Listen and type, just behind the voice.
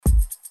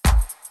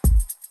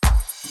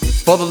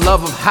For the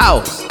love of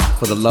house,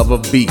 for the love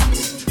of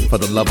beats, for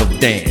the love of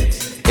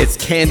dance, it's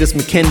Candice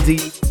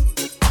McKenzie.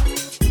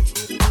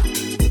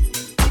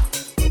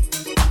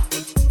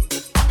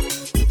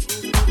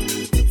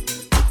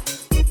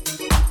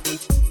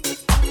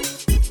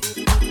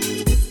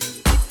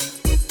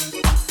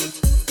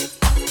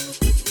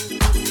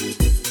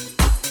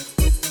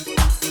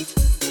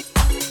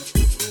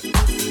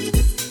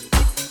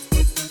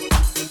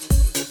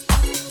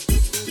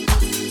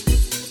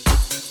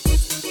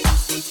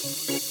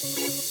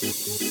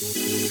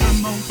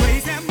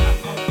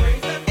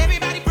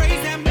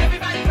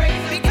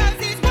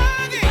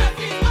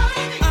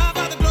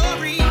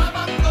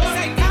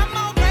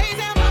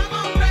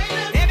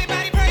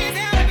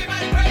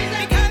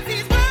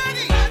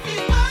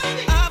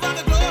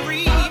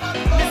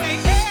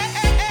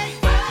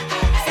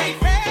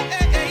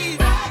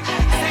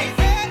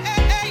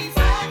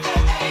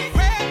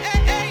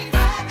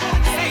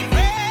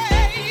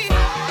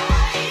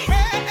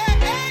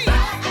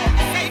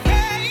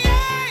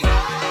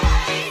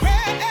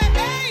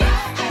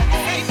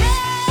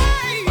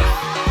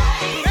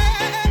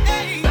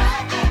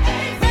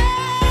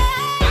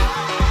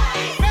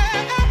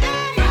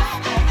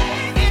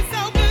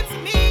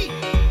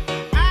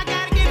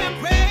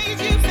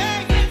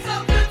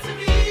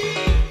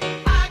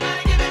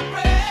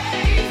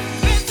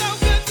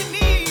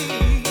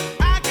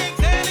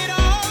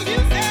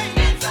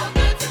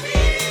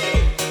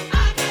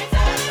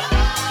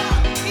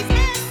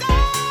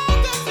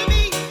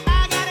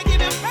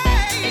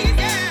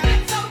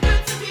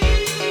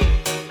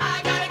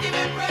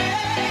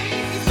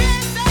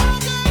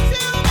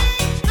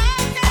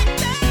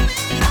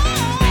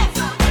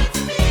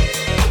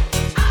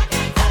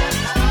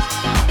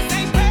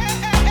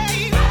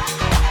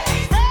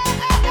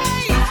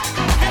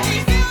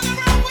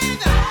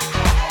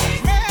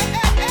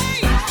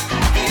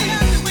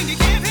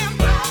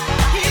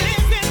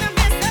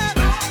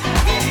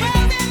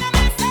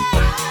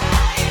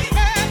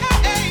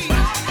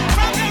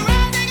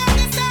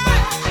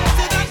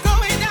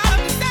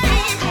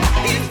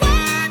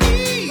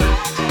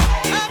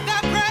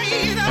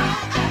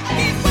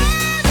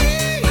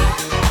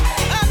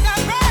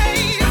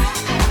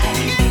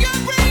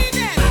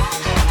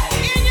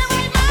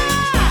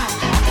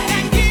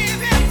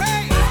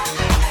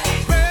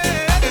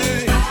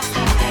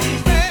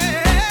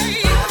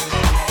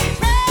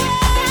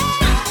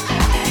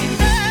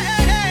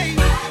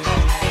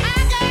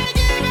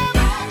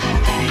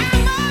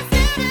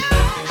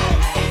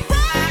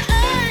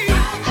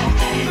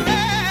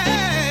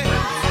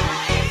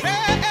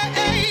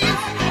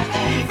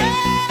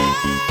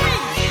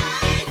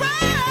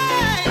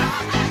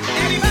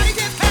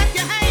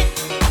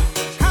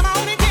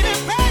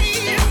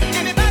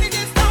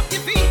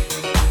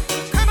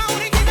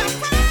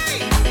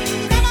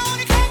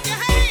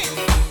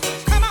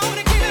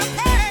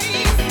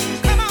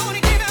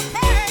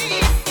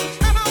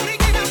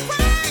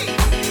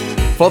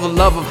 For the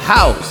love of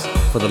house,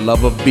 for the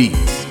love of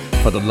beats,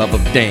 for the love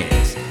of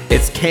dance,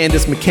 it's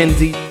Candice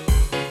McKenzie.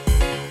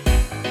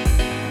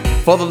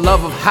 For the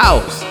love of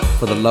house,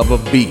 for the love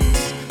of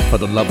beats, for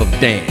the love of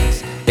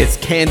dance, it's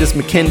Candice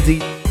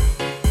McKenzie.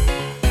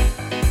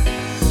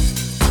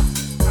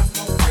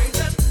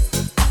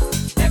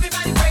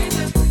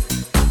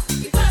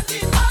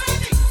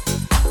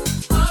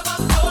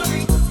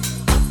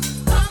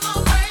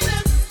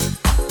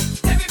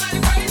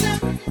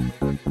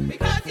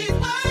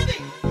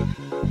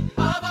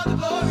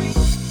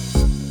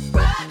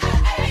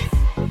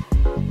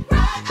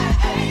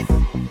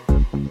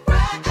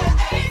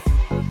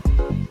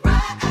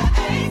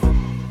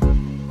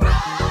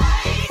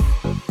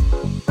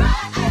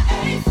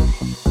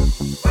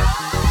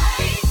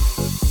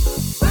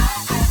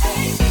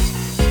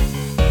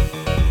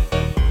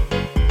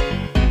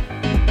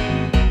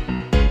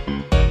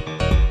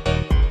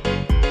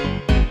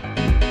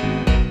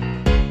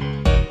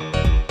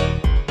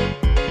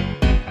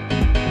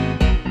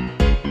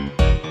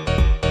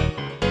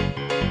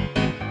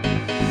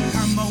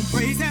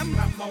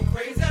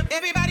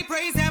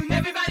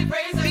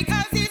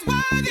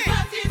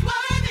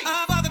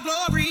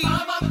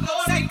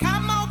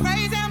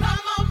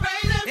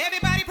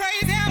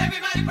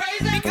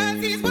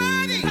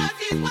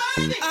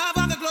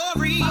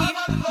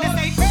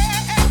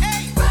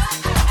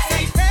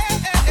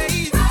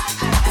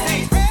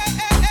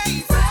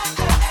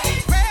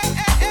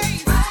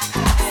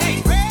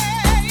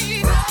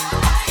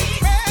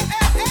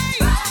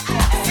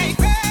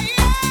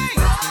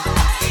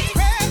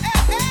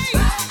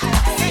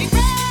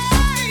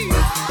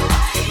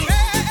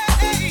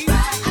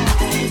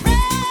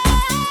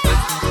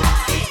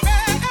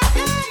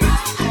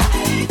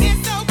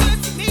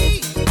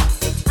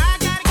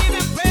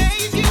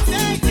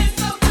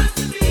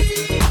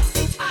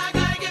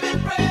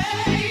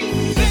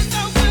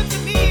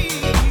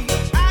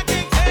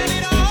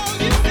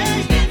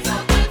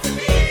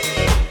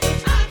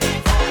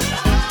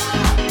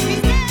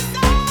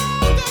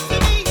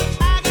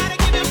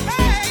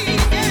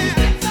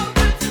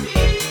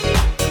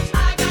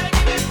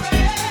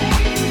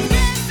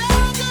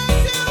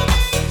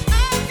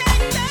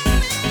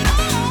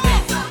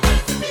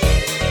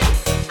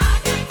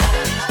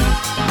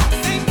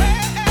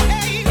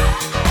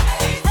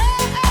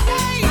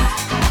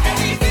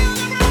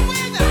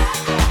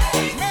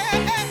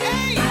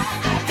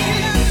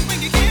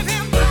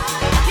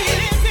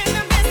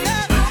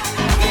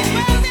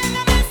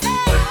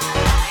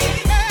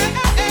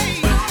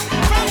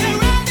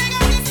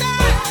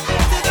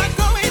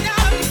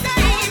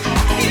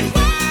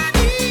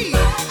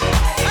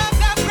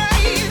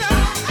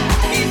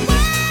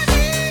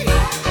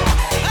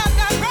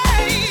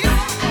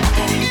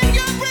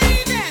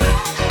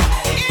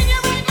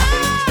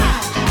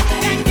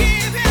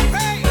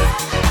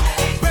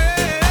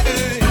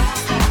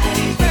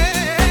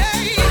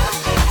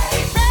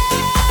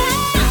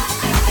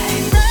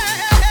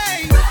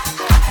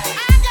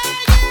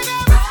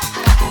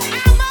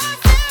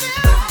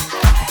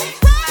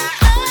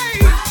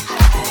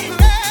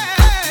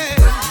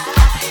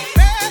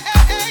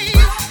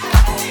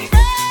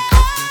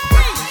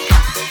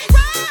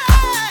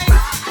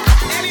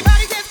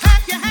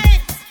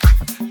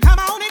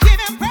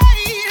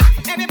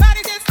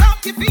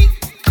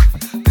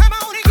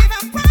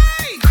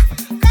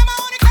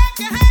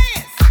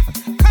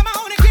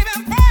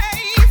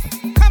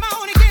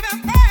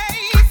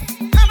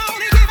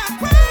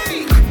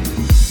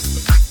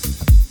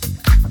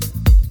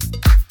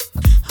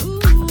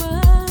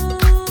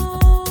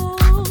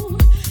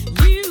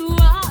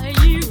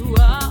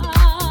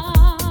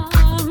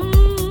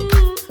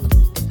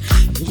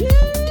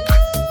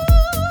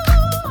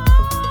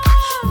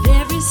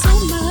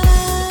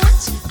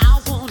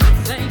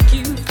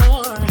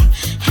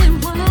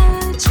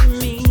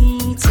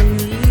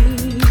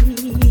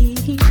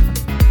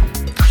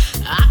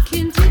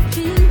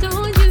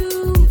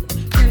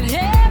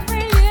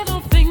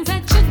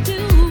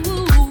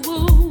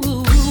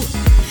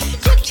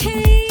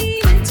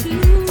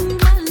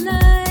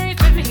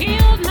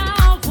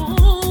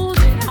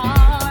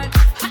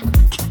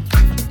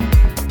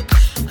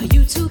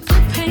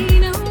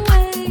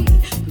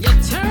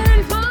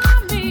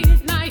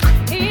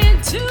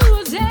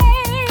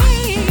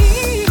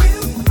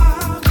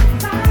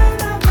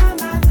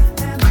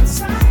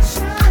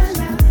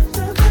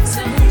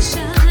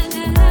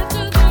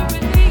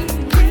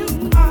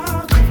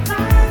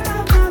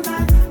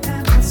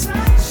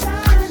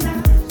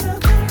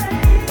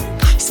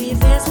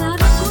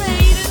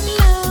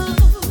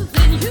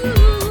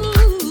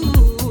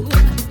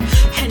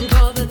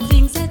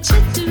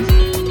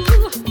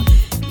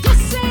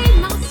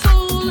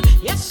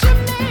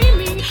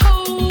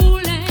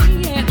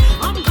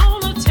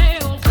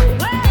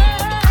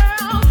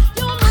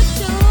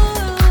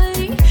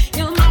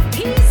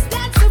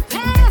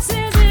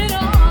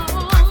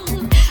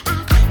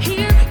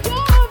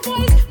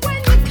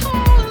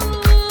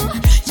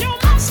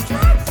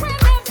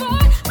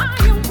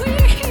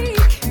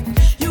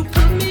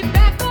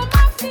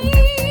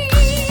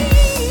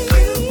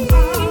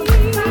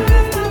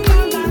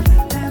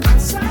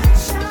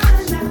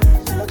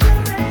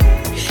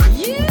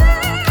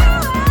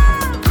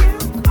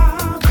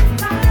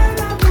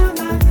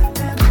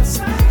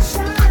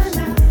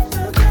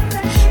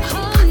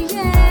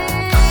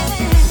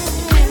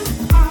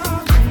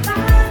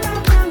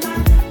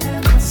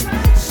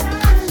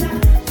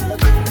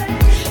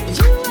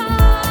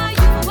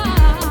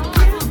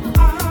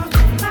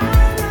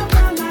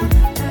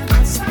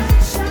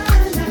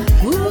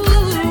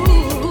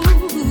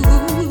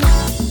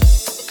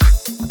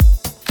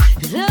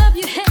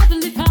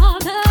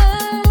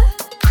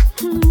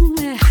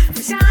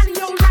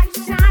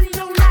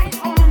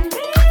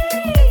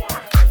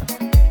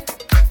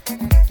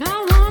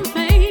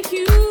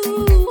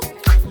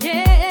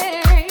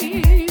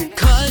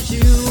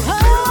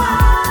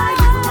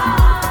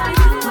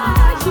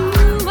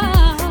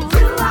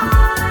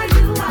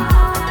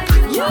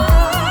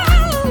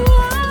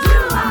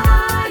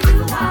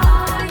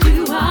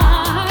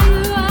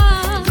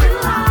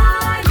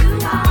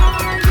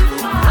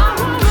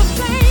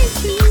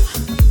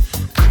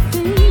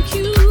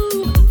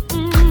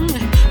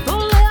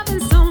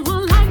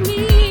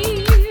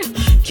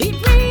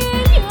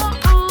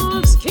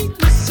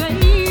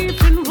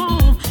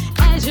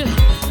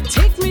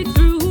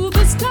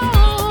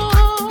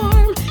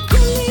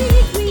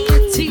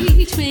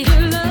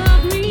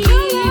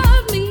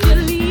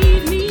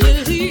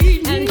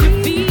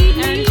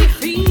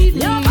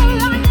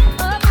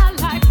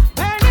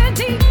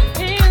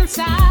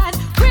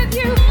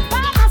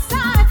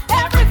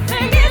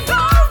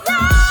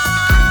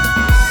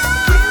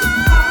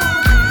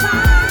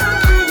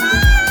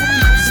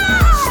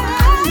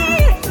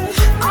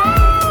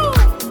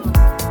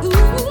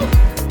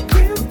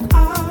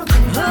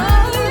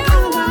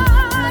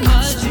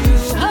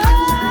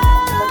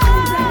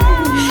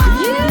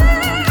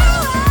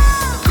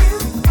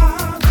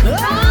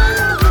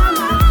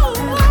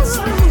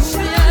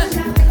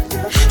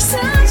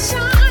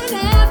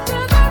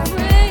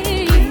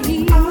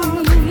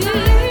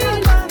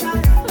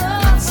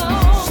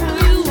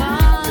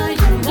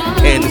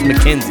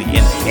 McKenzie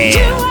in the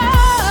air.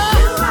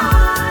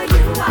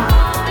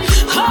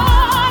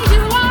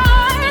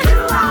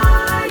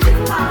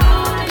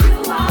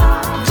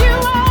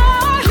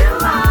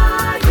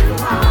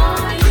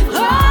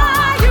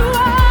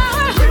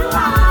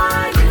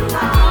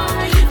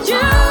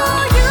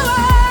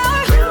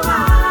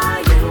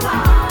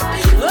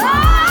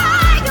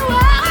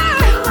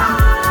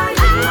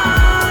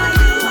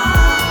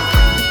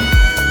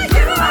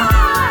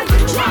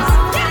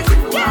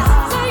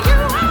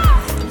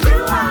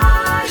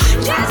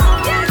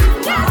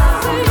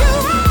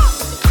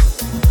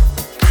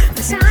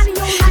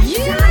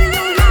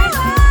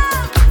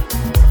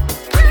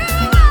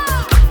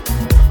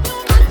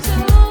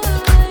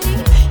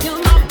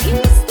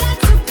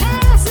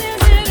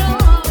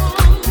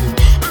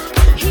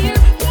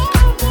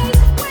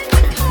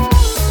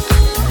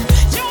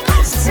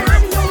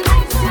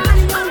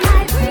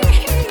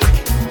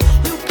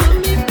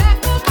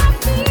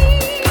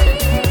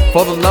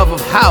 For the love of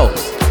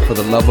house, for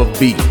the love of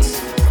beats,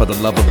 for the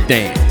love of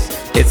dance,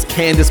 it's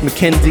Candice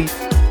McKenzie.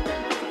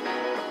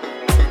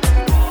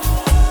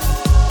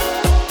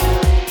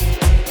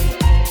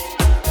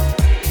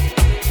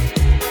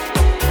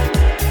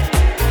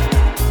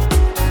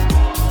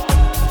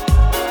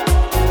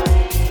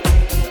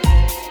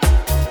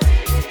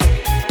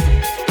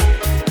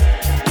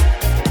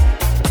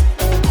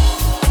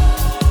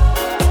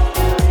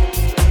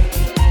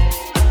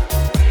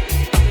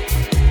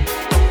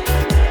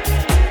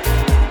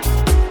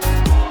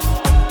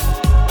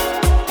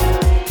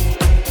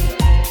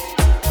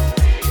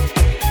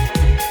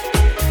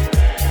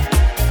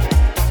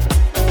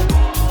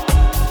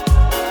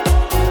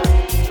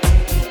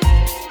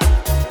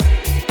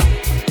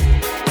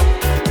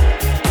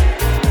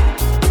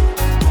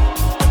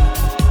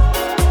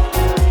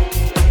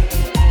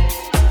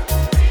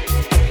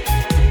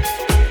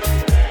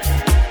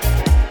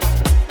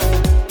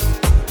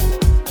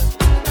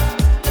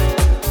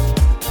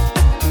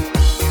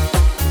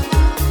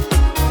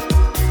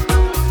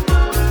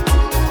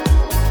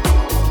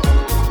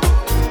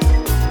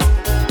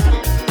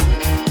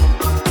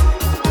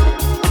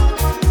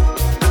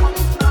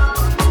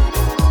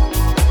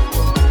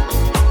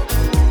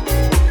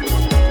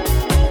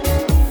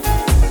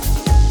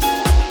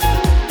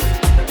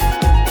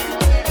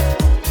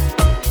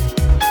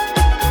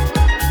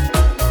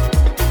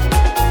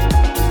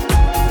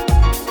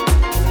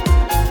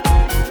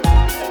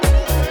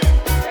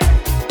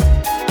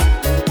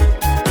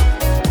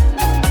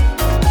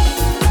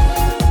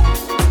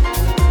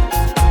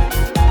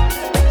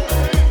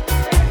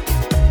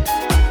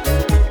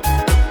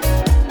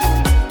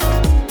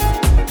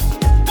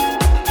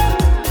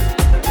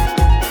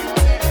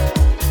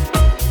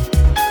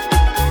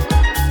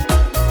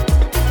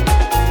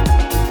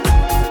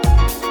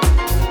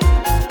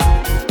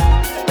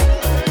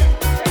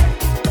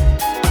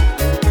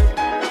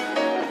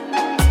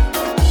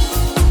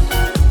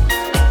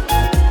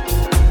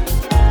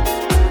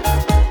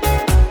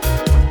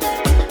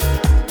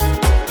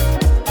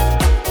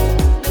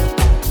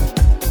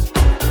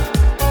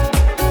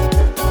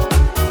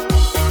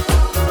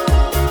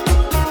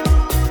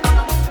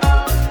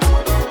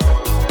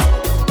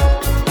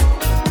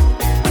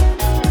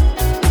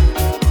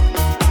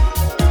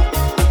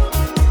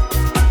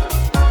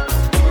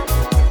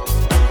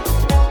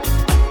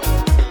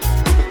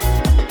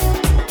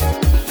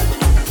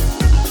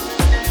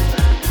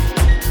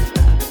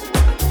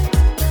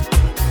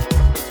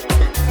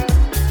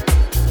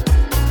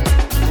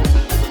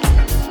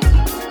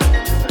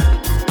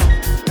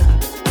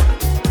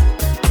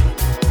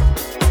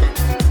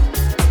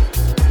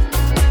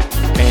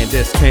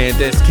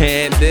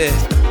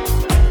 Candice.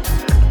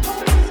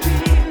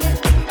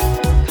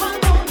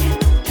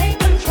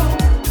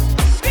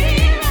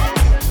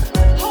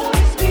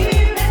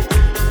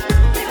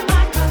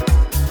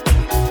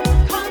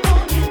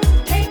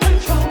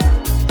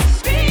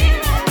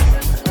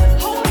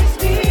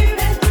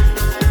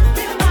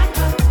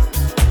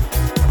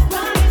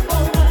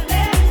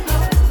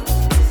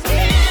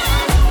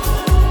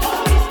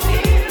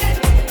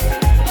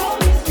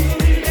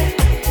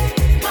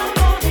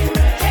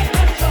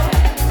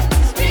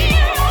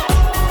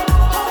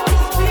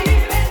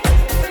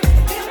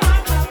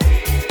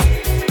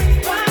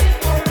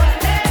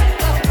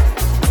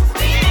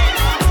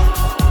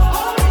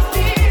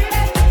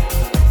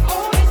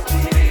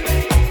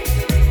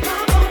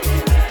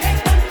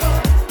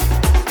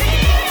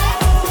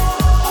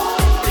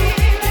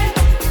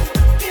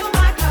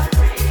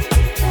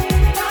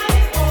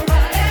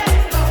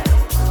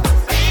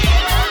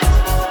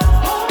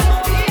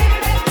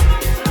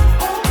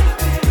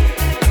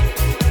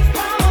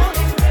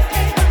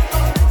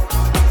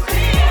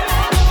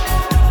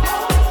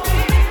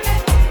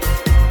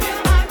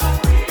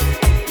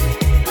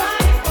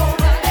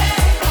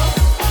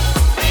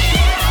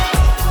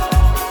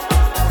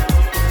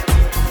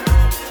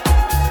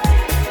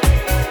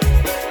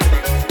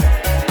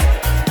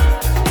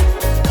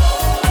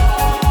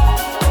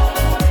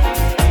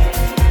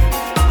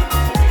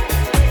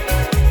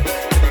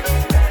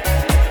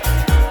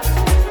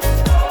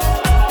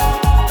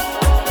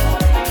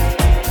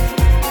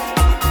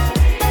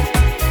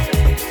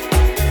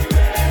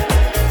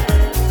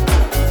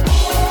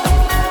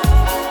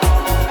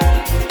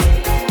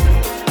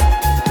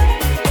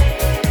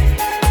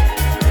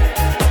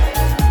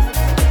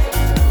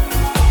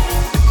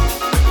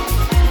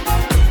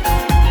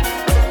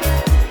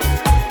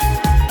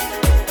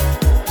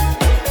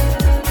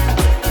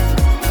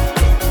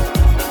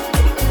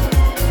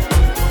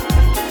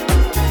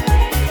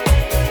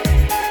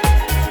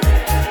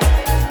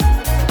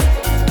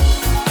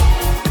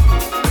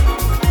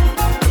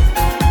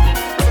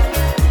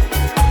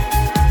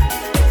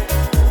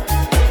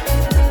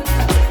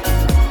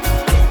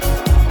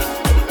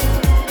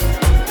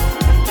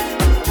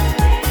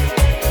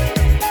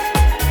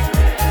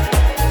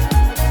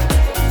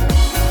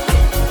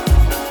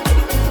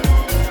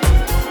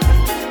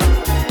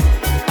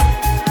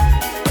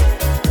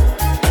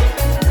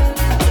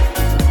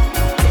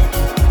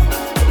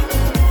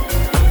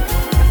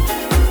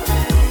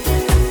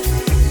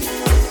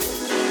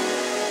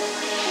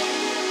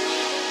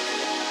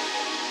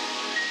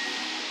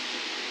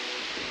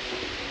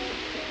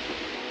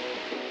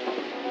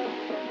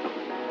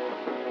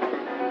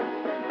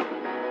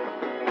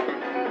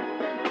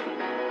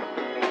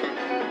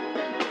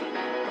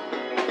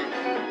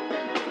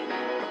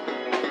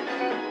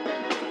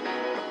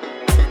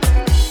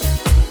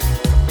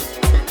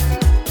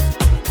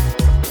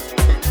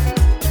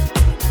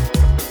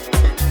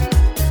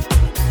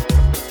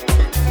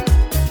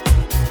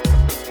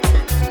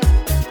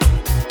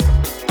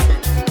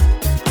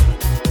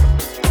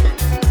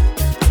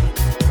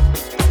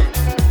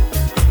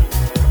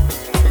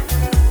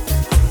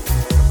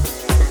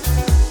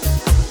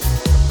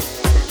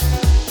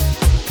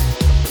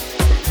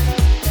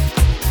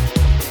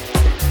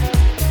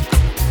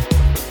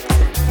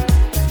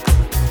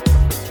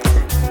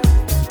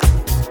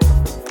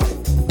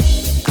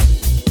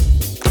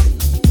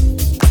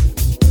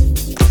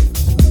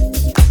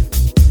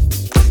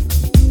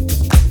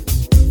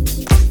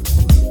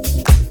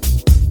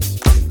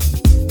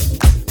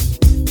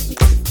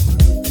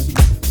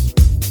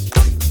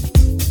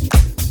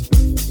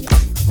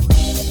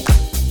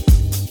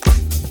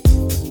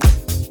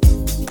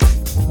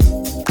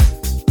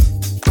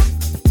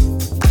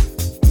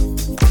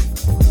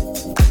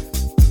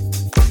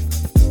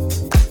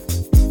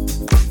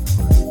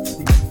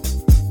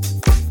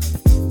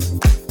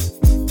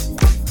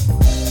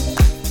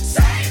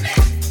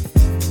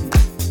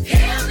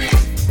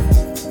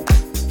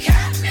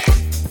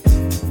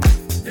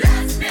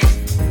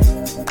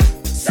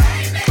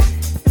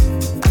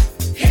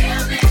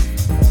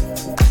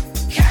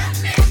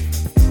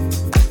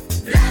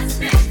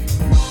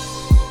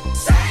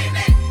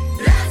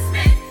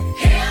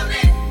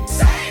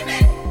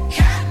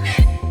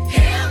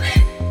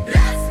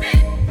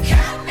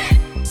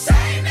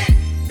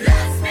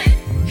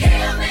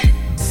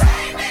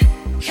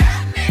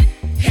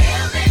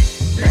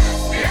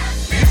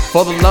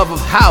 For the love of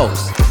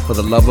house, for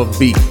the love of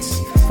beats,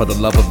 for the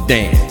love of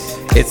dance.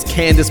 It's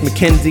Candice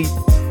McKenzie.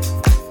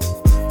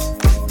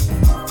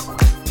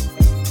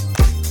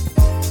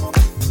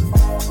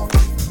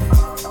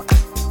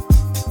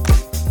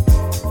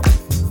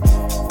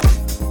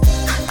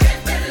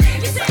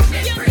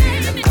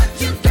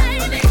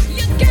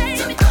 You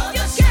gave me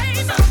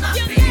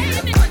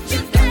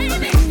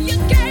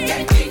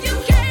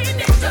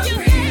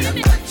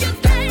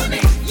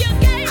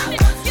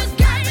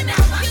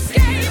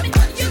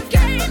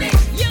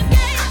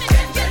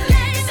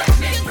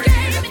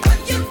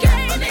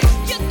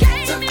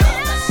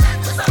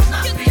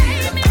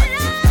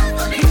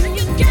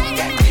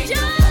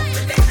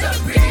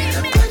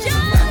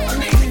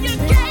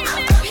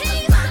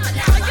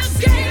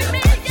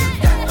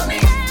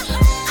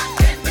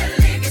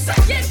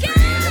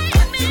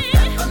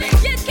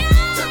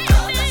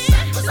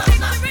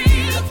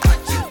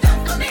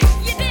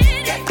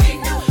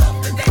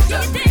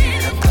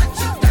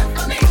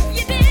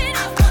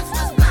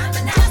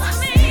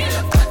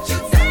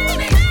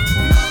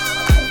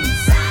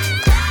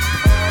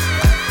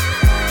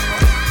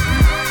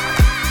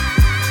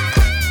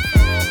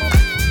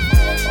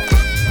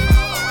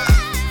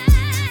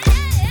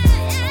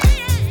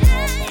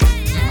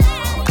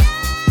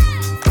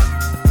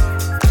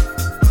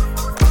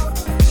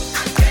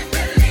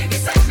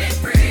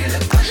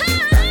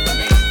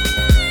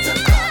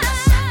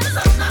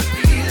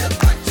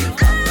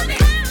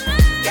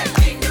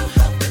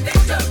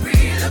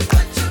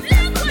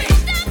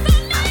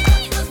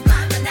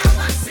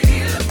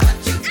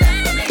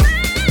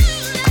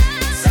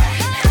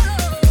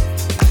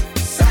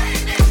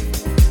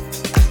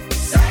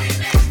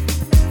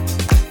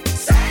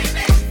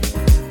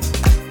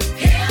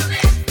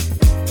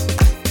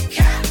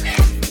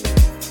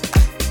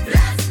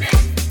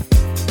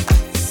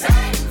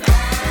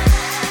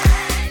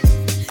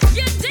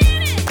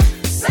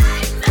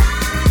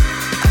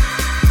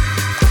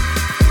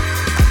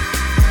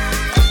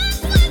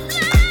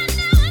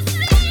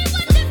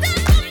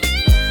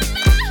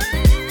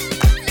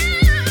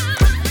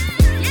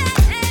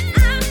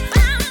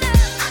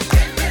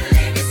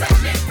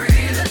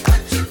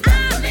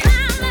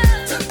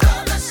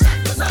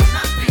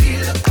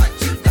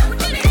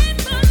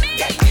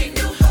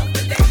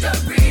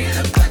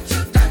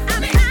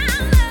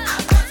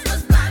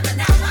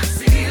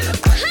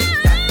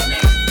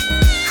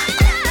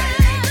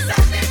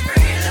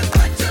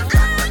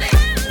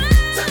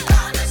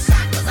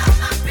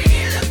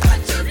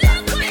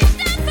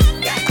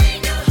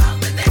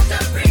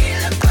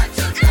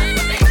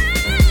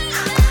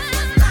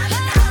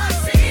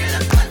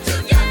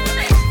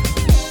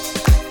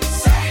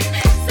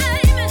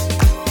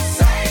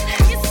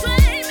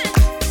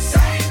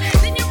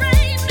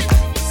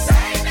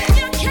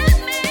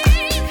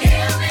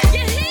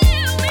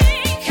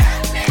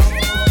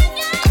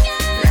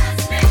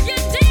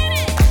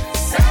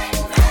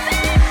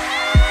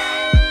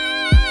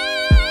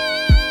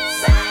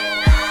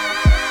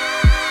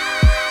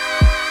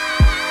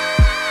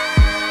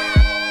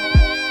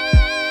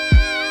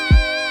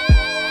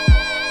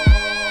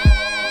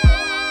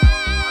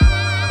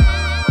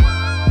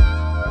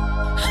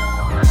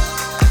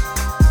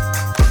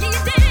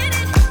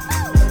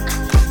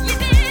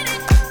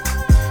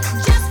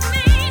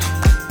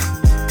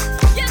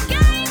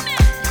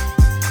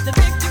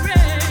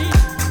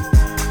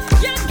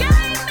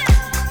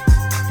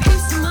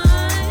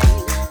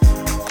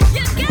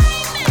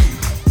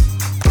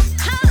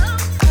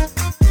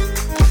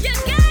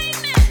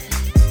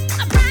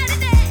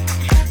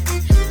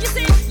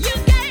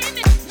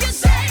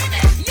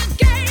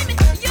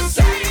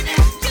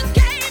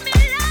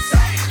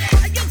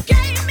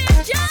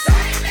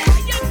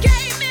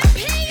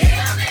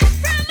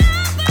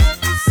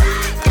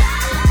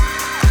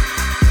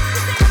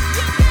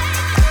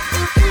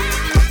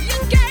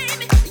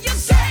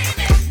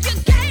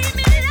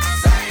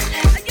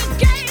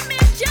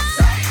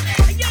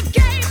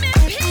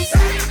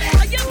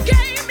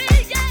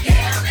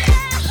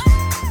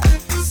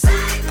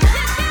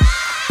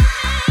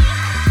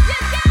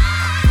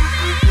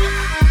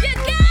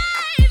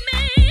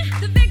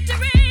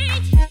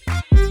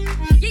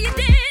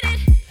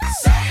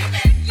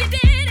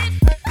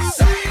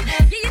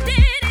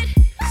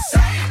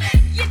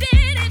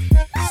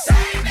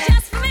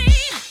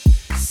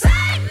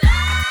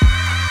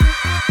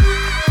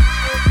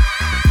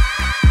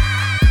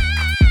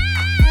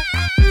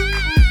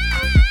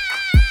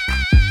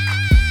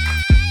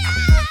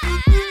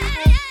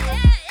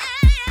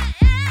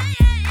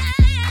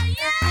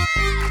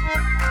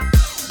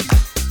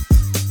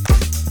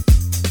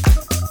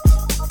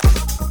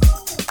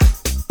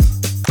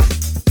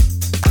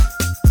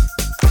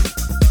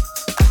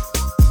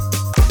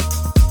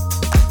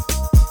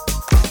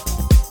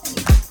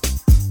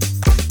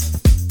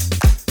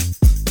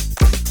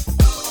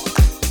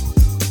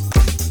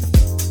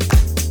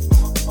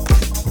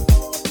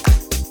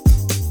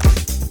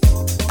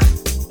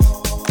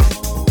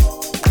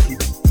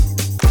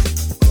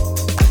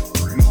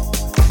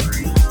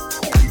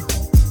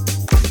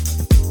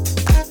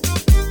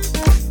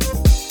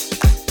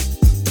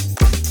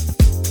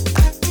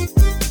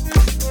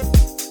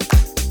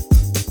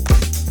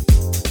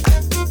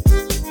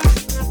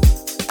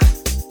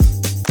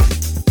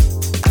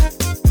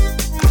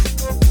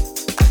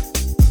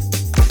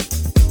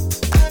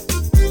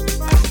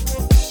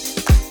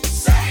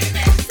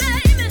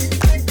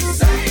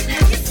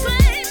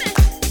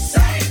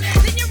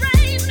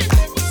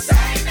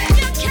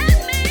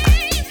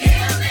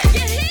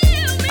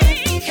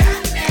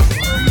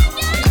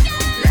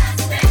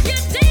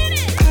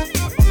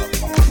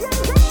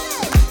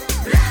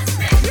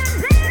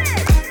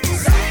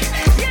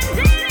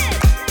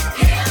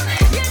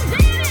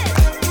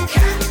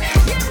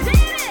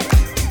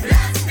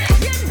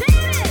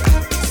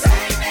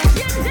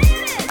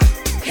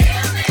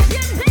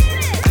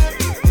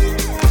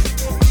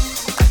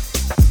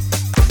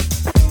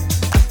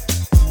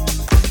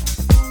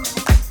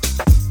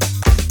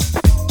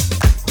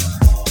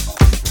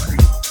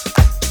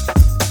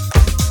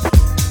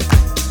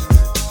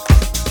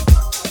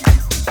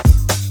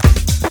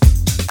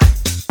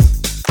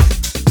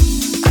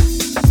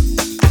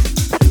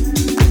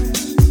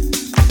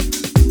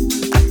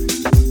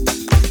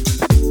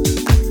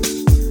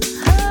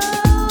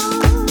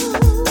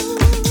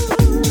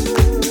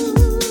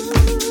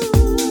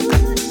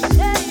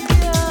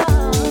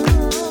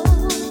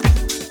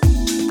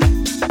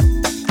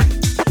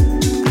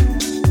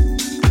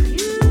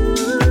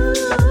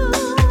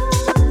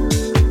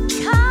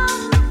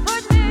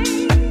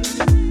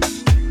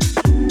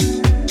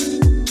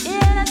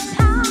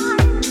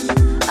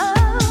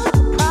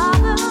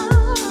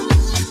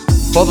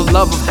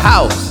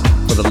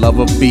for the love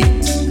of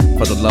beats,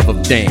 for the love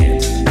of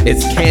dance.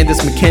 It's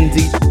Candice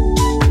McKenzie.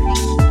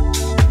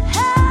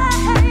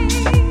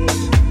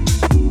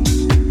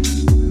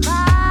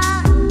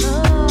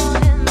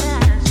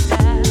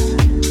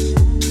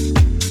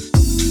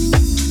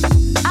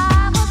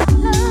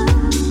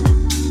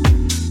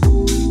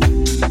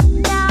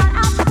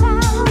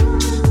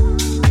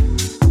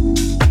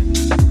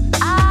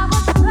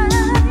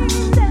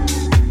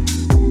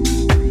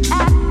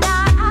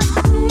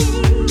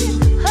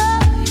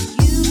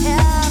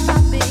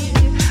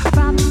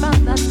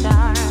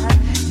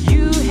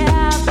 You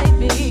have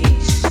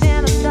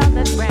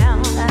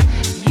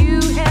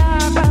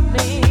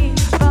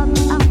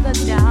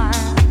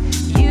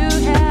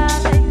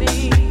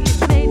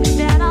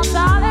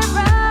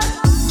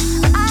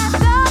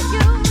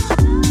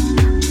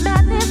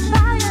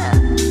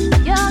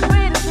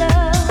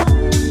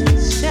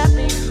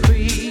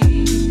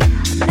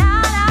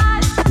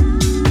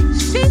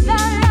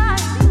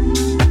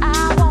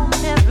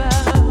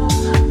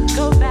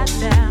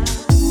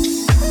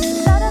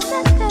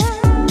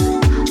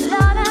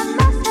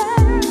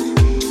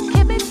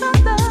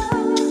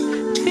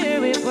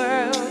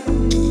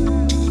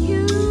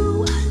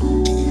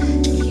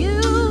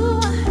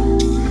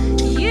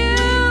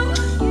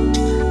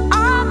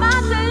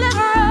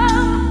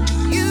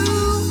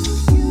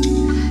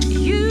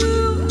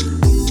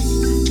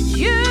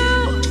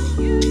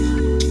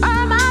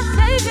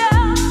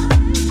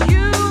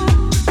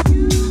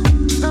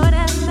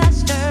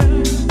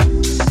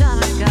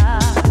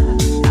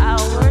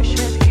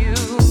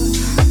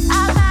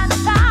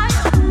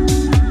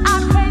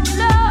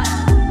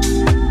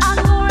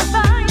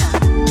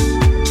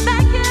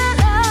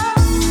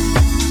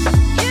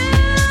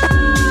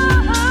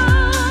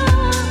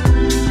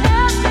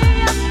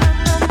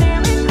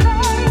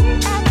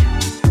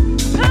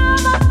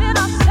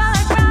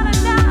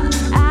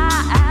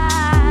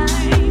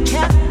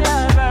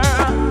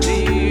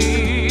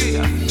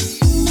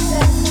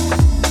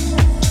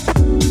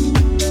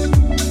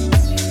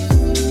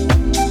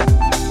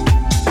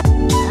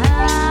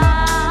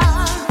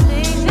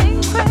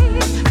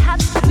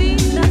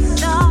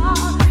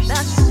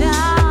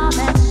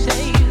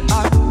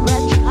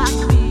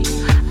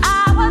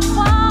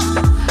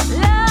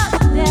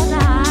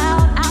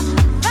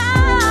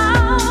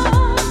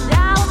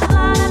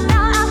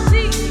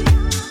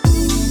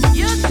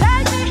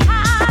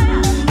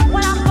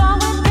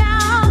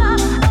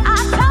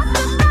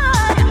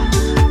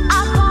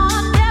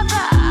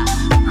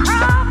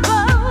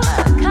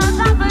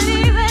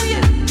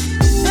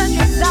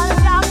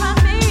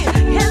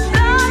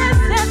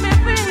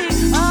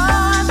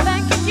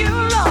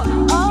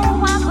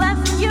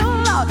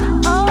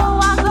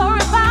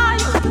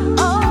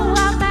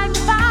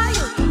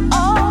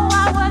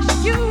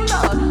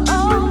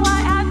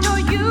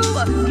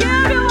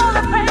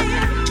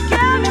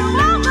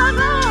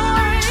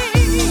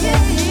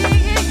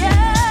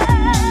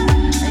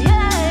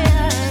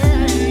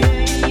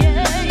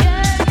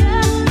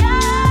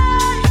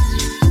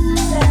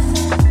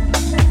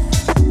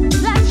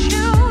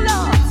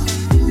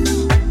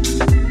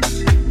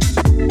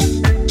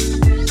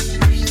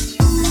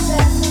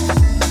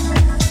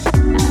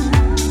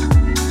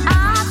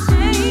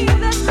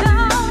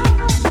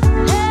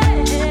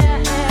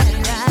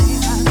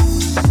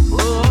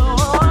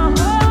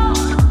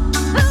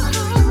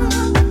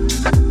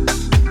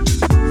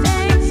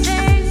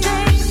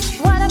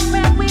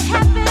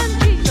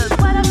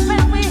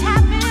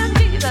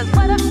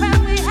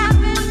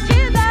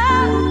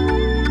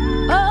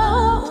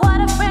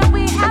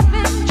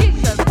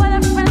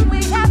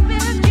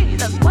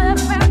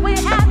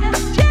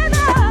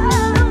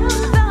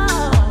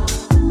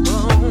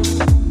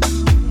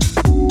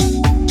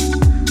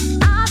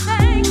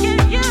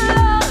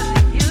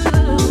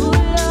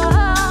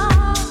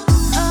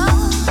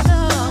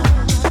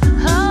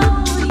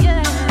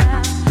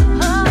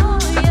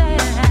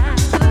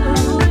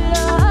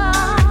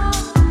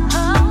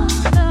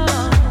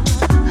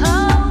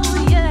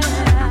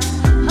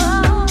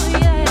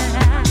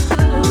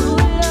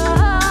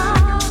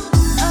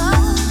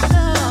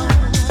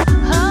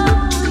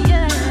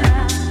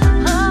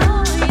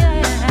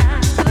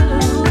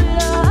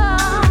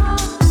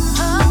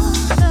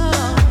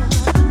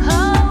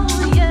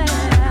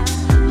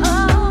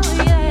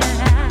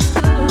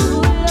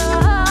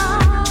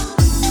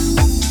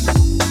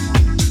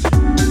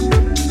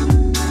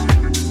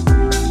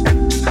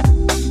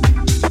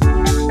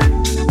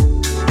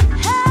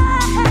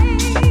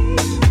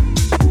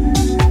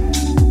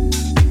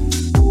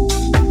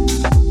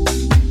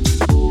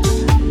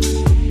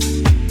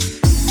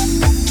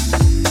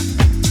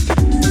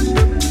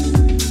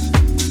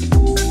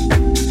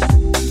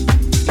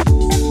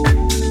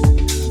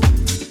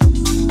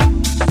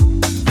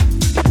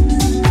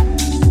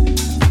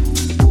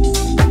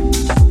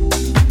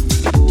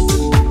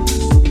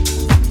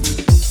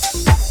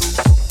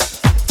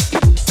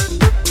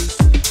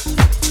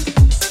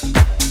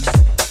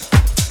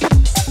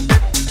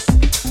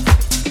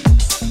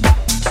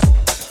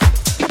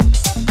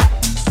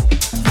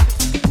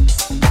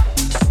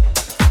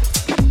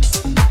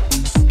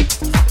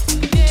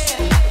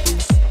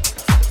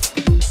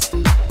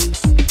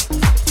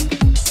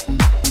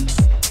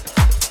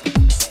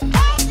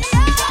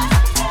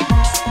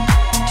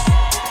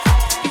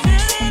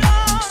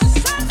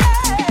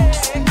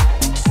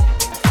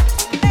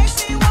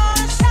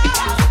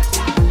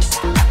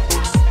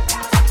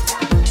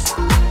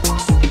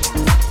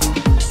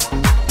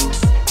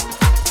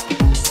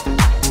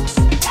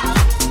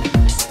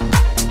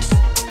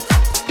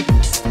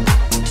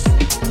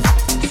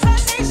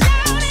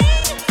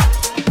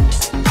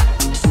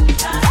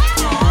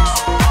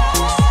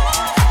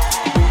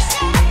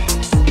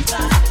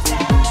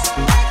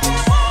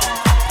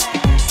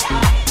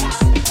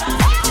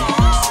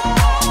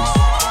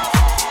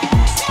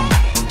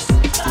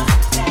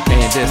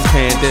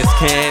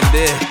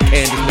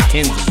Candice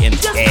McKenzie in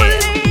the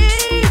air.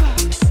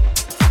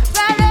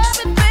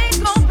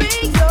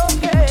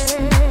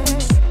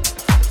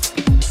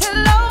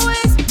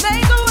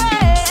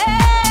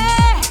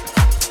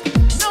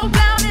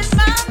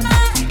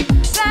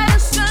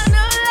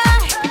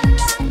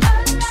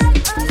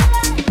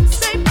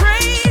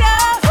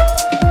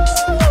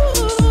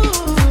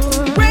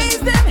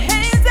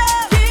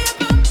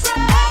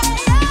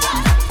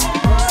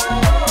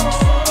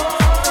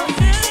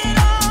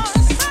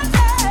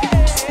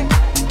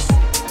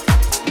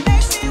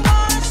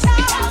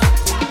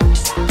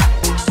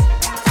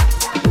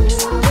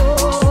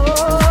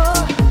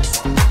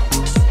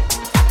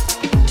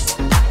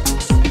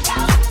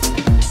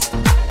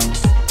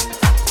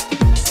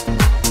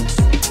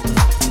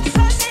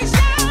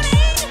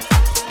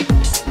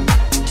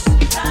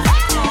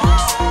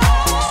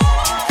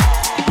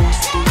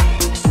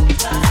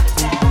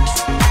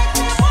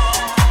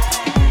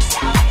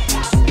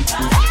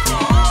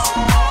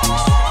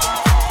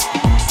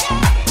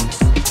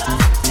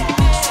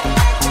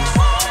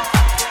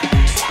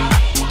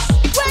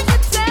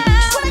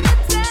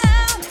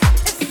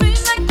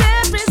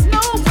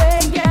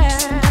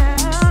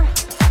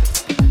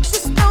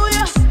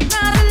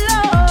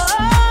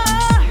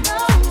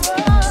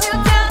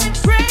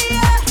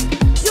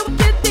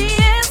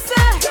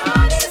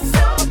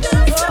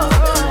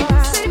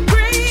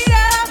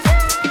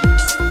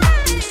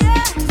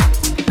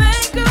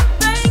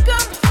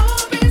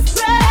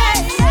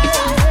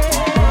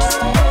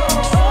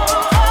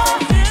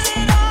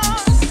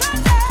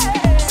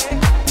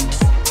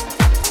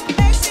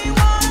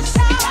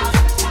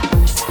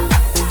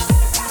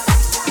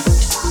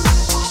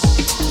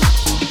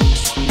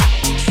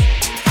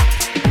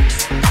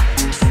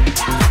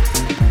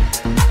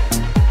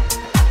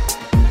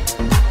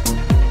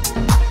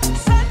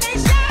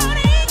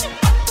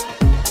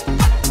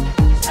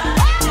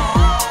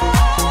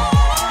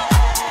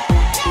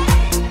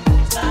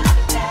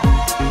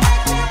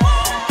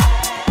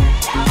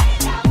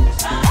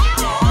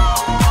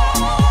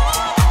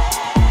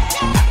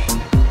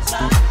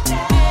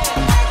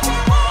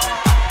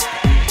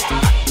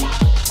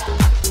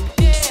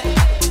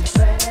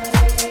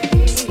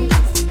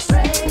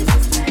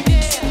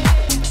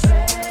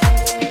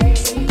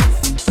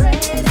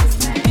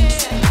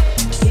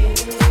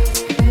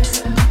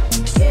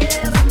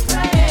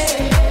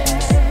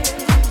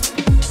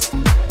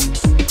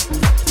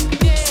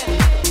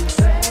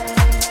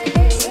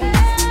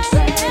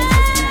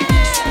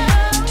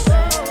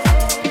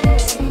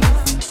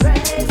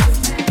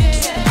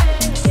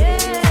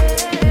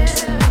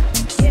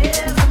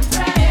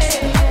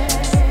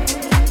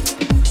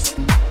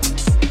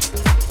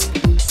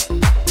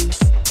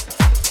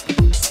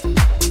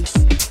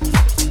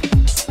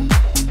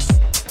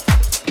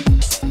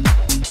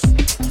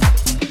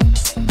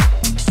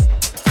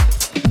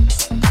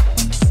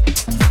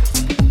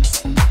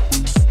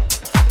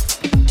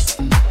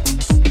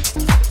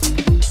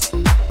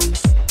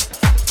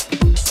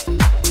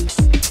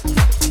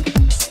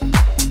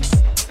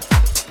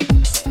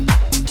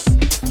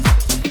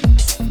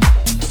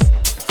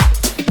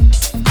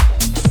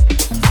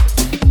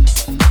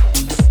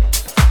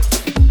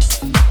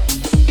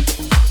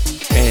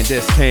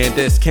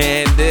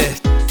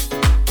 Candice.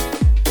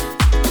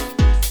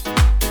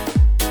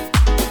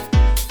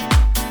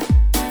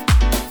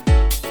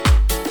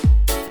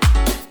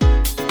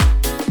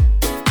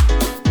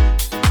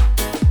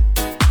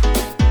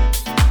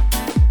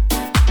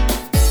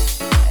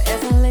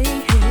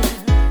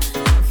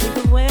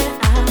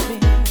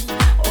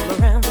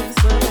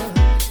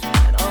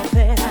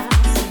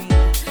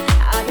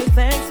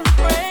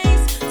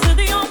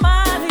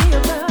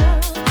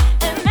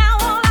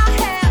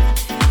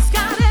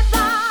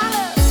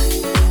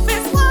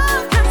 This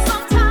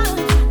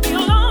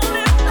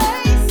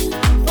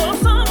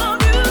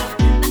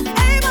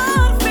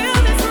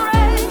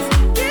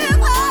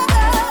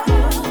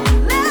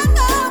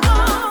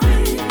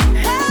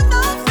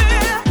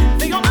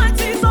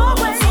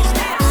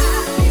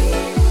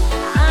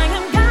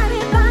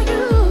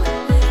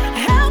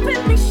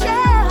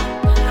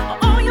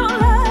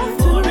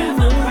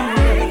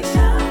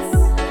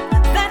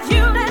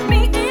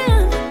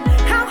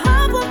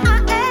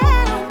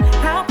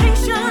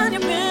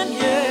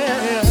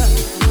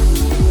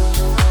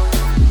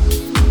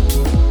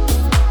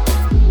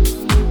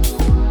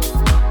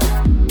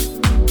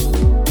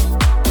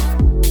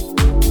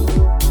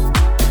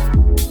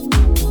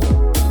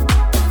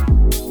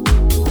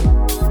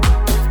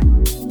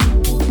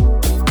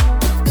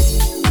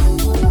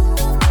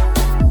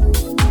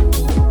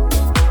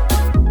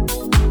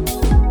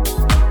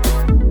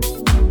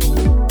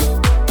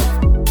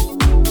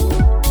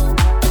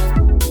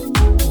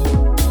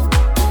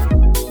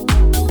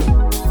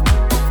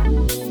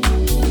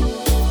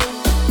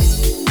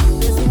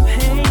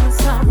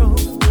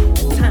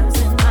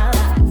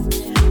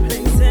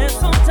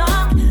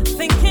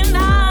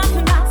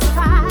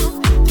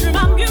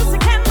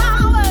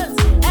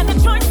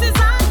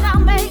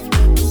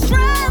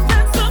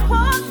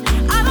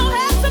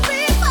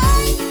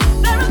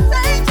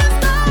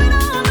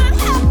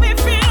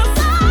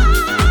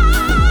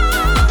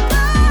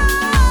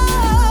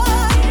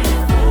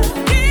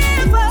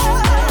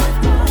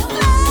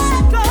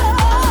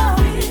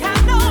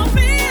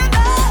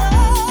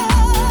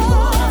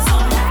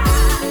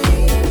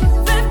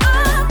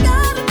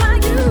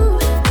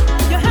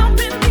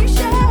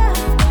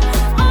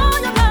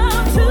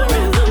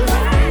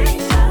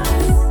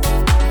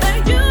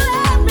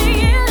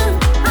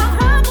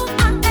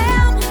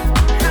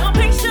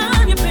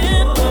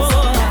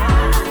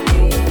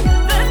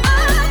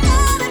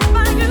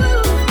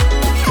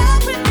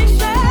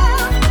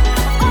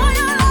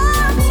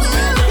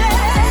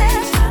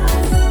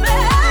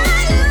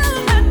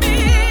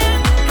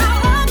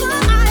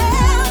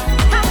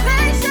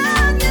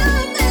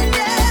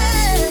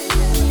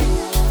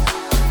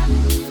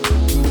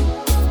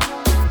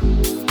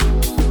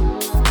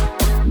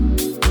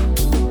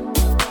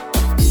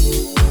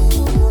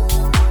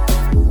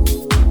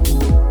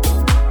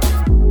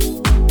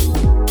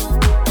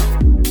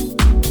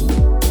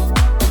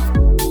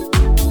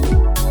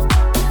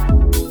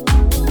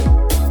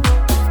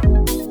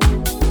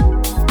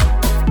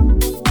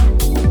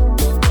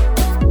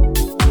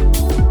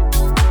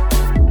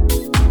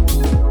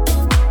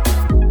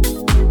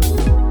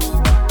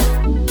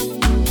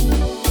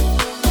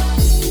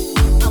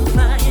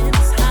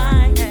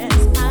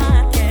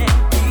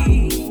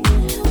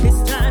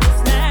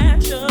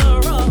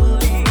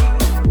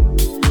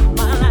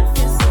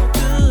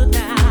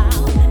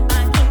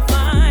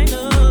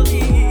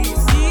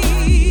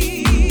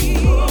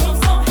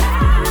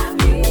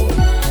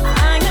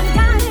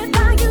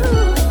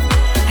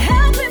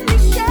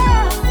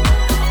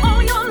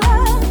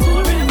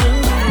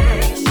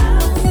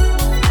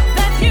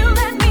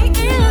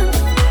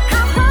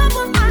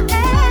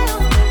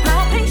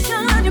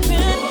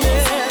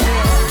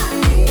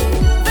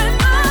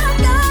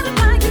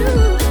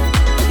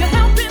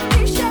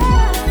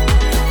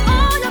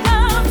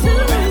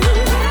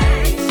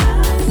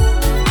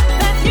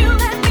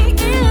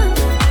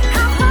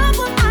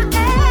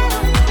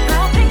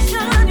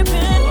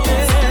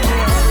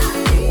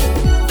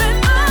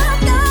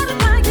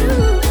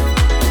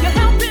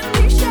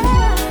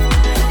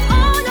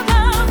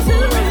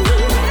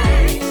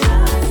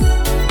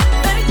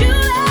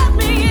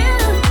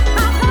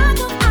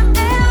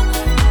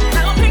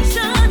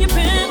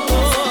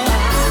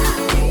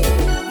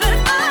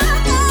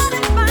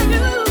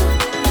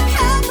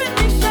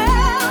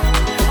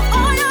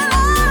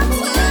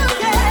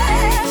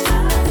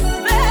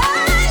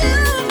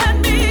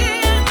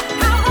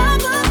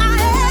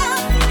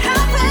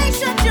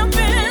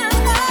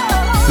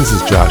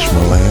Josh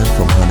Milan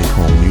from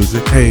Honeycomb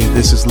Music. Hey,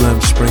 this is Lem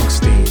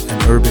Springsteen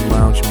and Urban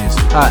Lounge Music.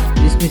 Hi,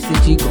 this is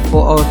Mr. G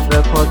for Oz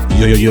Records.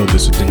 Yo,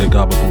 this is Dinga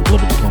Gaba from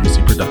Global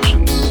Diplomacy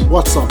Productions.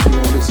 What's up,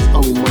 y'all? This is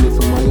Owen Money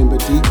from Miami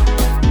Deep.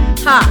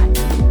 Hi,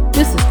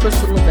 this is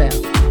Crystal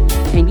Lavelle,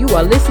 and you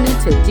are listening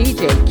to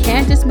DJ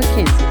Candice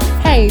McKenzie.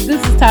 Hey,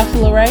 this is Tasha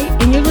LaRae,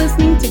 and you're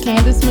listening to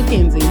Candice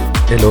McKenzie.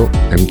 Hello,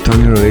 I'm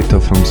Tony Loreto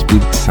from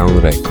Speed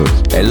Sound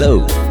Records.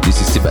 Hello,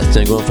 this is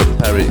Sébastien Gouin from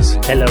Paris.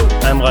 Hello,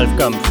 I'm Ralph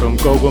Gum from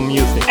GoGo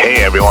Music.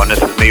 Hey everyone,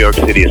 this is New York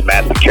City's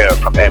Master Care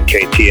from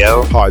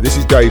MKTO. Hi, this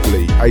is Dave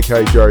Lee,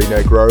 aka Jerry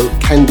Negro.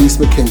 Candice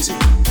McKenzie,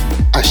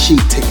 as she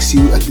takes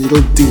you a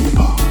little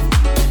deeper.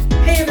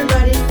 Hey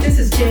everybody, this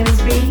is James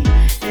B,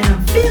 and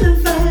I'm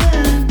feeling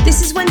fine.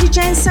 This is Wendy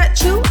Jane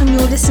Satchel, and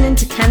you're listening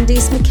to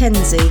Candice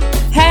McKenzie.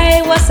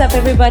 Hey, what's up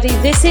everybody?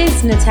 This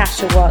is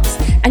Natasha Watts,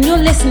 and you're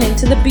listening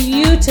to the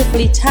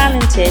beautifully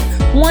talented,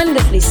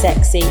 wonderfully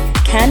sexy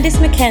Candice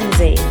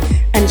McKenzie.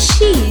 And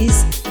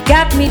she's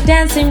got me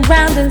dancing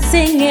round and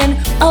singing,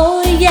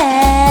 oh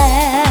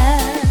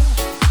yeah.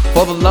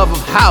 For the love of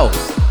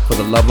house, for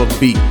the love of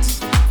beats,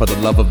 for the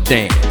love of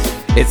dance,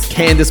 it's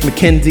Candice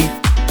McKenzie.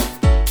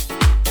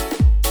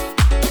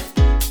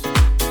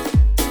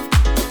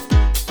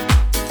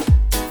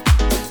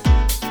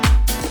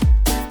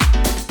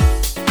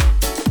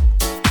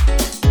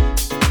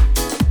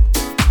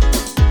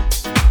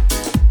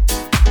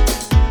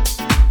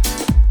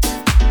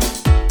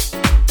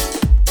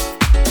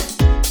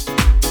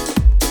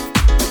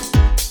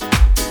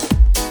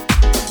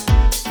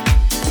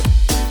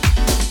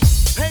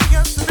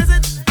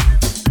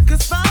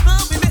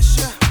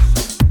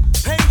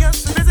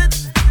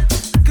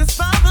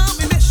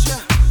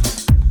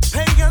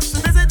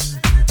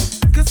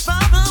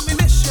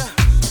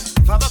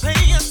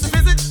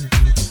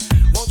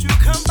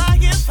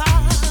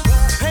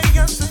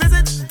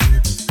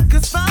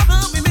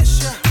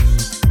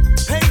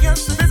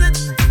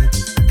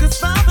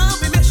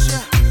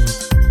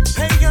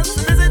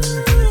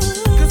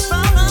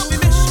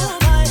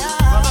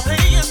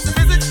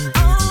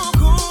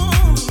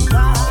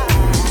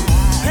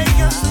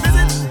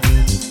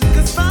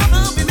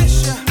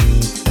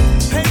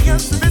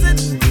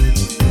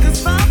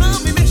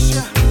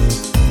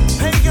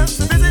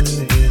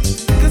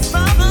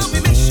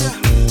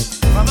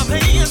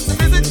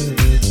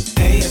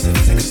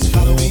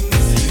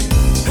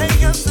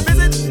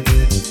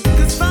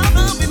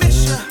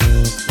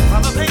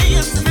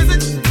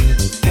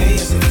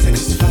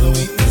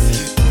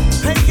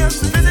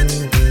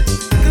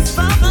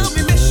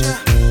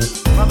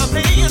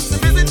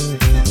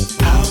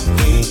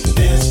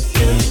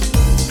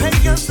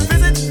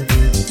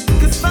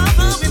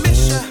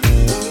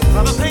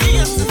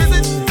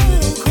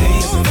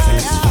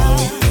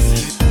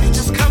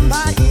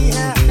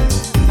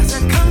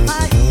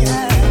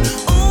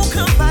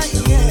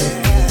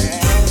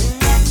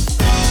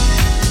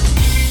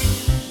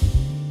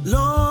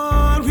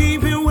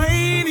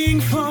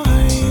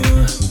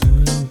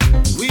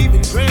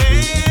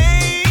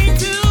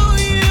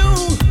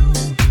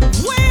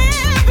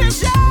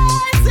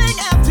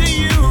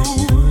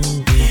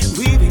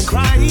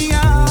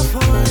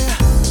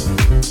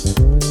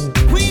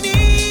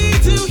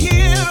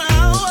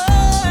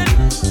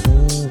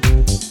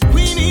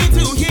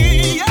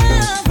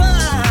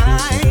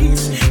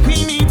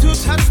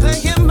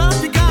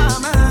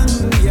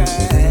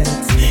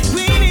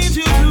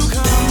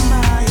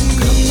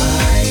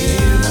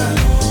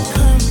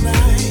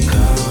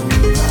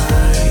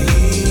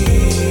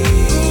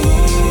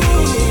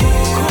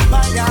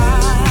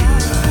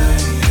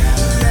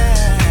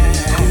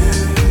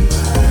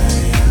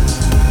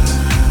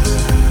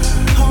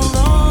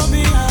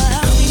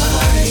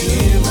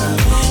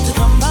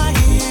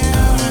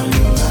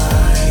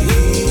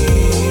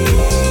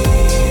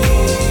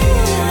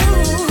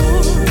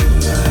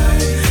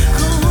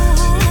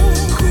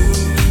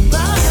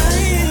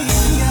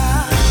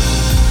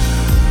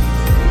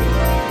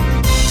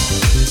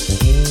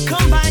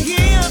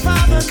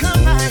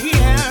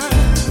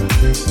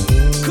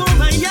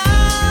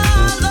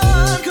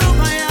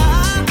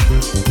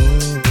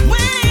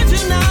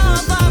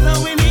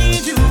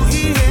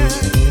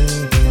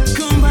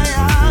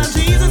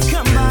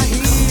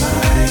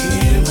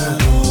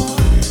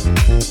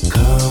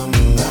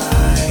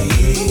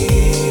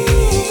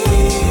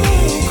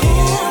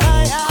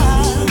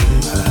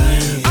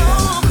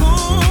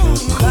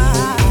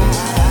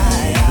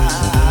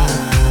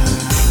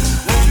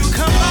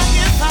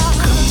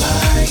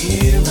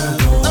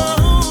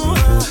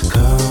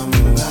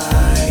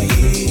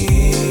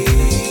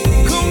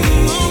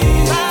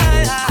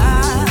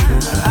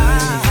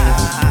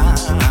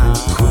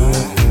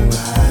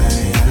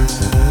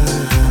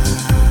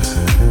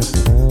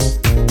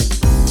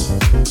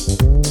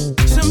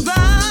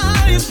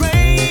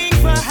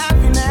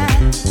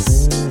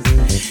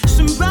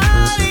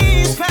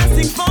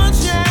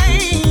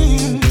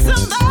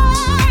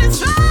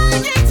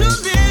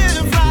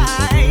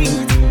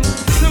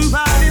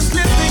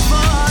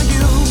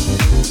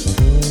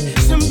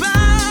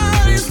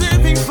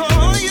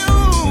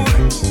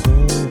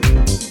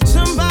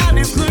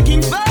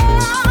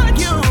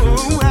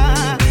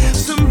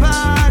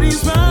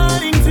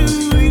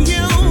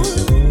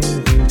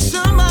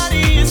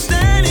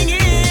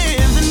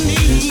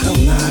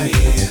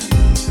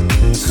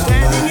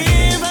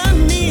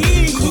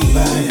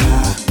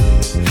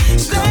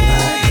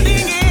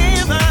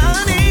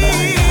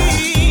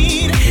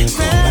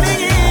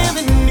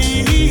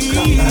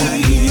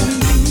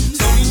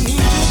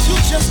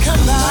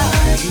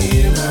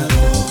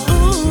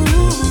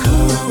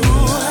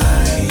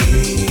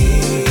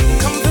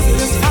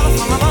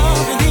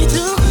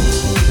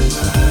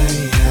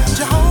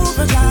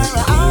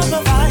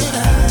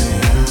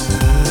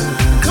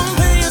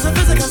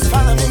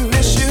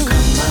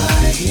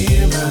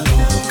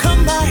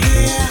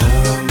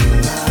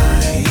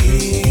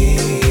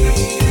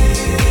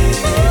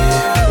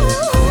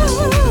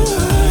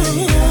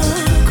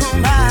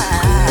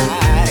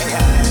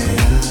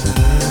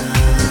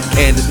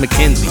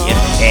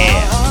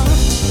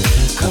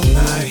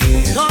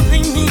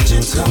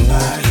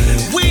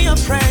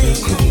 pray.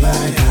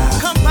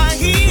 Come by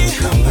here.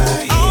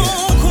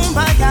 Oh,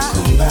 kumbaya.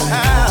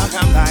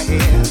 Come by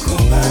here.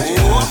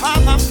 Oh,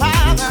 Father,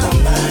 Father.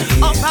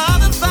 Oh,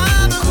 Father,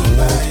 Father.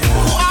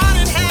 Who art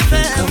in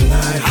heaven.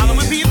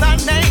 Hallowed be thy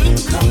name.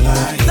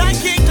 Thy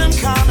kingdom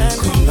come and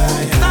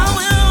thy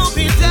will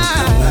be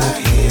done.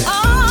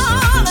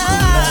 On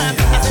earth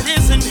as it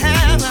is in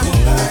heaven.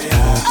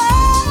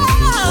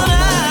 On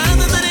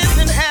earth as it is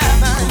in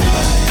heaven.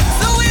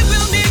 So we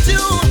will need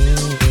you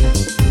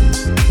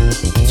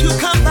to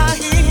come by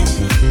here.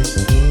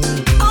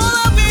 All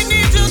that we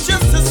need you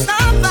just to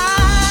stop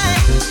by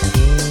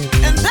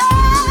and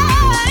bless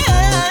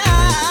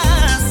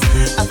us.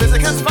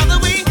 Because Father,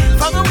 we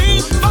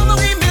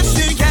miss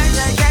you.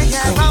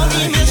 Yeah. Father,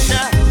 we miss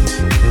you.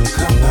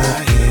 Come by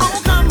here. Oh,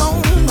 come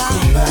on by.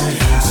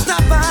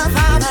 Stop by,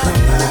 Father.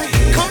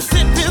 Come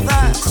sit with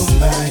us.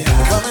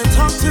 Come and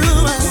talk to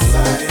us.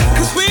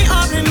 Cause we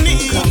are in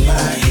need.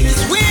 Yes,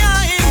 we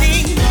are in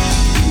need.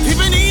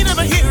 People need of a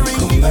hearing.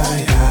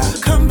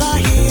 Come by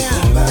here.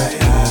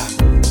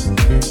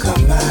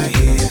 Come by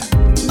here.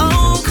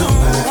 Oh, come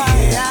by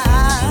here.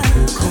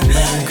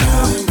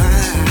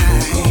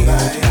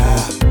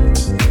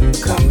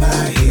 Come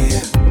by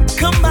here.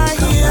 Come by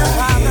here,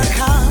 Father,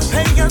 come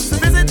pay us a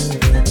visit.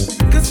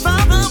 Cause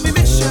Father, we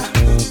miss you.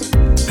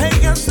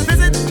 Pay us a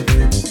visit.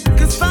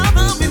 Cause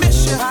Father, we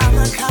miss you.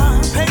 Father,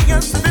 come pay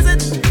us a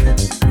visit.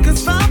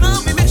 Cause Father,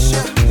 we miss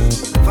you.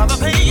 Father,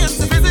 pay us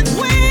a visit.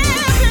 We'll be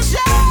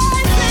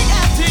chasing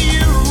after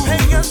you.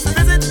 Pay us a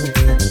visit.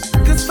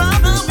 Cause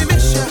Father, we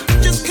miss you.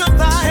 Just come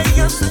by.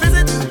 Pay us a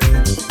visit.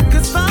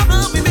 Cause Father,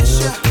 we miss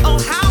you. Oh,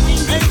 how we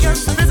pay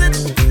us a visit.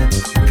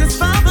 Cause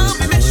Father,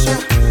 we miss you.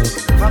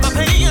 Father,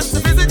 pay us a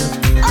visit.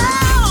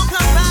 Oh,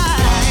 come by.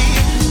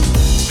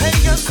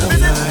 Pay us a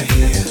visit.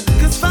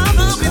 Cause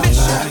Father, we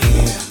miss you.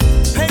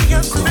 Pay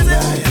us a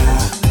visit.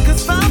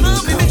 Cause Father,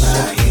 we miss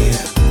you.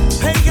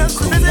 Pay us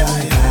a visit.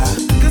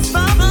 Cause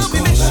Father, we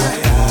miss you.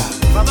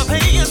 Father,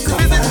 pay us a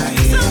visit.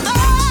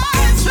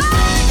 Somebody's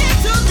trying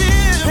to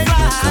live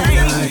right.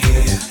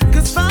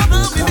 Cause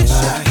Father, we miss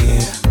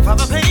you.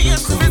 Father, pay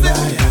us a visit.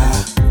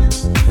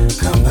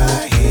 Come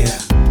by here.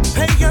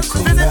 Pay us a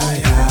visit.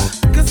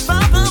 Cause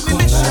Father, we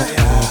miss you.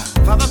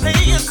 Father, pay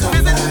us a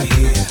visit.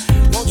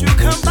 Won't you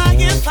come by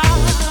here, Father?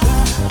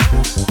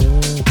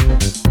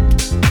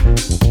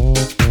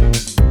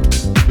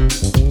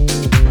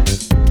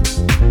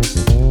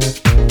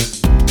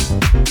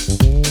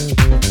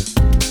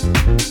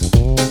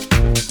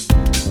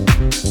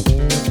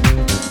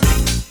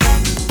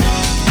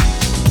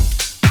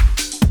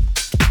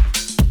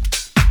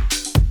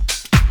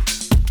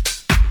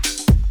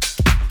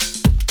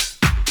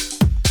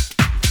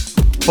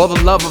 For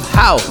the love of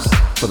house,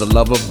 for the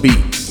love of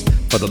beats,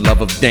 for the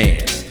love of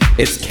dance,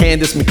 it's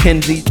Candice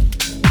McKenzie.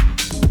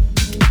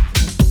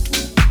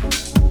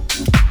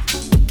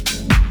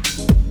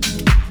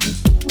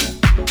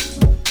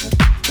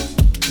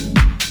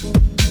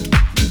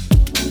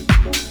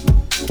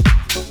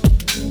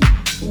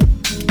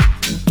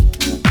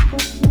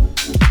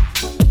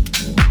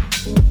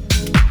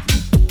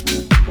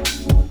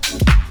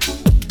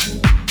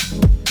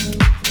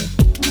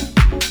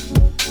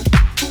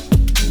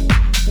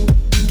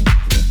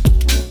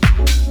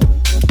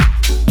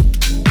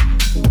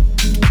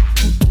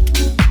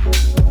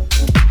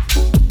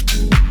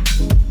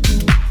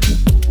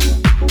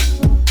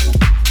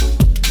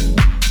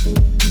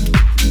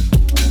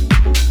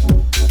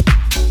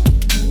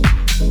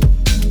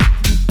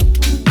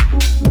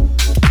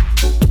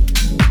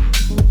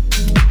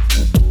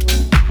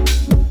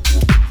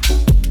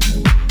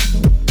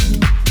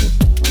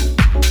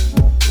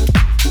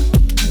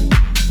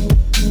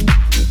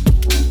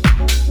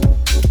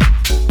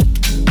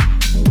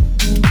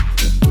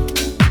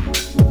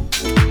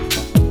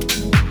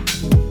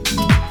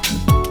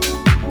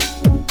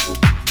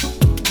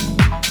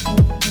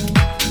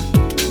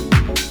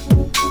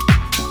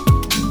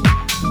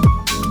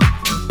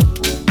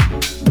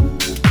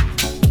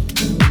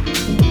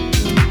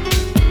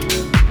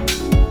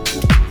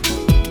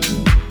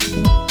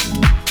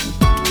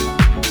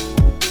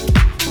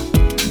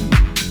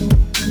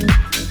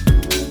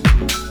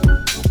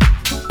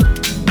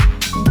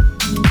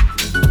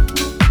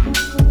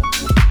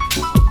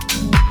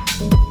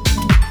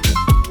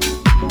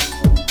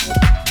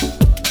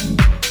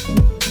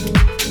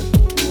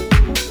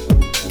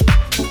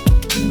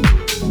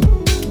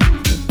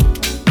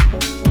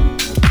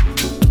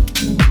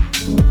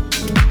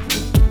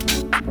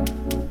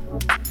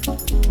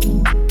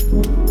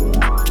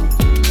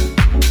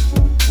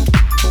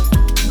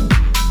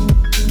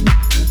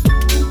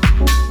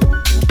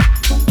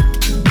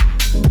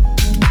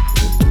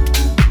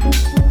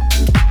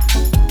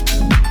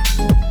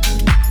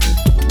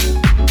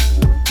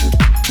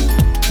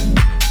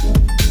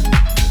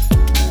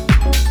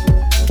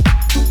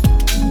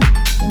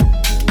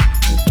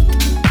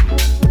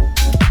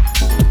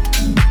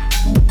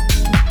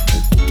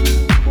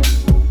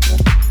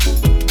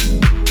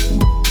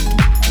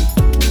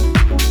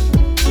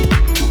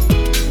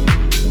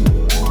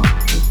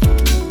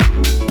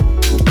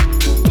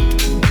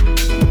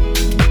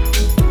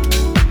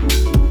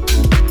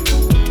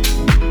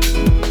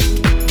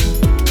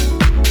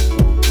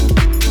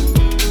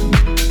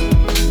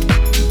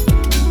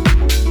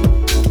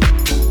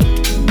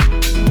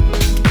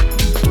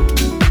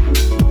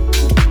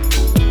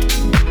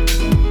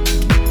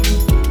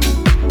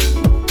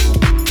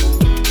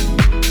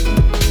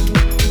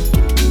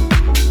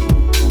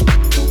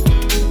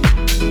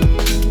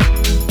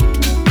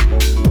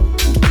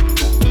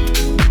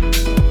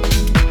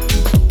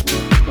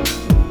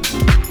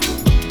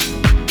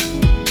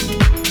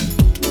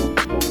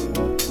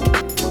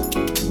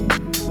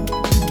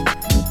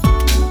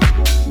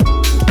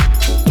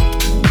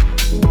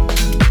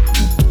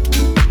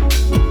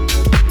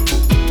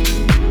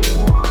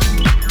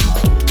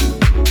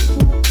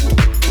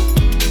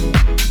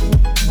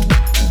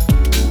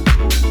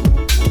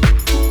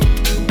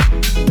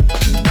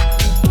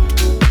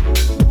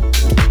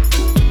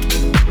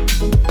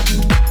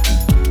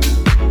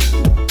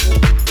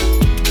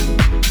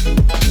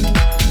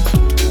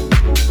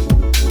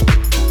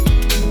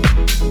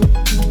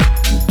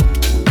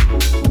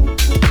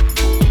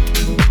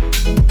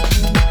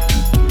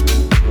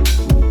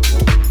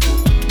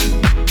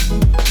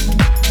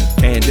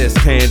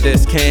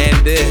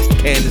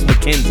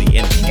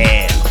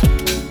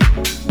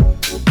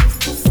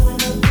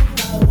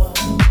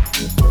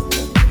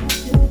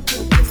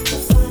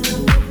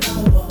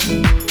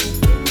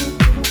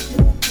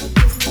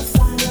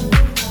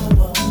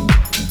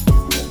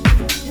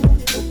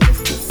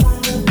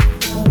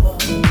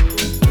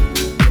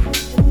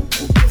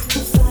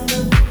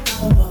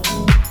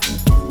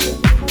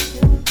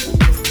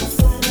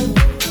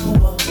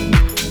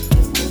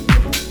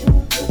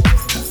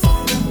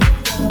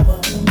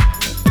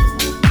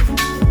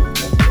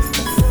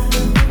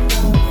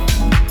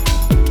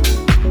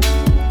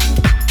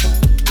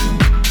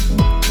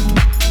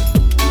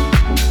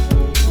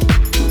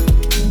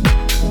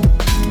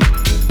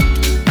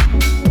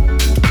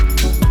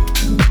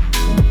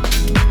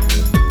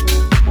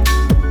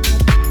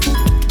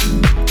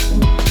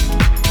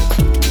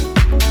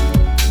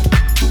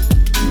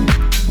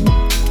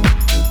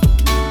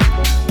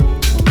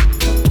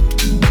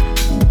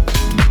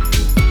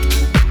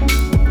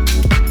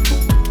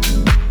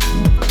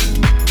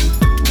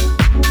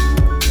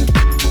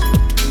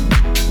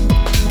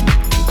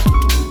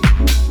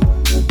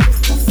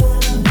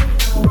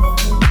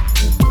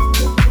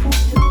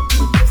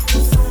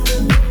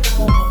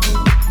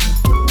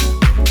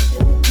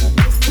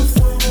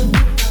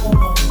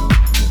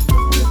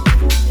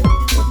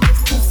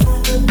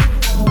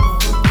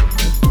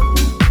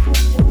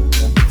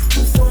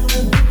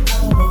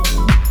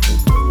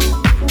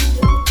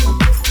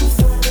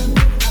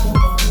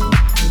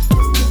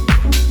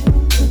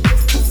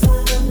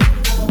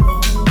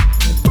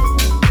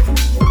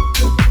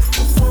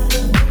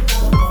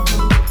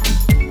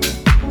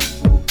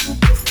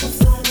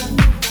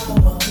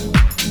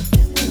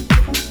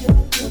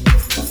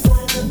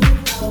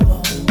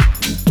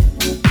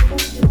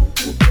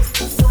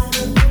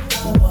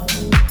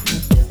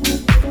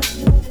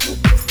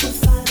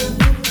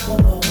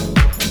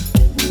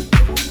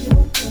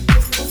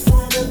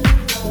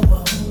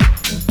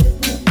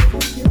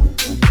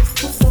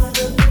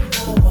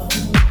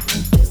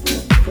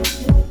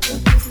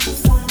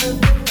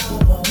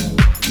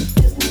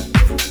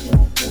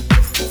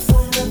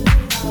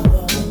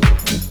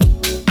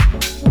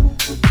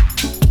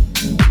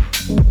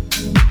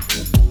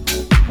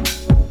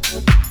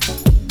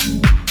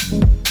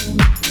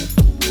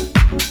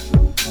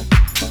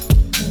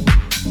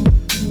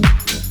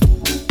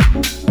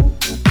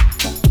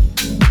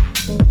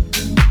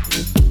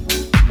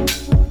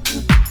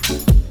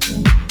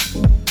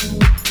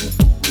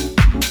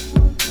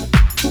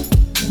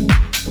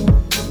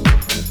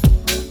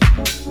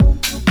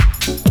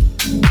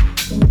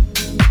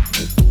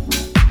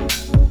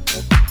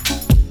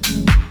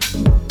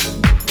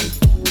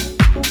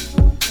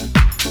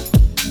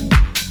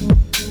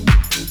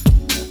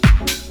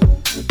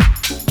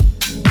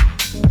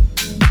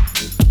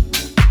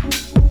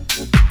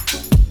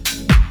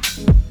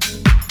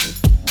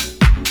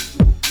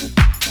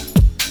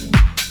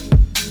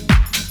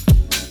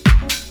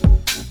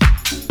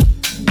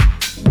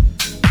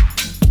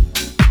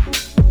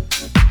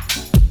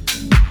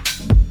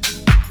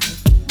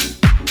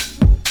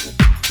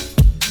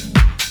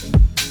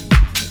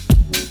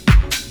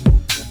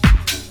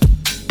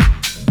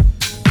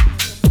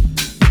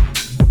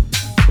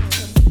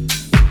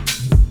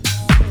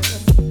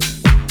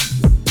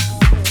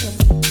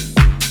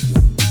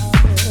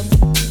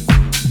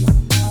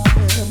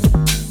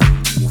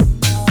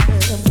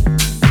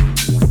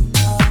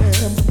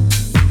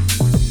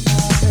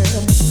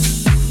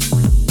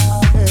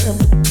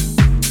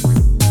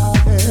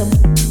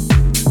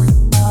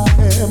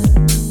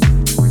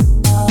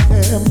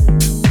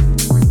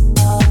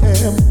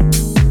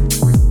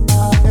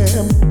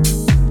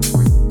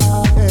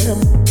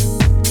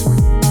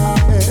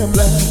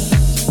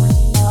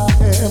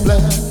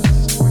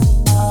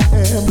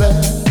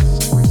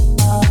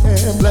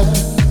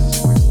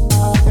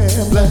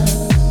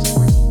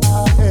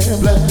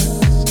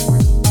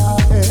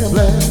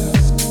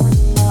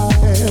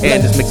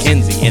 Candice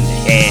McKenzie in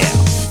the air.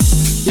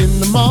 In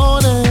the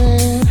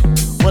morning,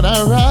 when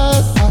I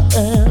rise, I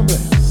am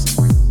blessed.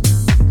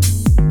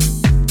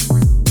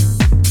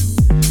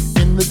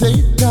 In the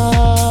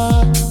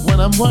daytime, when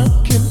I'm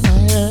working, I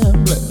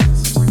am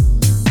blessed.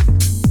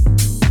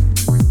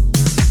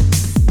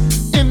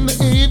 In the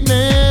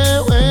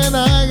evening, when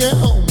I get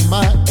home,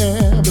 I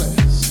am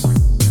blessed.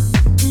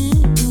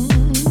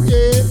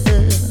 Yeah.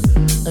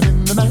 And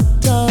in the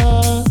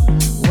nighttime,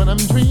 when I'm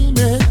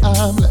dreaming,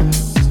 I'm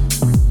blessed.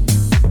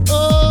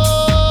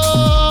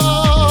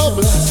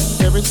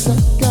 Every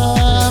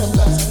second,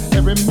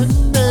 every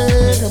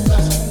minute,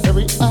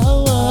 every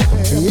hour,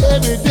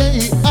 every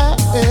day I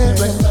am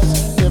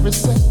blessed. Every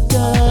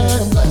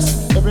second,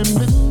 every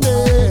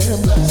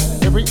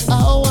minute, every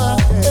hour,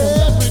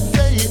 every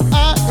day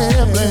I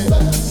am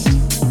blessed.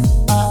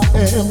 I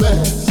am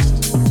blessed.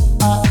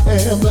 I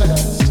am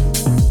blessed.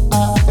 I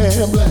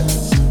am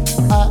blessed.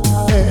 I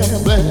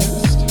am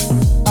blessed.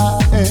 I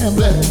am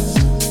blessed.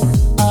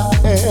 I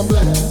am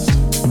blessed.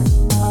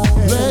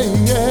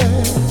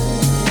 Yeah.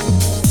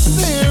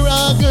 There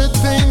are good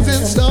things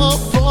in store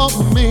for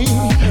me.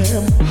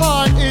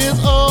 Heart is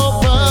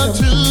open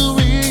to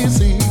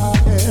receive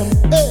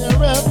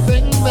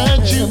everything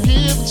that you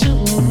give to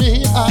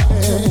me. I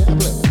am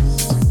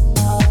blessed.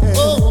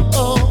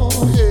 Oh,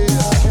 yeah.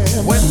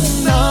 When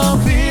I'm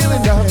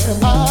feeling down,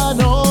 I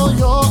know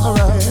you're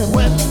around.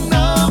 When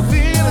I'm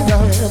feeling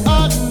down,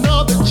 I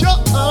know that you're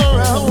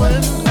around.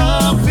 When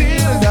I'm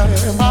feeling down,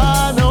 I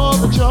know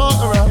that you're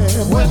around.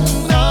 When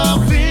I'm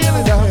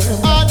feeling down,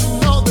 I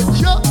know that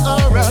you're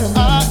around. I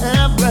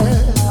am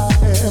blessed. I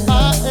am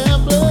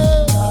blessed. I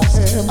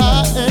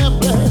am blessed. I am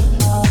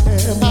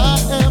blessed. I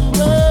am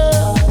blessed. I am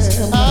blessed.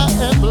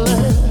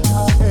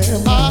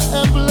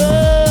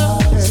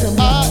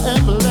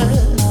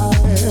 I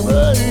am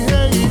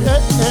blessed.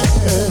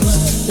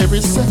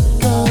 Every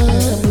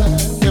second,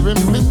 every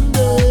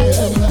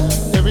minute,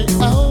 every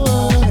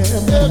hour,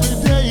 every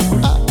day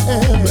I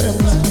am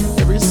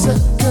blessed. Every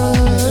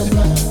second,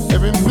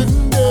 every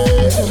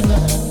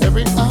minute,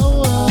 every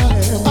hour,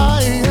 I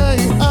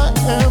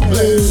am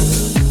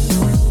blessed.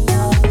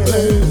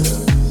 Blessed.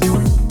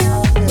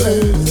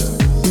 Blessed.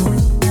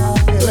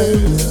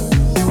 Blessed.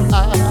 I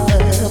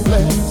am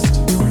blessed.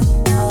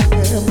 I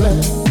am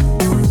blessed.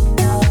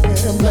 I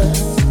am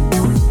blessed.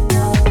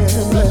 I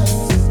am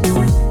blessed.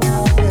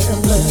 I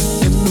am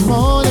blessed. In the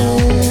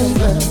morning,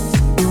 blessed.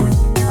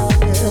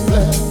 I am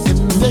blessed.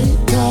 In the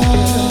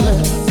daytime,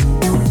 blessed.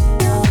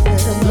 I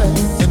am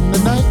blessed. In the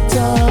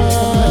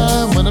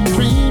nighttime, when I'm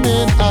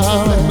dreaming,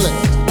 I'm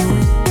blessed.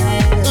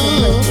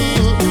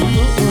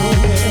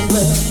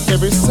 Blessed.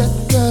 Every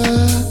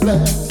second,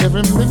 blessed.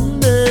 Every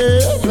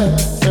minute,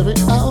 blessed. Every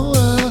hour,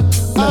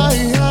 I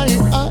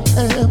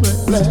am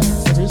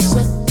blessed. Every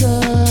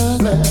second,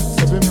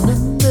 blessed. Every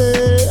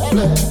minute,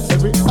 blessed.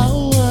 Every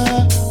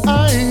hour,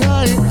 I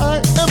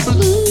am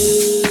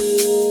blessed.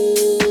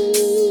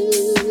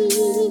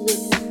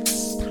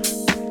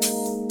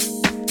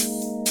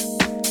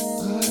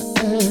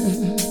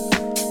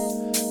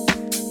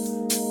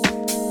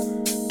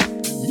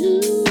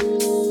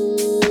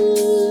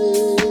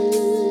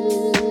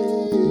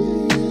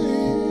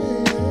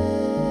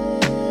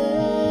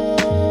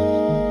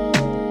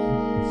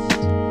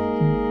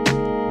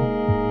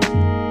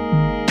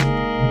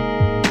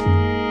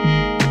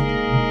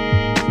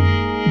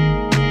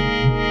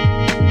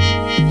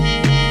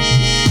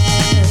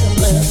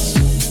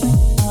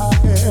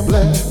 Blessed. I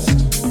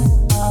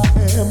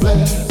am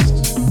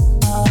blessed.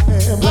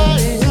 I am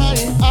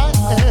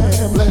blessed.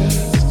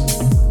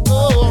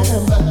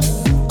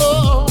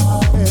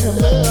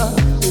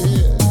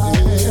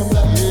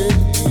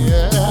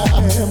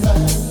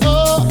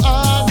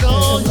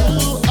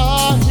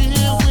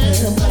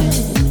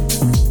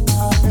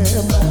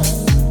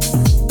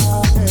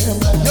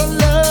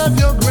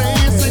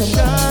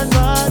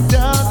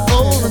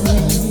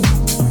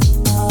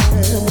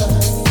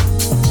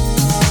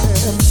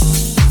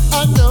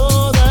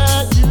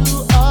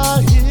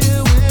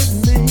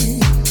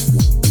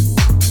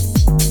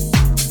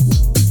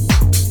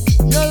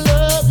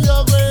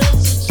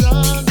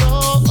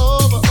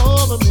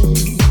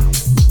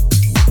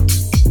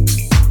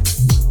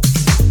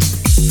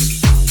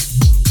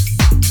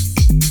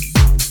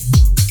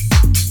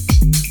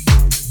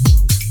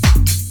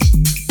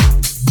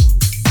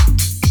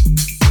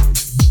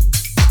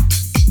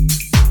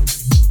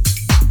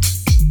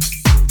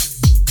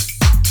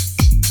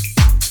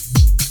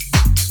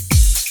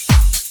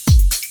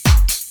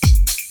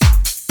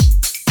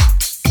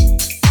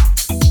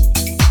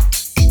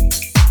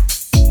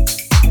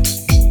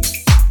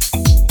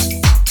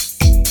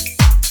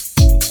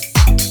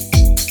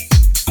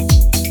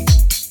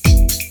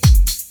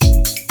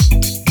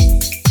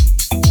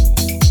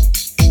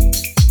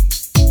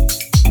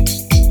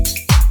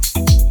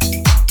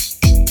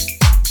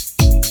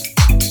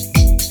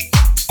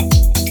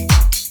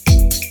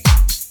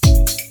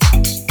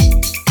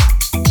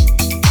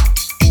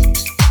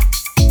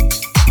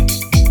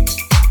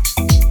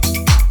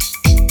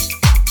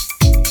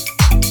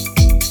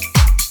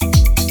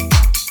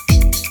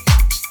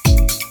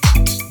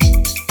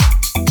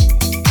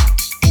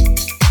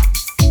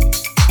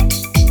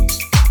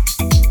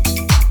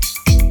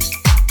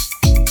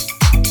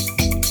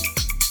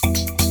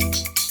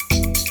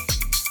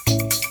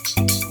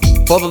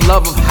 For the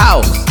love of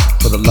house,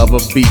 for the love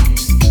of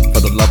beats, for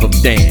the love of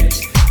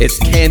dance. It's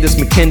Candice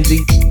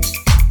McKenzie.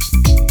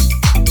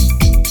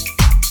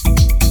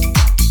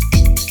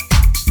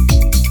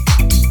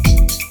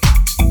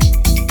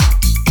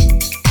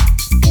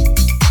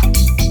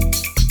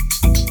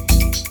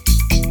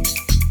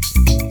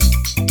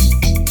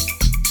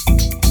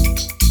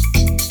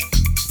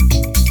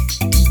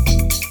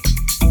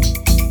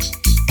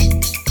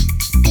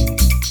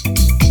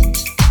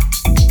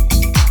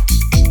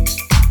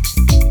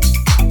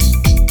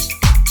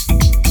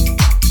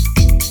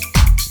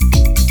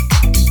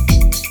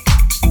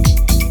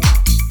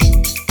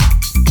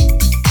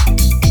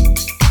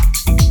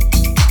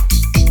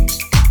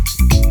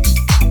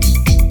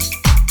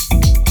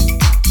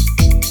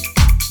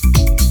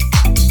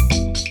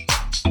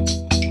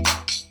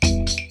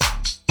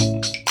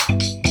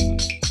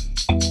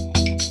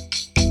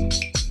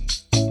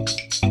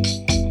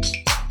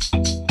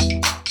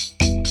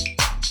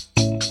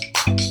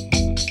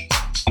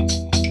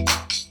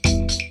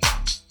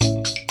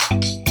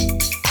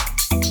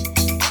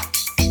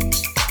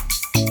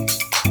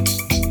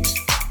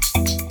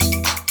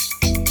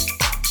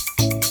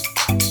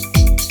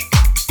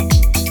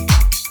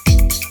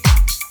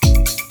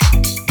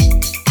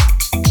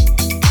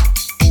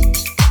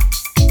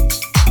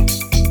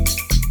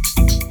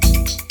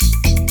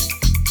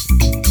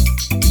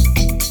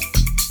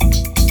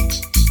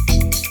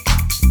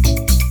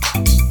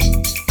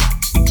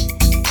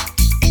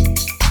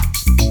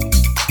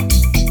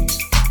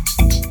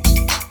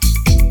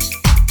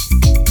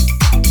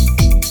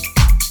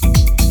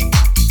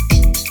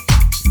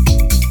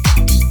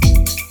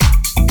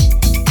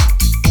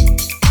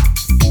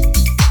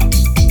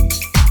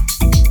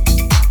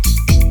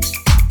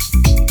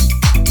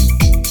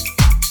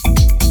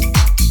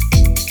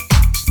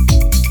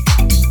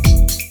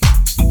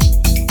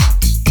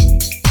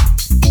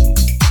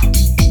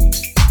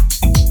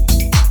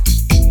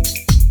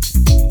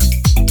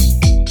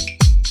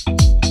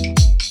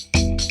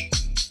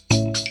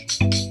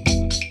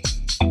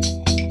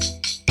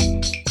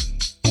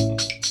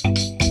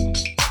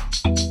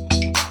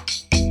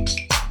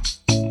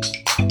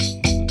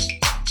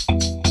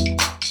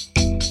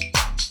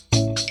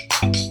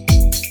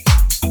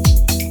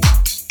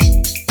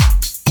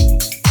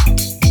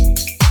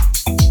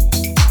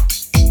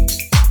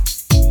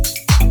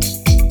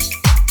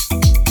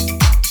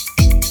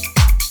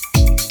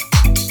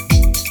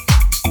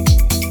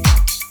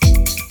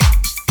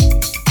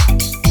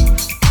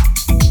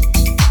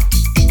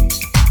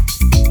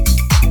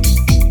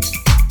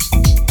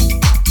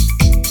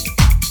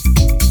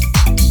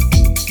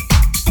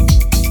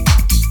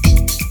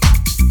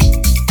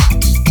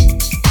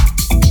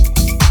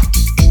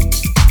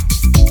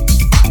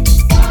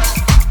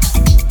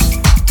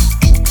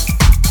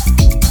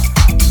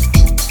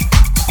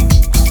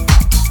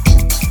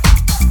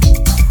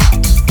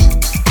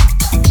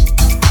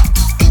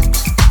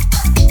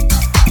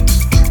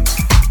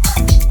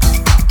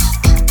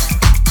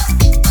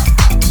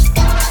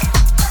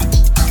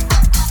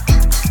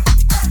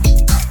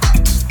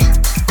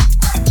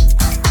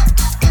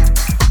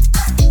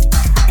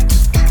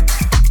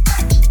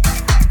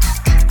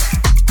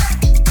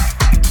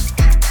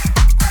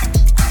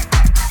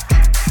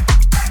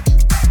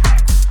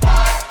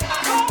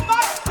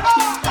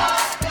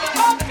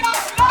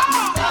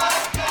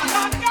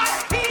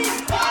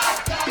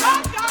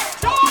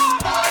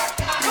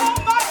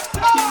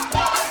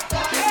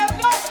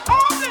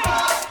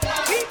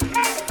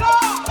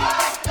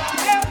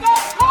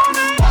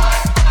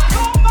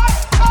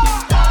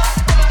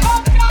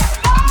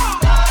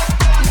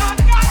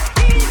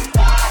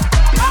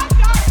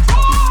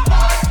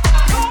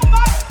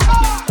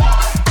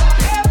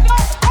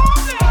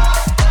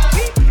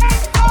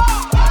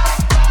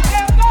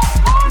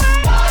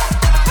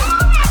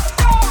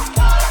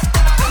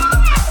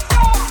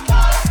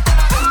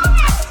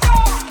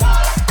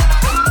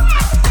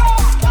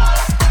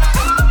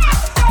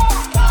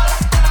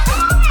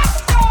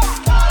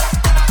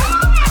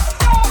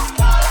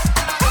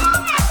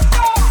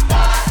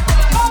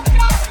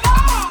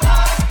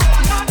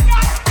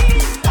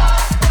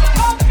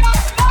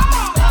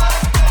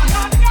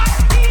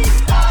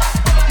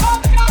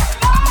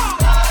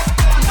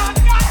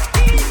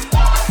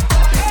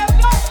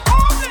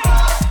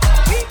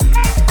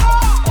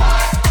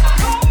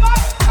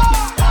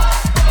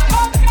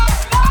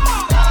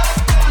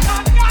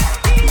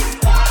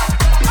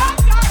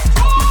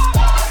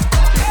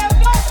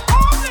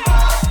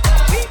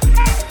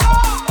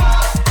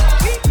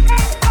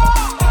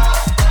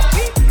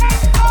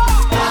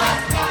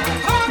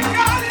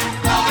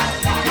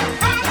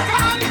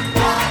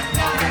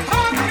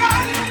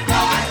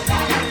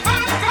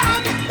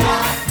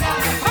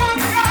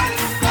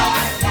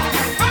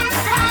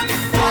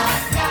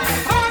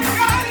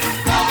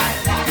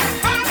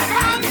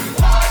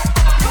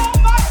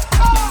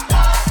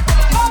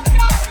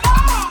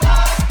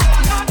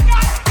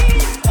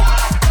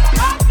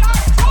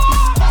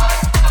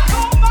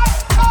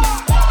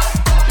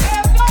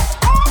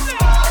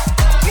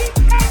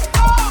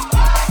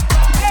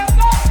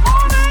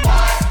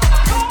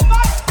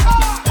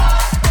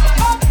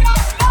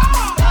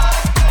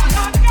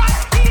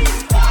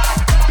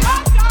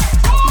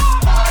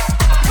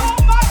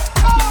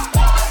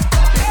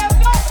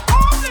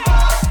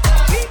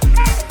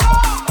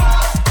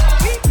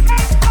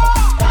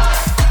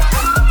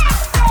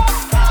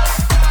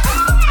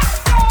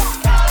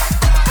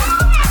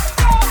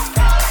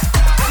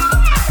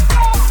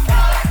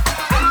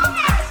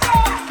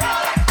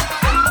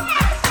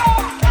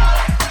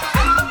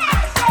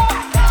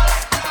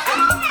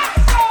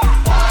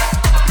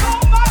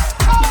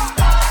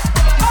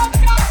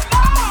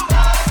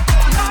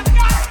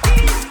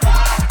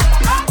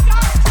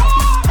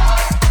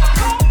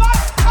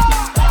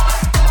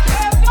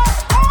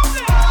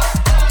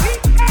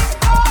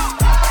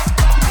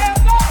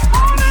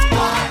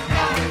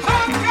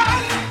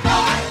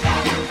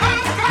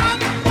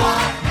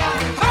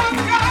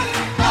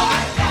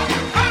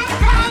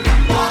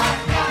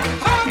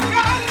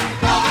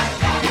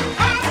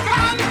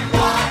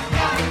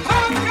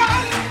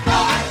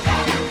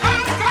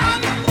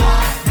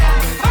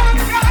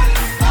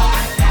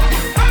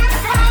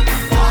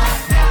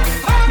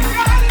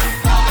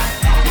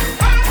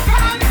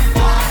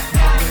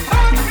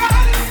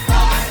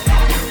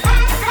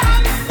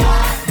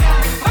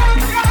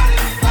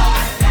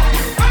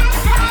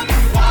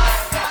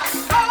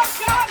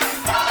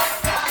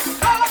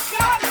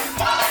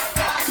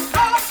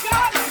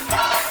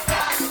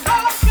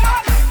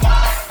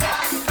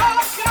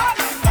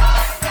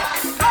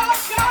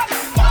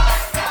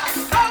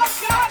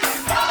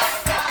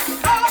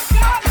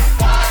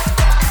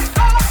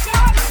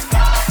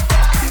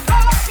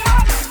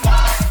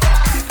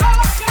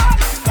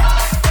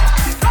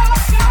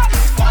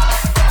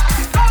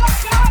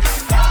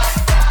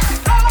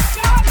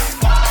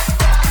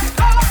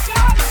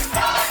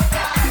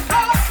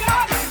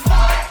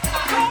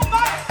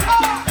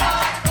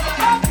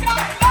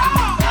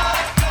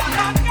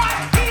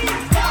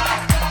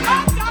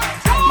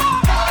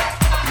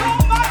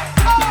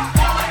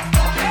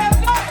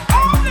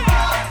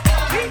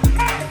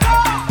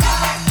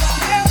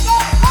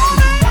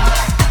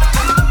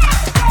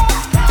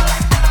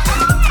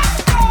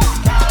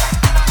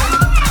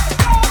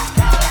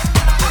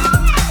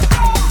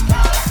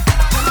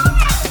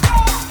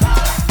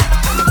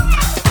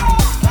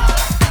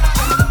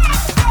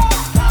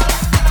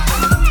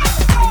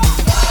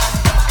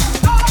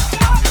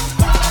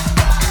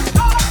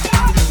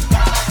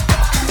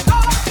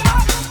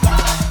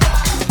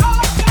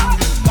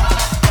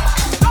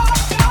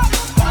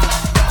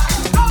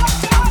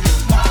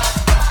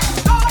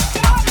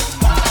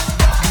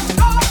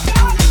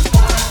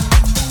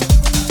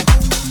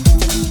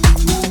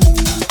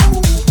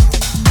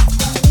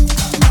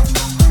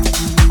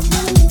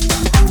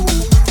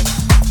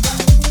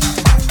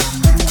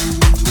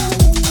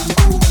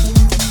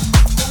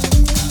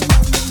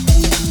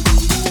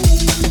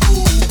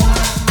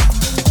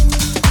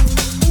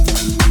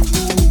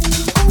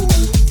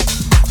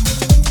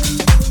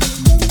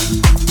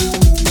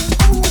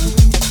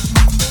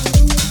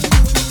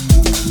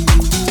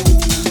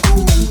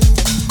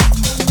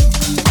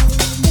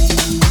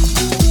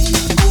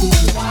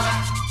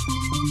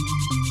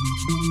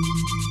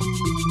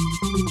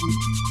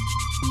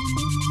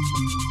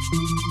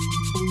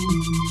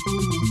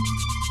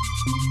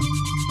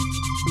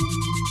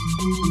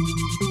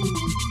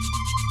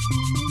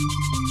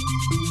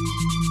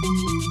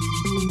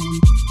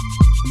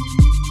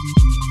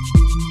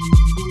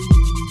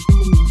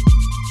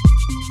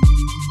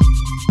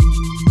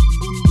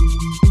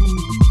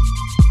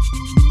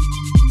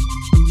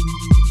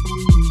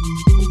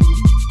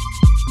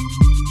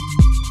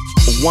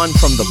 One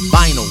from the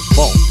vinyl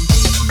vault.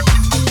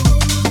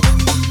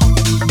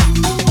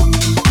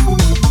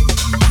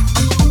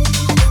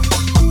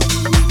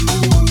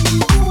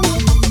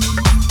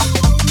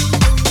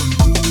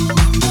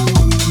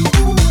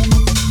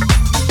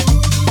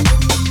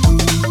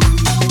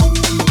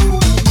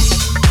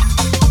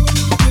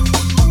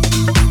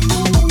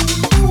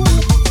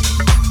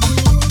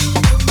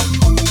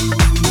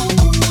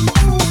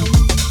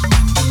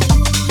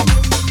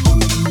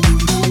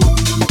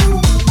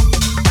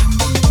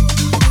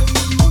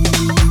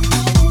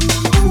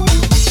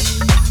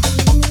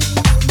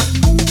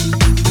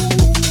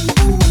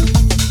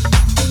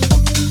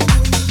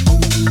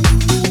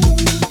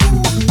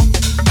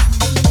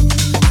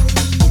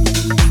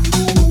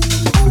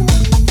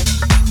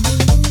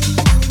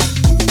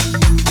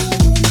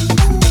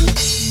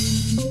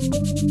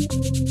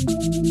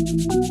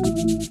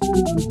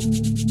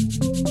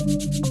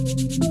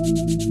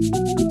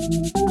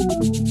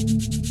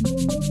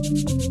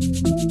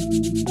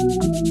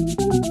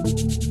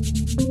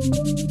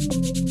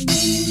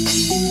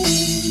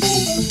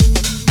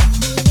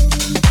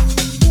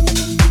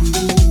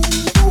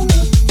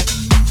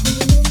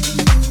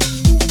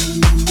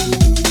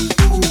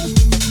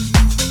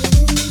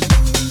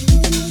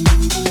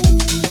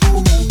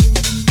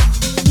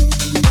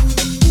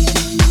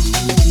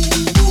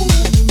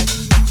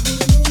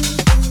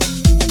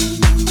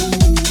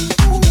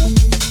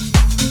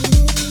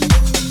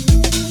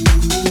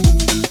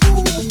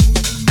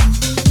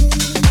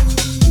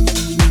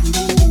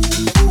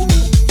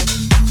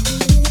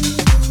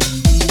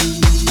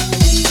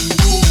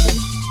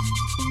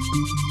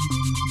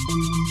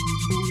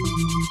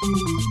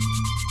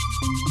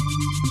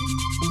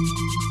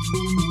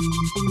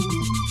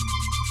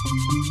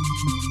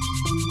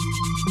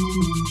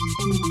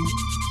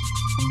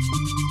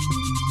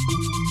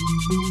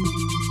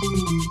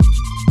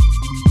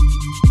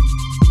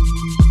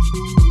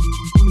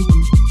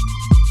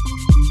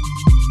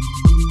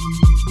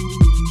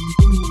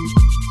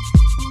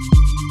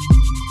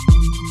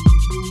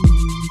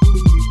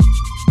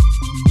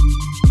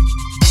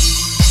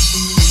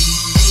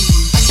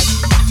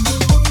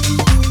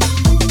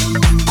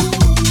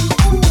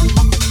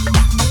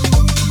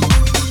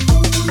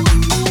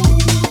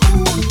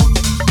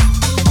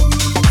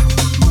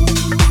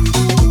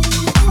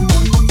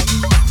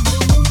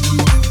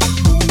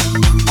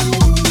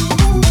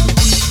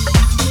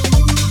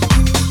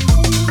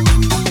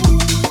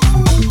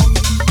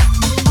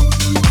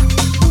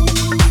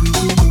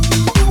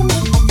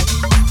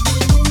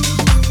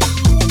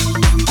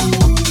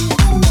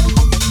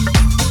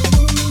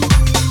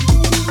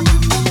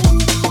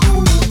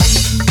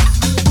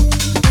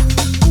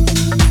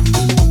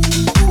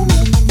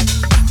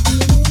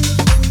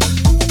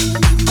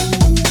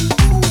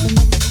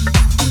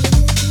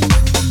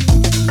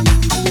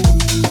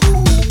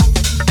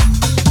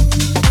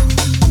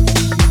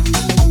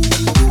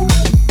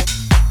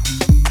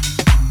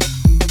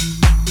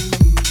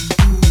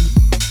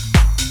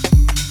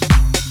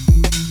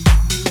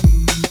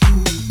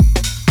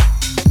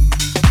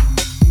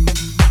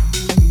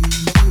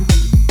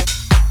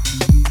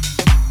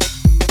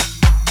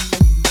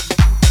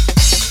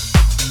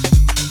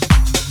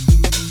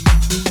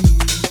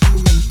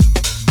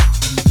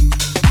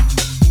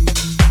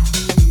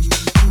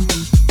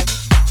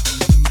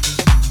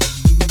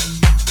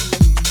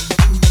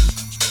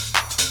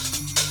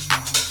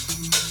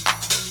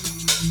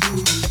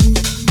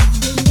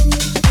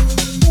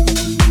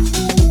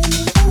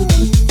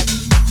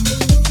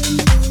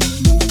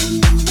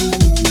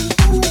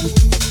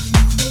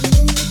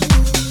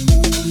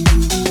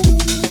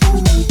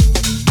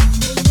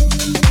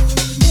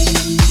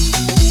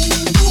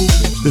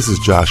 This is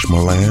Josh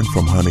Milan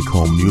from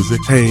Honeycomb Music.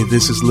 Hey,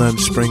 this is Lem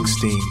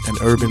Springsteen and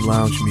Urban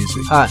Lounge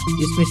Music. Hi,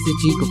 it's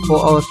Mr. G for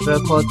 4 Hours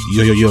Records.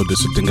 Yo,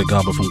 this is Dinga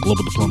Gaba from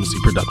Global Diplomacy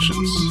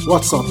Productions.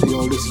 What's up,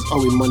 yo? This is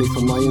Owen Money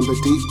from Nyamba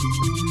Deep.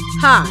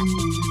 Hi,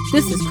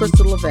 this is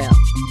Crystal Lavelle,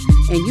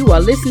 and you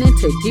are listening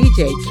to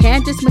DJ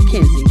Candice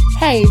McKenzie.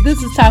 Hey,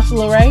 this is Tasha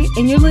Lorraine,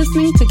 and you're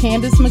listening to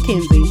Candice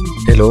McKenzie.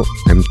 Hello,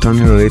 I'm Tony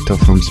Loreto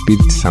from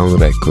Spirit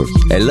Sound Records.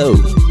 Hello,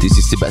 this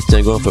is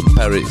Sebastian Gon from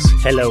Paris.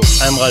 Hello,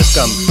 I'm Ralph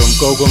Kamp from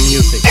GoGo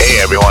Music.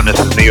 Hey everyone, this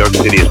is New York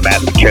City's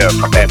Master Care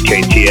from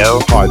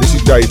MKTO. Hi, this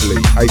is Dave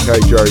Lee,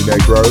 aka Jerry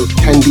Negro.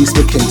 Candice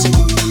McKenzie,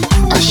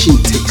 as she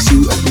takes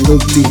you a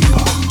little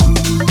deeper.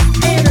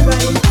 Hey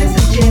everybody, this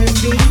is Janice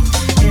B,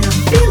 and I'm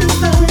feeling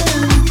fine.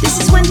 This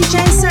is Wendy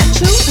J.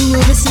 Satchel, and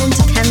you're listening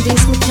to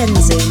Candice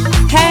McKenzie.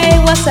 Hey,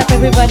 what's up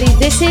everybody?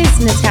 This is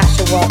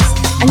Natasha Watts,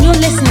 and you're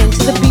listening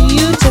to the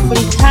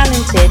beautifully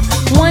talented,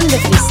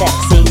 wonderfully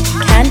sexy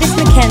Candice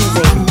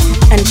McKenzie.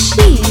 And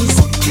she's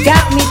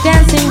got me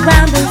dancing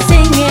round and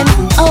singing,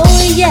 oh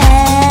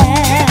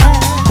yeah.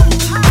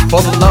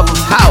 For the love of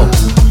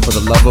house, for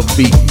the love of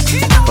beats,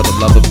 for the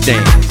love of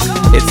dance.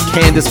 It's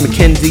Candice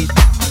McKenzie.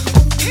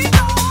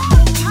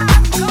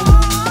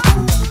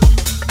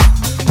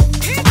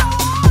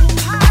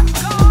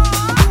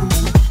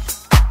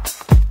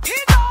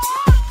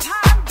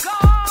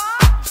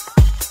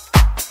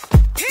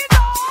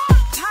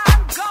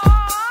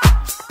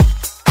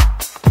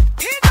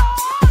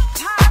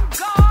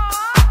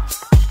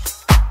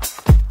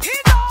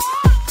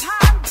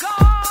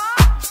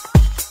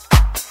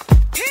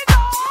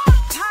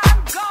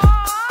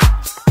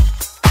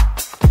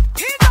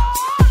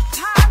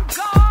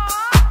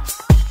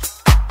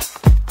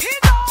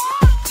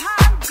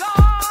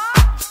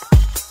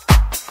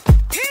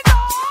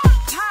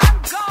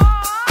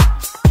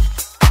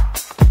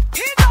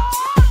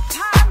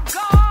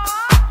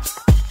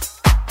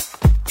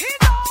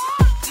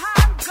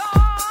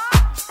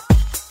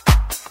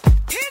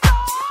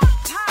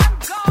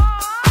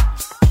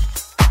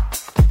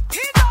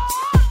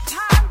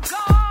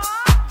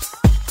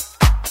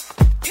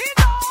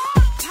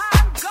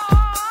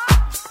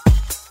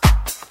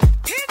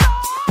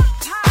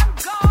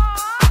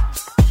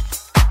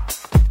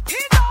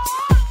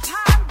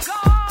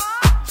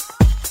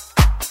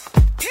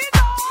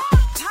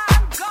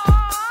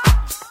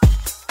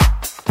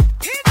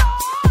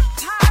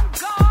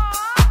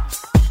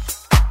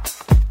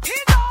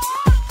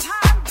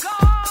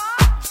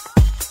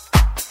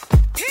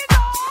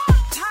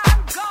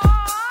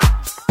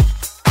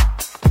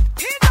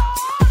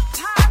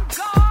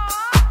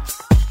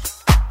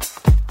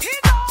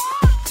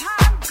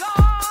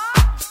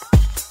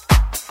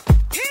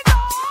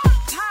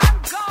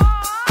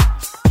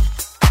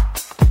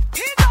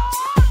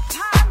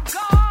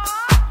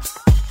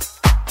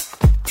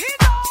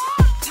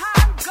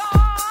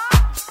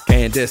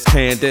 Candice,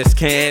 Candice,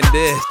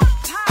 Candice.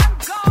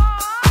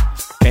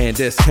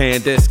 Candice,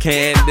 Candice,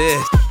 Candice.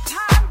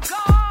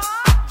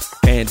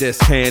 Candice,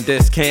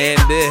 Candice,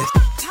 Candice.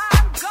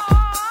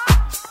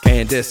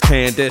 Candice,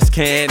 Candice,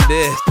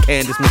 Candice.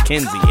 Candice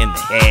McKenzie in the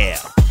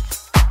hell.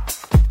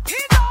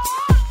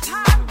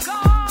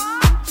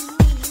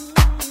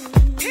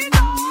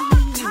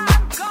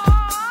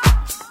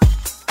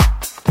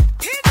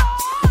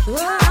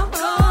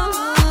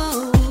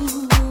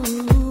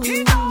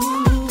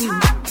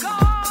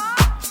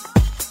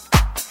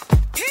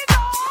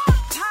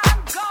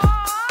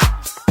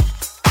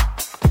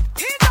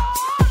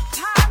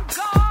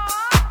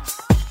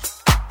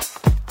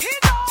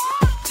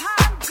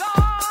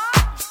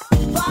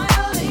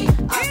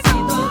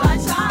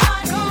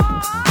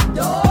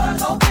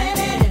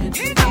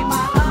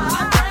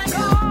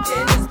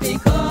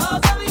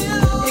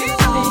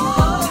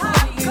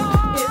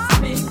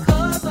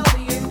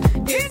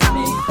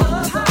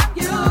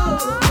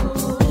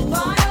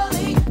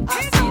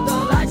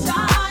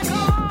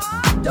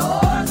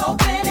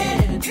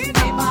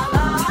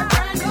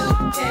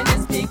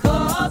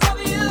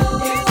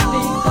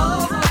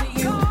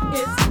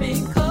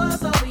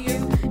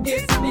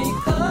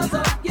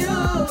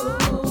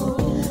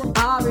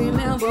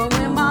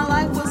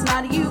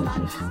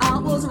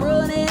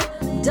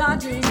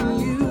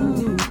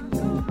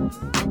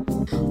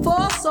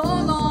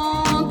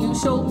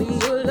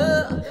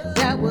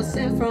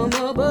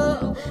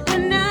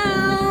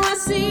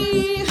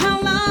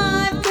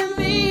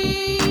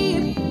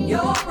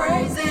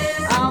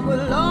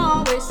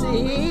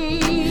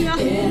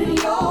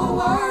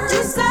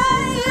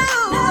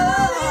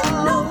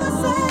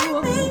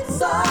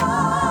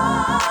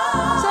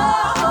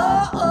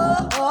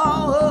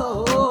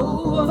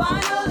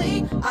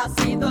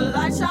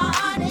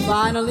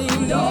 Finally,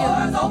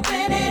 doors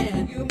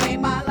opening. You made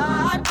my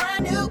life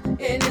brand new,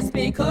 and it's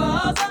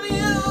because of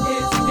you.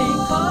 It's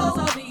because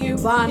of you.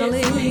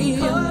 Finally, it's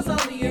because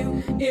of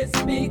you.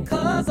 It's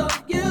because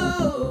of you.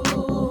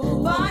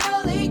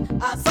 Finally,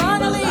 I see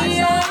the light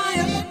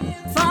shining.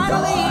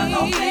 Finally, doors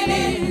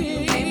opening. You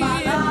made my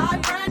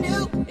life brand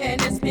new,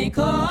 and it's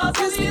because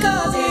of you.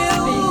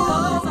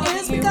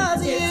 It's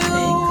because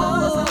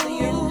of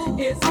you.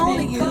 It's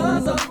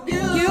because of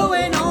you. You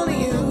and only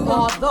you.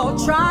 Although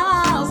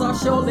trials are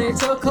surely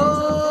to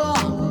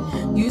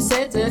come, you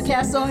said to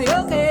cast on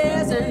your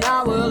cares, and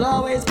I will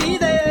always be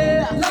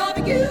there.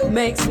 Loving you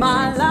makes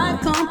my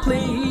life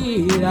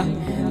complete.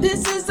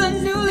 This is a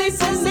new lease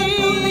for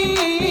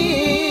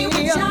me.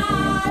 Which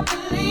I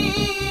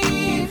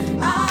believe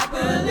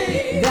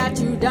that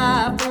you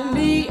died for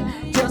me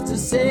just to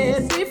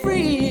set me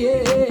free.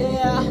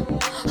 Yeah.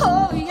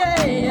 Oh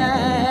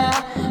yeah.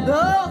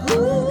 Oh,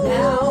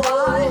 now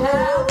I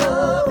have the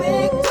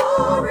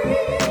victory.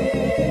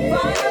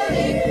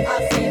 Finally, I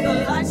see the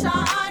light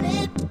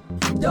shining,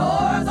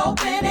 doors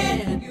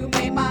opening. You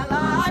made my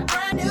life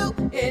brand new,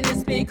 and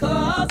it's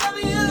because of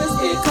you. It's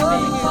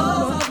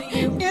because of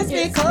you. It's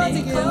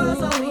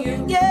because of you.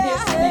 Yeah.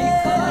 It's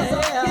because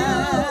of you.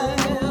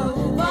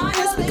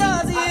 Finally, it's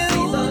because of you. I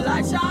see the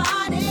light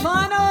shining,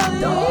 finally,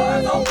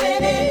 doors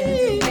opening.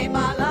 You made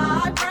my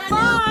life brand new,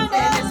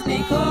 and it's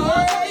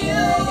because of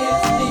you.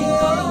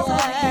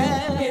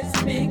 It's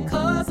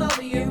because of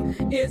you.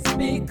 It's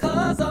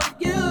because of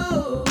you.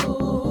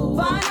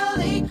 Finally.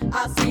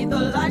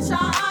 the light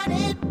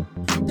shining,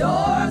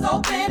 doors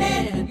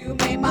opening. You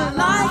made my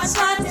light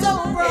shine so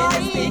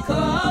bright. It's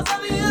because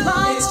of you.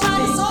 Light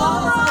shine so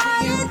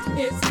bright.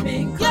 It's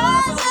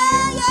because of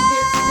you.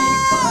 It's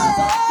because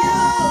of you.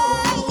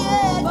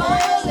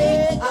 Finally,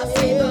 I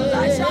see the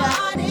light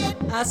shining.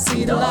 I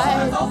see the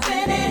light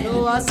opening.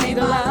 Oh, I see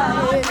the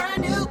light.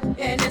 Brand new,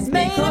 and it's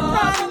made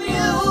because of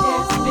you.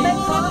 It's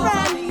because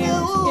of you.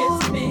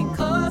 It's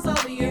because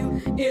of you.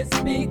 It's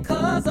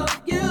because of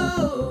you.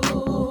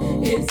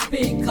 It's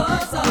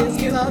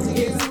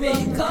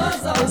because of you. It's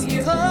because of you.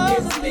 It's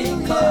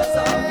because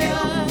of you.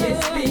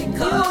 It's because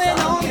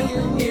of you.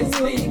 It's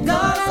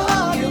because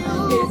of you.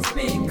 It's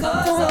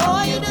because of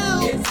you.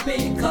 It's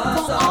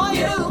because of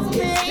you.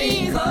 It's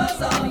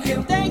because of you.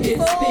 Thank you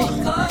for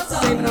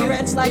saving a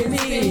wretch like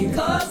me.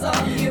 Because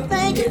of you.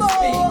 Thank you for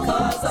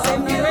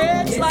saving a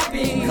wretch like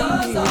me.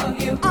 Because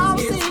of you. I'm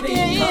seeking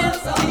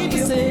deep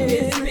sin.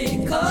 It's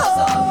because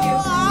of you.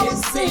 I'm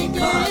seeking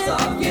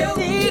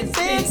deep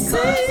sin.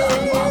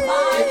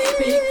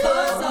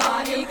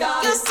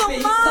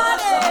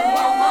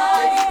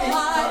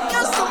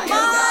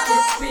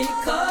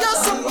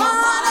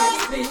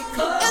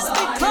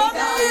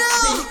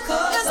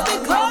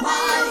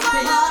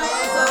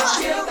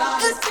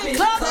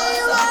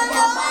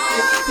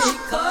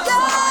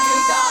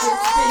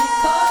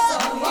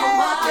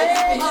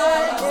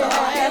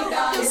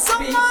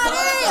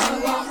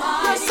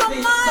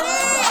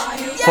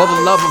 For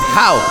the love of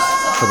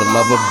house, for the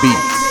love of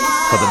beats,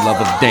 for the love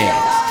of dance,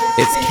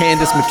 it's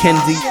Candice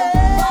McKenzie.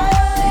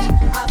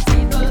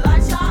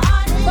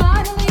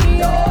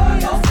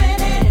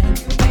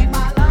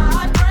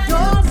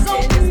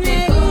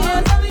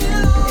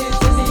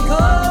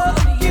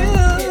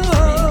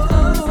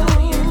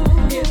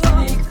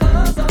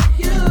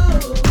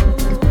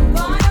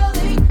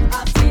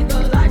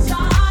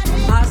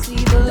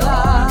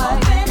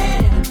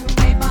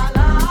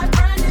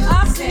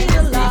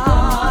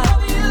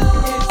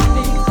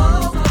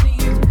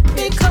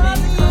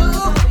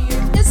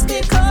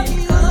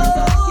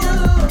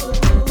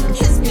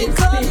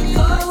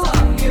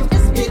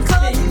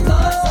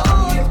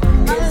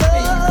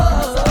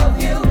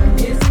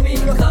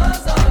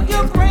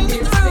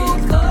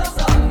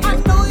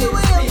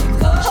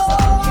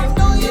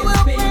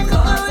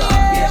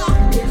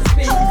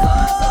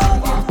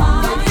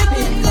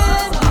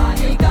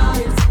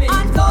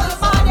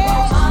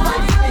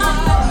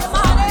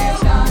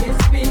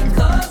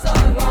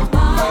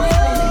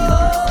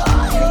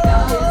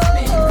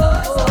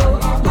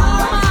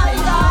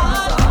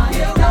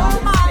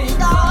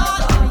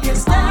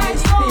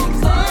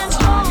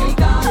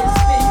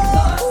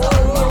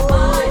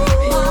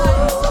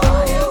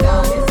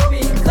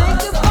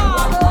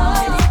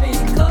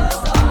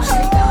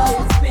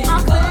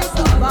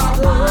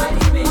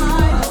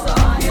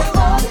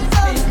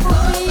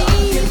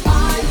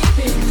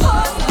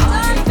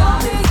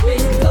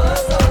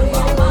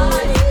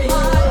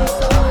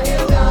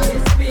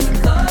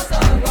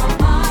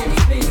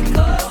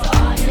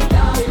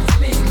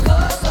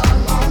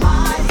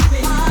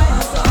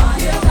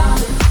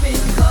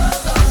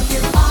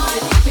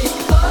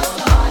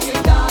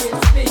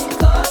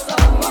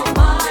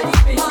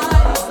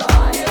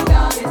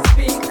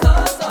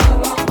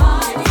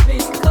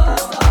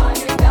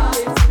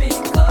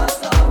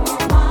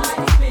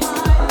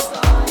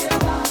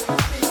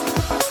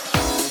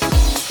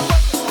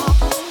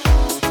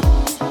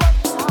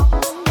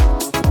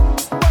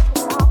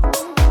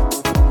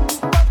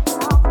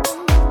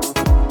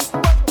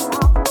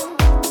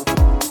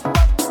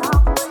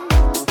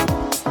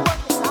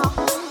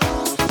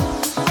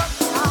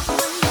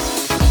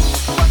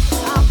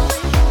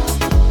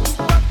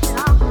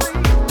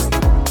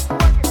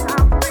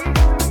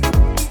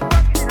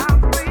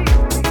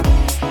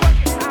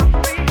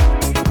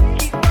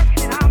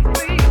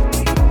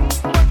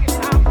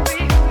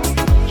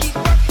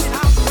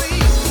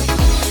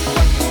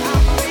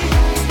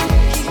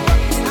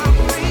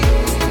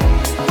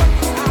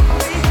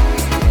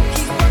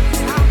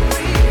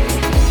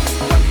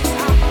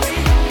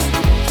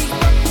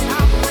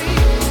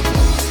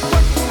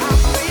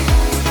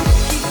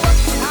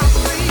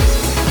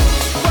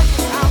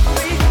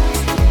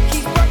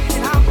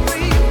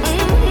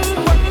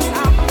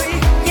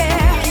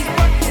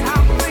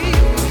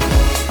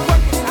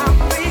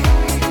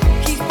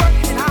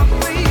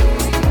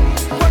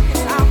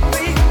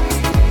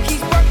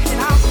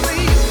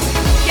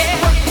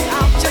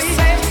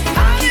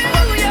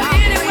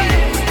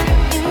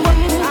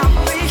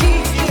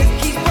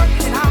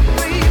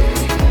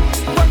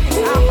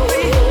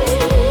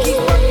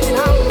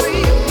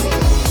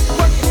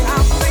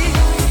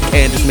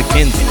 Candice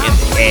McKenzie in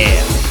the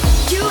air.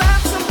 You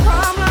have some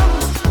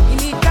problems, you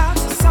need God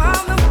to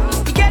solve them.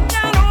 You get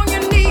down on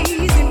your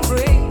knees and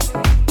pray.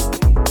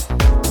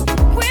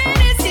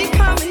 When is He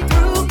coming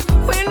through?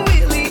 When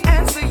will He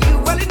answer you?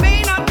 Well, it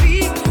may not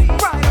be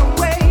right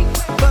away,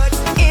 but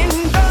in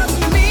the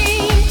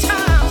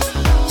meantime,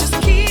 just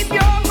keep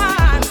your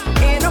mind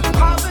in a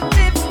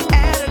positive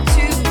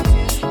attitude.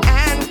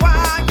 And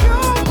while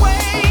you're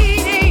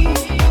waiting,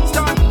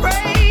 start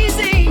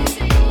praising.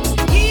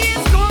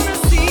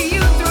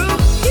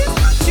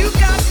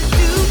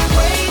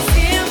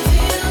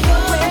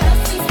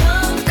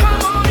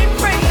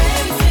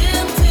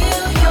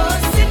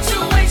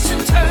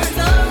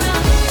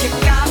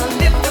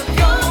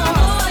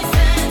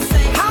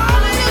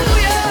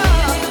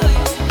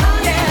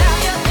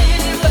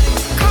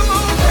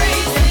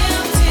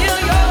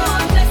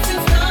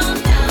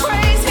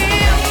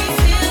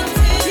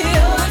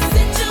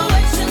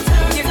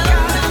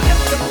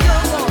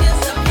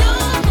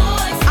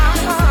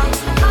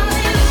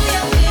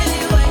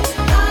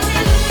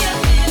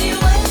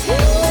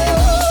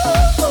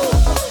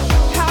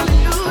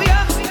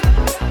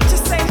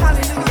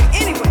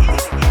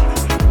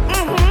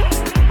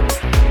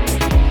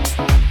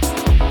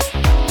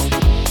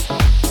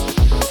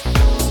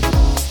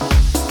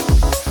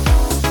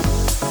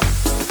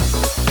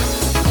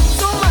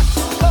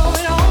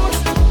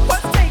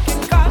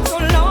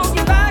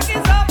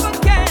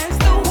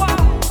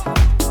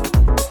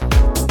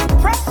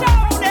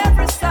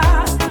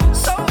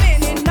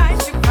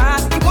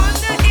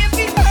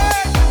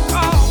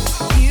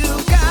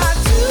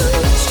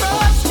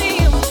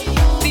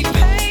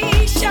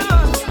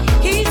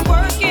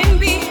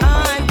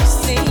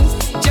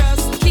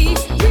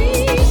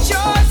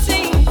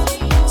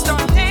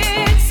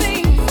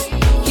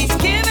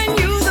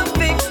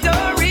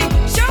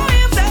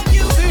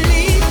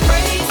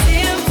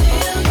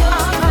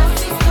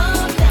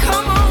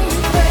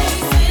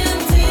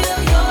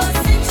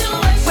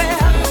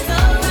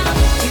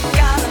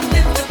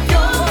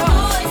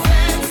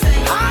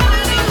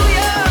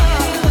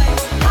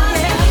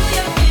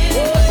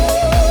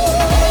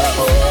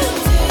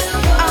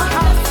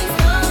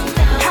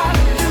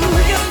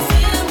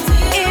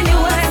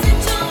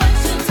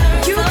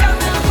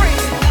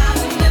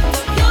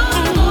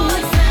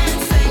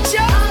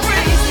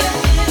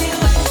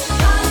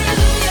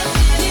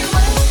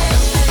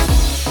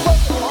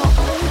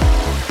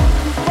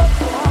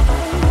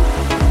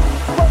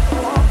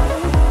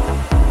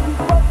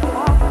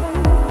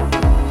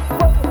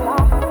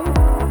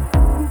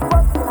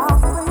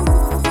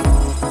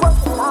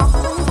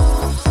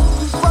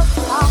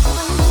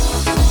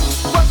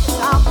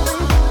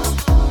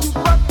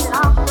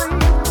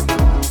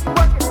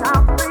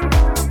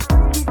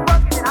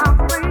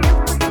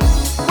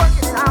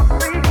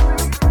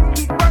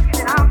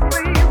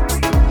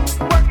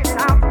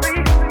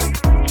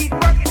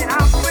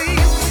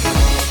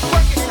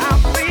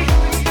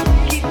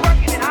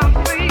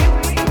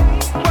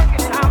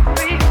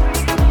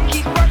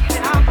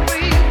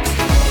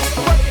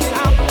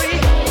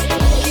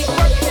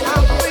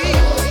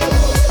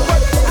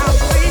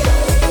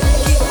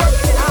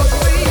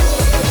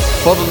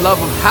 For the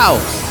love of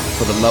house,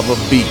 for the love of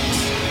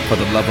beats, for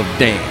the love of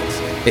dance.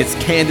 It's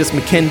Candice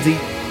McKenzie.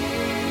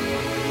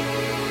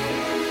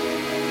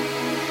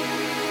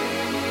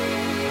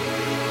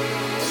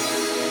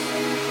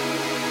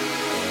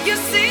 You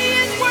see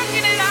it's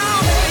working it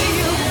out for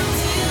you.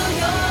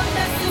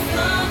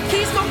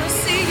 He's gonna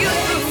see you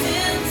through.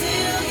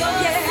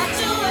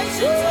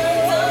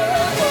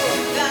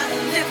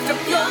 Lift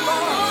up your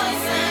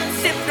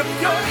voice, lift up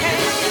your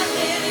hands,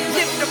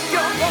 lift up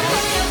your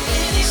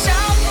voice,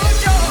 shout for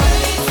joy.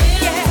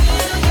 Yeah,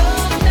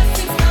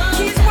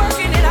 He's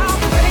working it out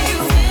for you.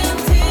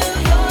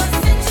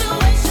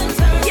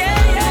 Yeah,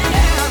 yeah,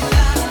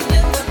 yeah.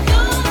 Lift up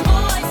your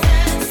voice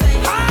and say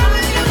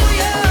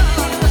hallelujah.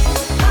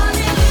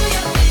 Hallelujah.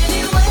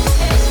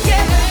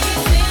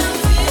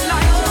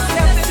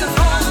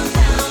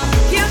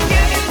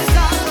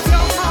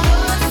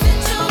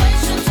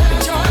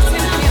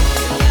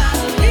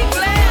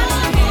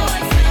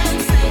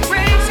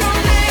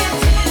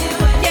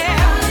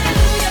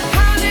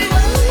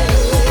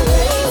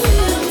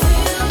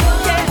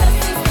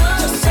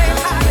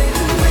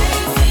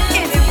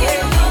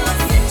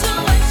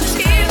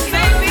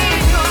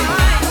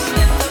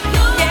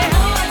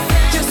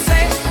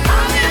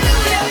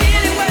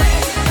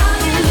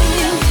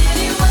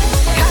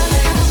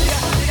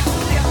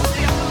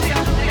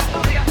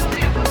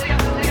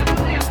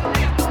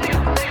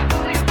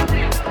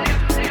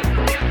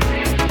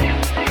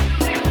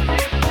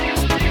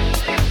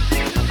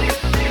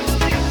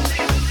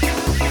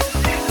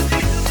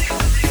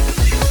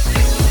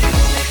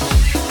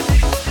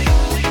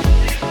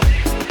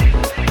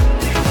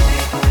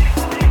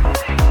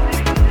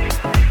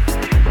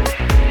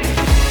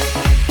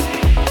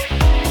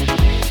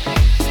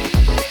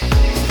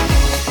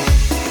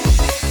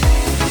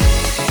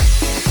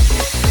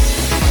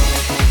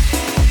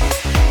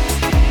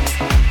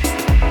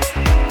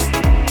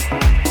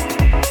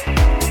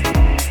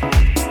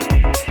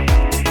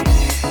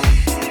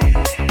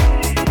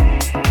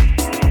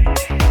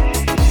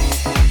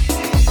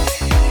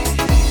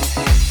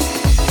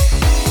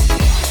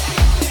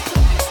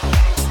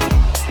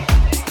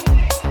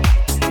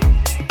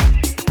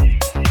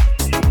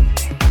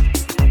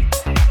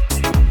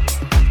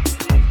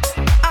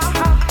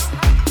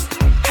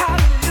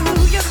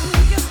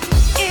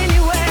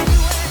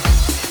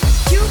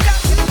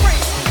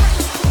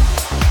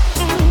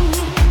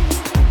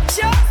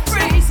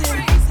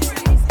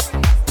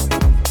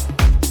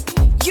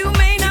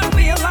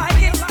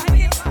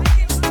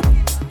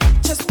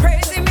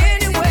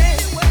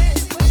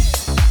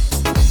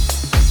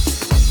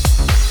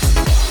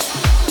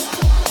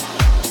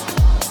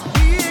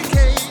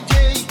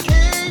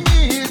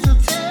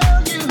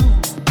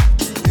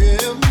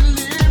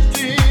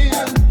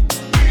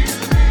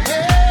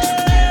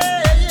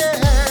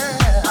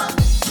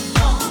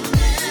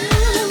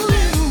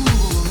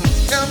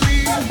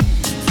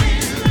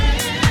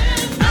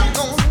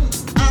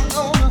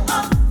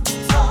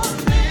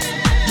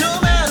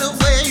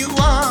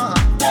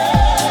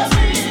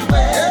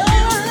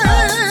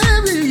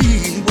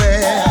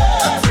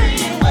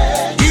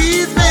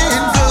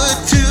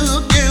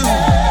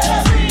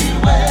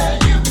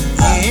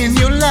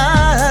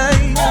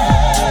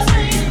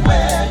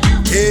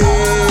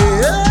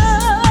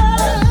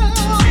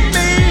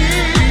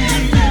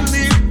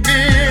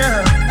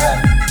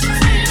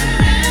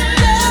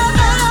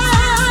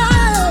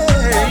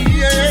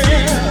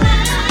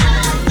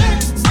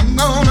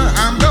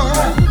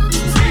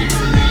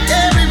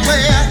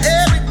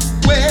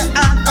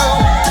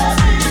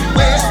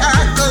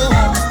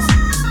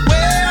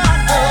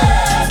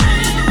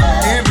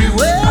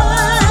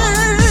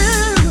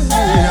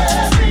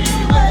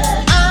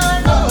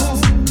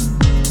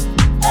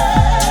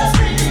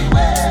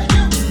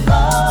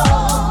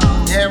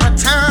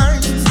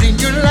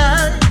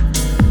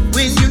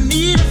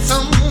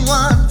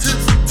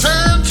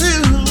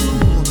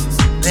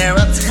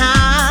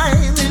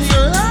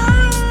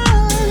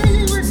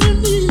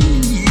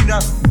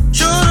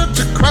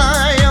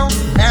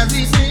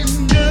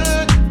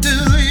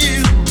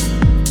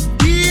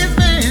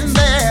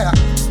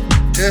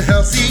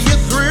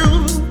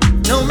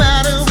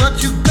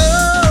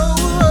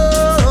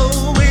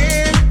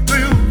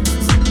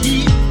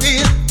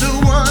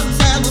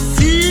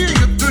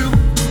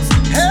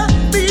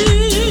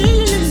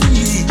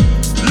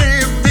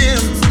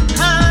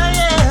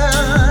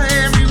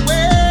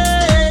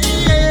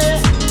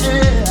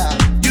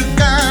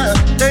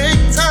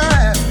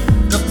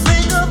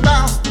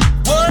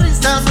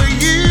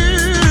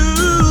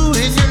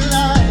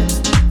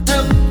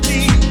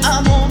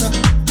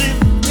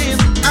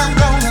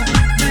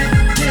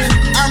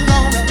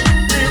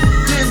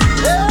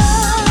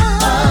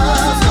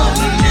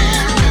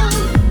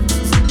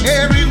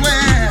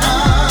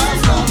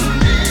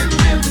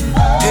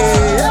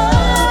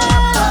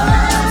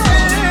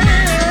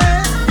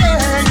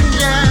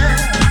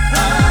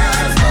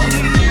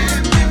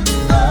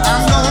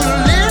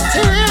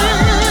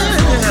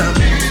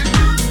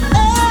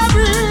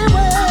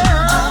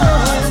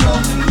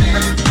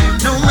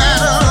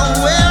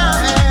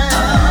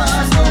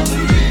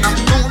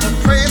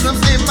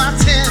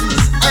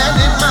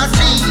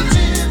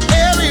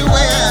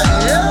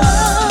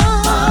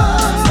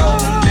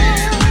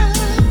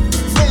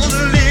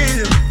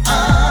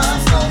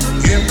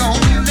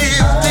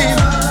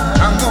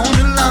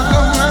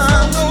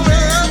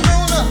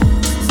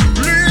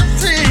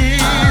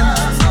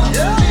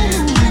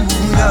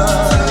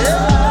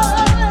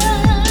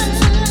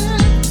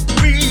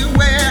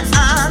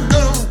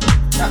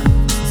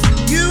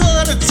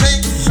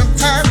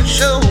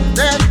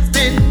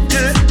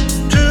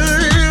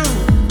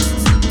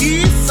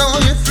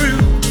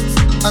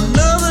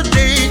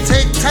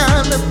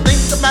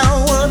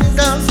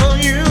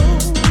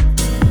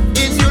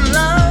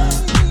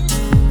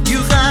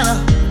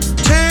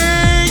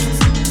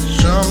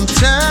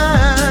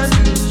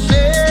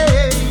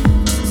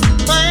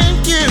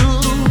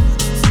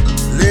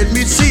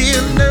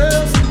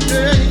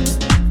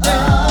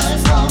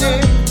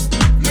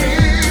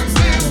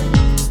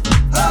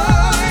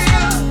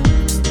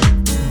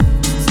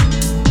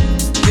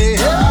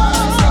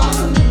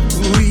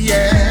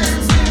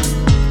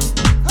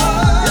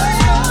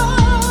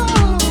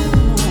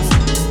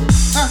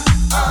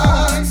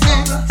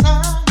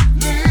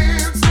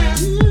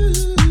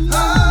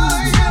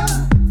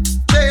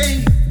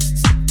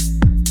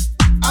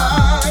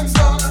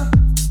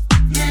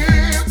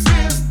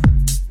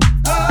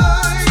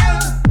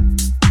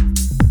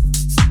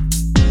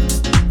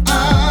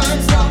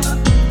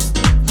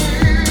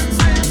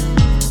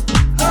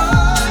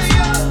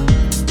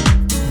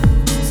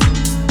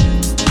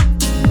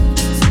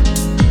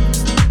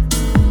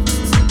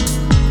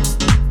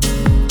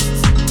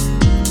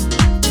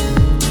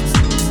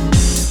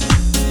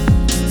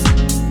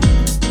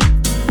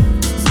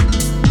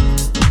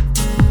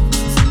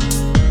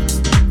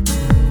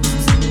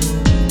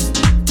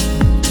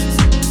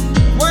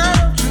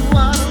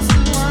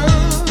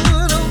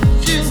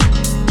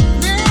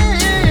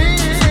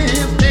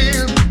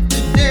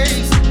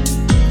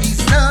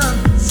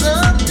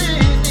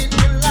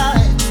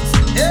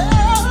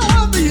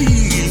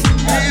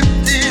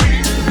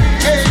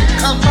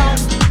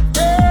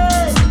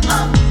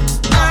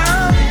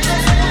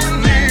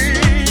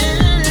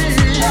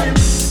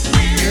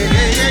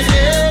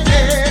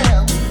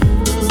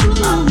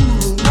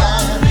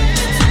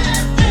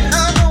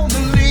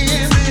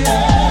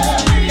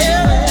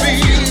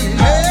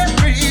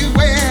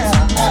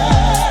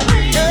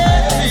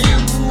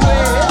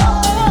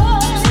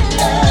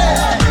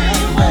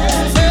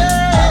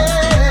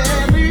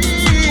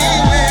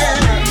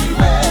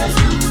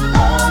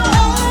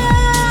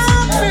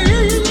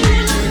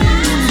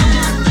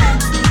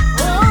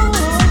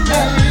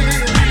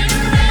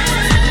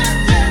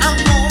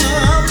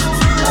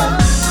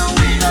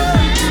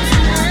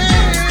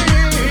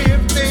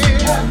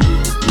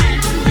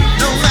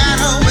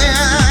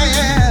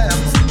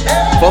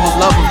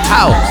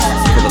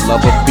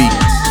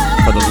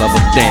 love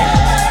of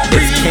dance.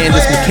 It's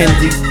Candice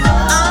McKenzie.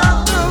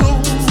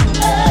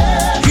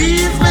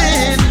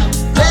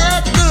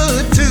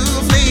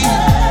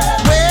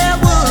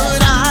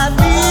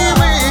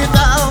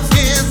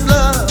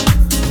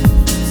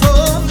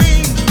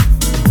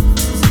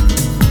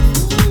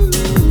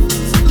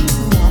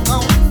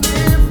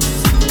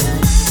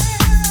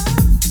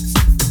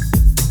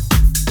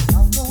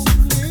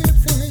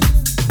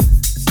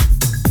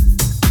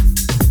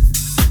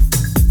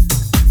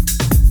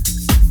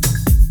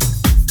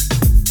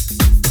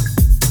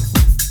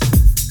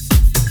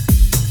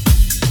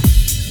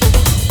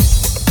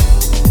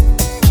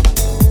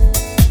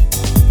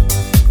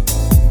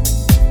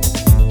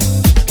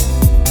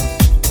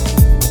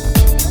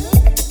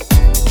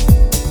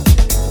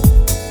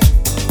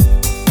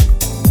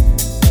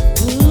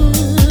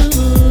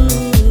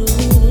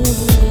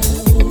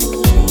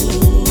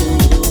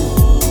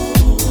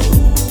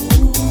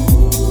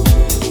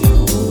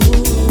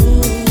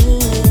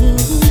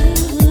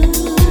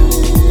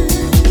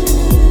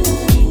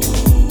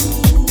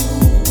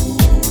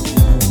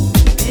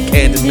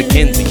 Candice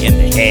McKenzie in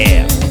the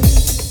air.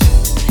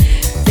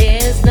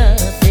 There's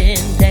nothing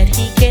that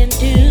he can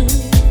do.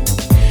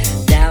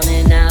 Down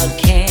and out,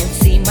 can't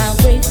see my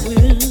way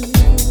through.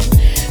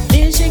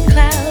 Vision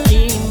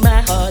cloudy,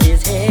 my heart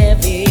is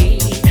heavy.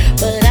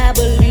 But I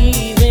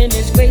believe in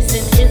his grace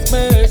and his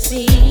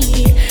mercy.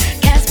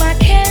 Cast my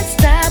can't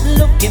stop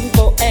looking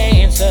for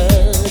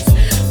answers.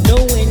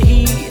 Knowing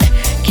he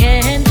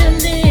can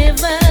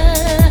deliver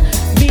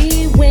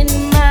me when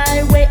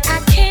my way I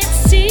can't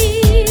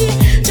see.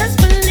 Just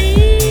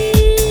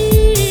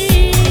believe.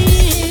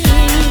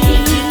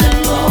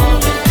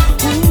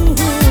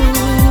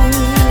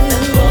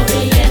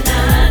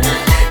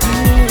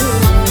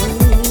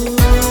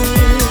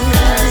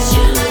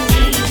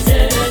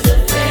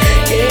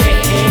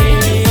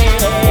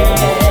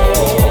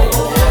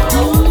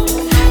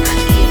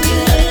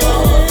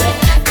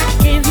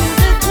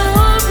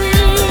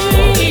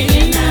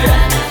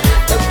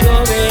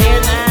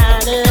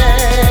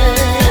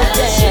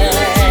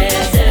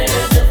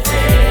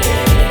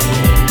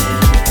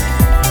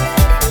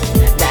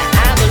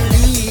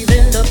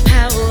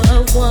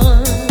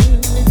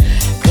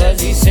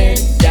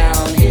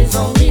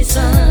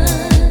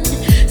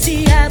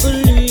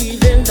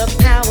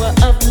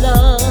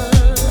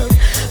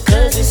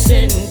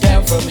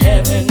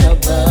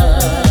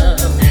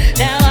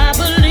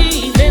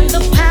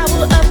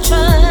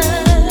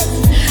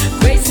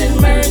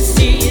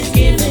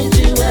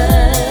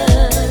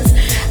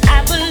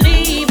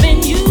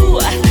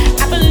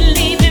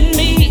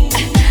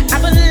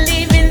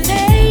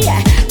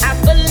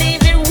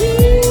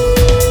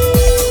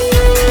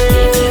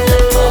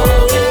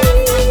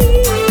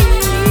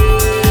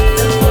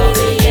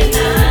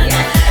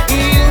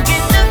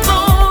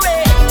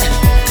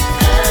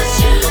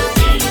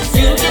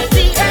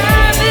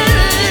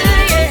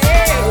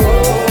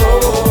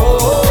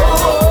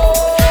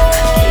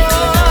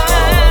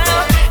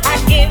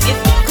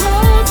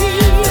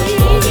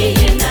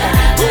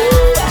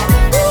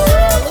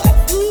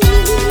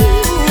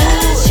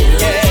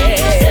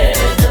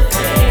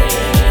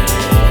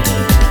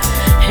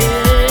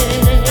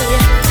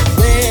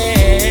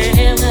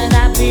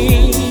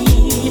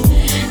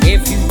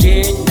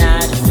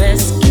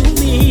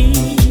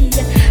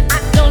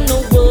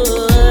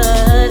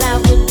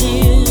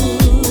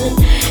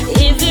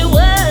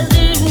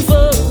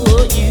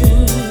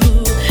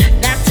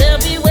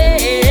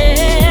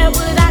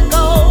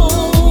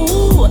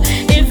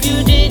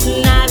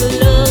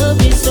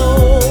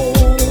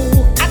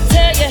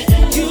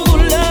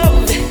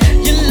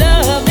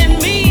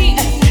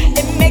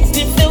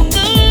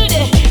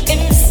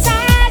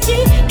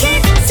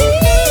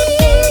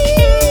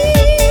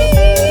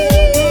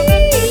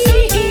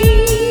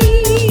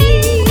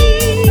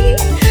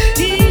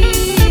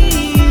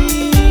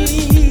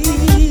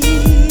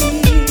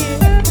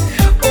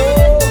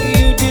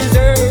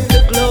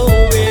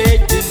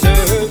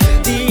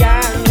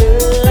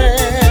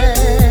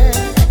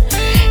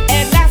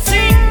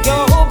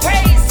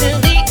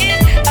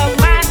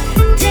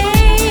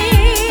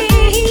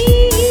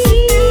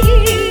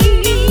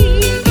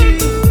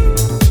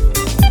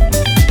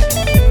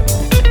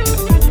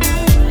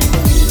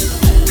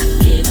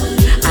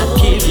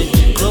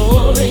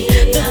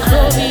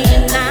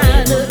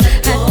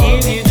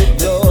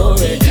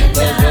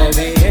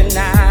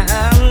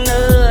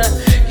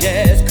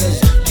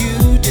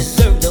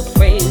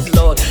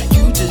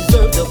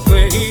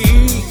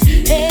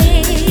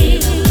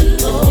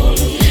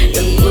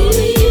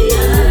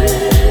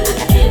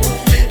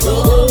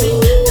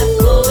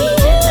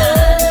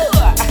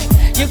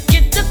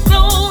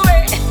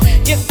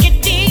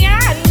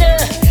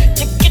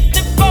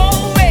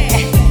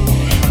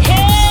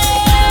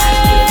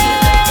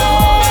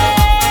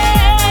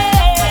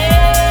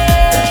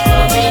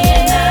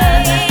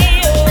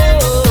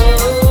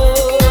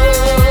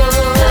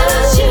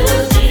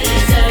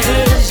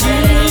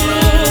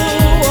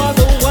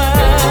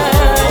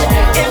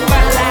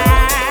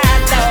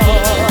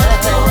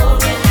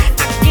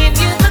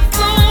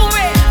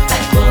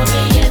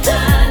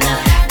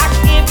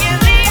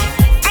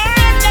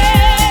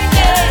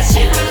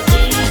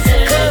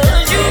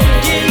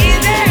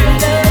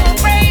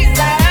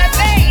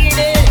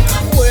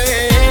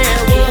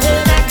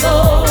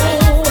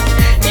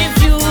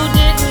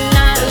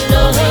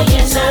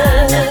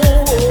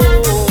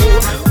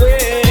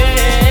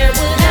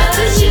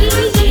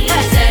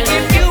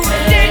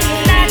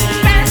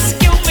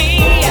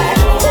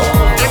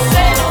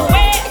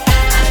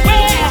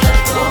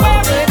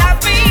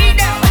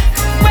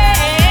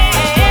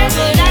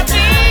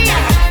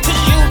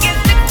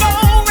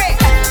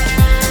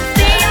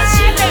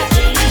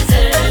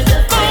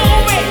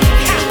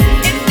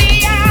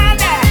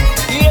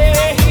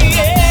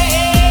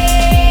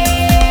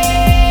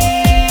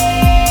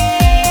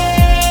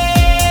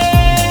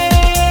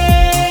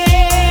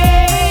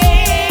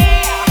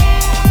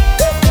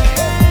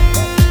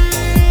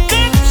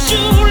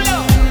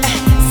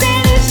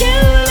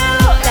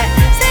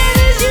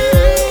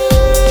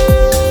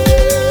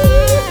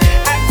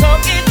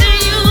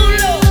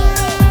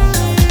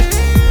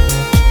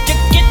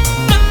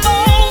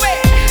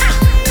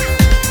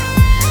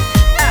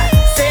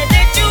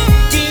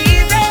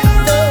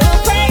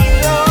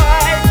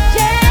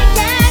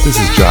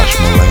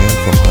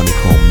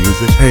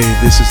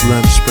 This is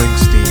Lem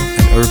Springsteen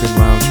and Urban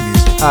Lounge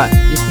Music. Hi,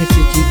 this is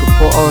Mr. G of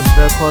 4 Hours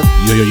Record.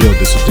 Yo,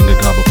 this is Dinga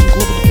Gaba from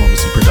Global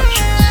Diplomacy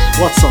Productions.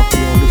 What's up, yo?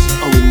 This is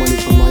Owen Money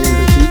from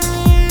Miami Beat.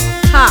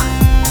 Hi,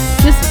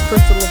 this is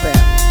Crystal Lavelle,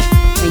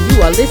 and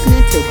you are listening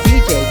to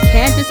DJ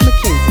Candice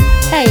McKenzie.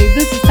 Hey,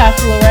 this is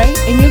Tasha Lorraine,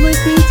 and you're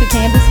listening to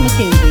Candice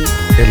McKenzie.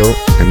 Hello,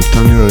 I'm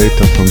Tony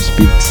Loreto from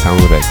Speed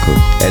Sound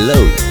Records. Hello,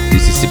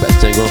 this is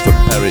Sebastian Gon from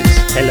Paris.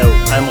 Hello,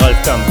 I'm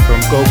Ralph Kamp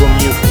from GoGo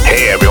Music.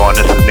 Hey everyone,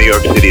 this is New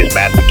York City's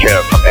Master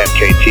Care from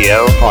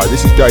MKTL. Hi,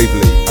 this is Dave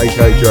Lee,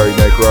 aka Jerry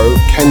Negro.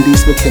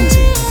 Candice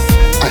McKenzie.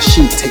 As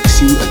she takes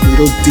you a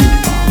little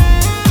deeper.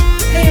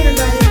 Hey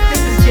everybody,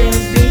 this is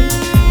James B,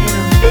 and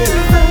I'm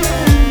feeling fine.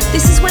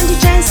 This is Wendy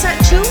Jane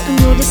Satchel, and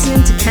you're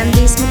listening to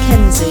Candice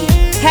McKenzie.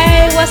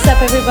 Hey, what's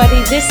up everybody?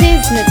 This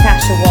is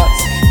Natasha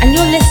Watts, and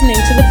you're listening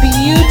to the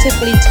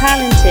beautifully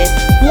talented,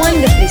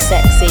 wonderfully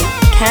sexy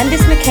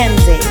Candice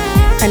McKenzie.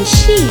 And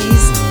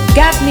she's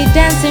got me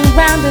dancing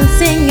round and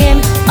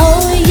singing,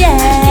 oh yeah.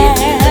 Give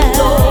you the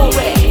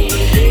glory.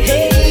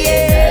 Hey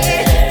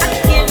yeah, I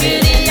give you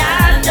the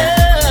honor,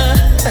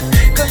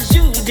 'cause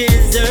you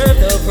deserve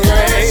the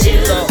praise.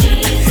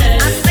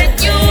 I said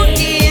you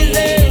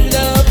deserve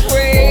the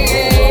praise.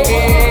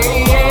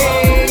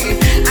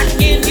 I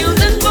give you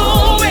the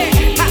glory.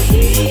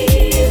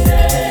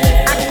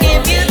 I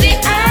give you the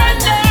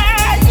honor,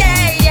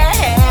 yeah, yeah,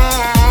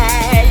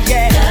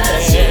 yeah.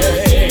 'Cause you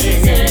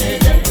deserve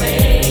the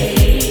praise.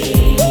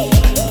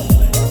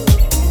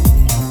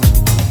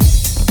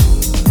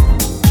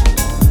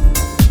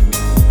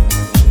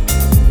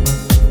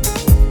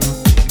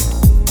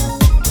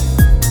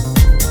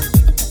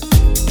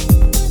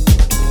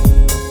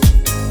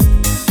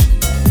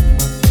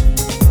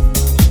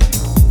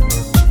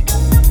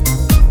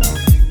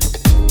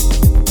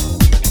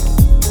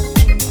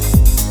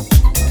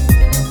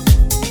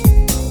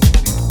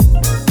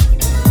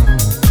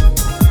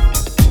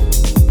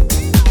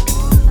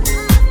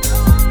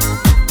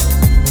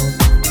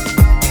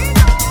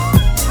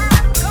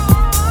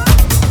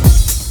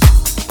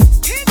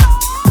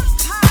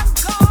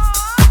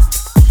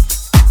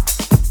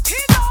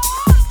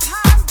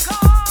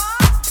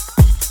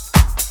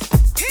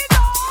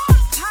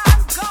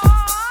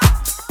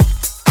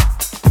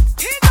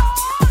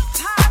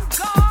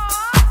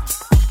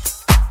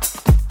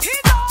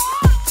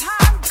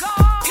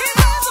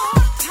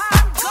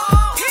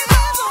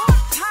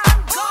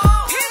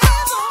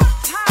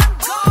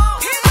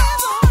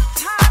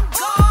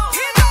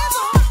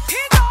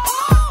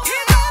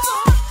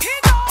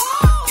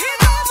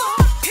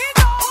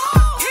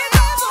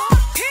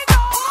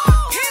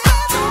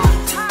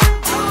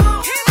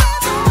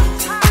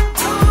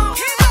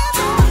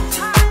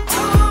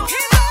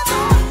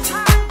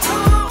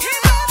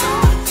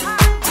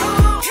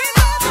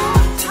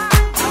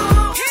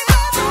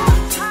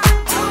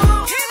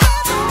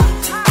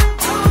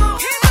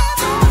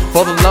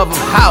 For the love of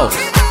house,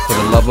 for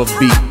the love of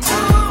beats,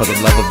 for the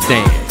love of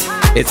dance,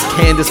 it's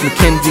Candice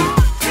McKenzie.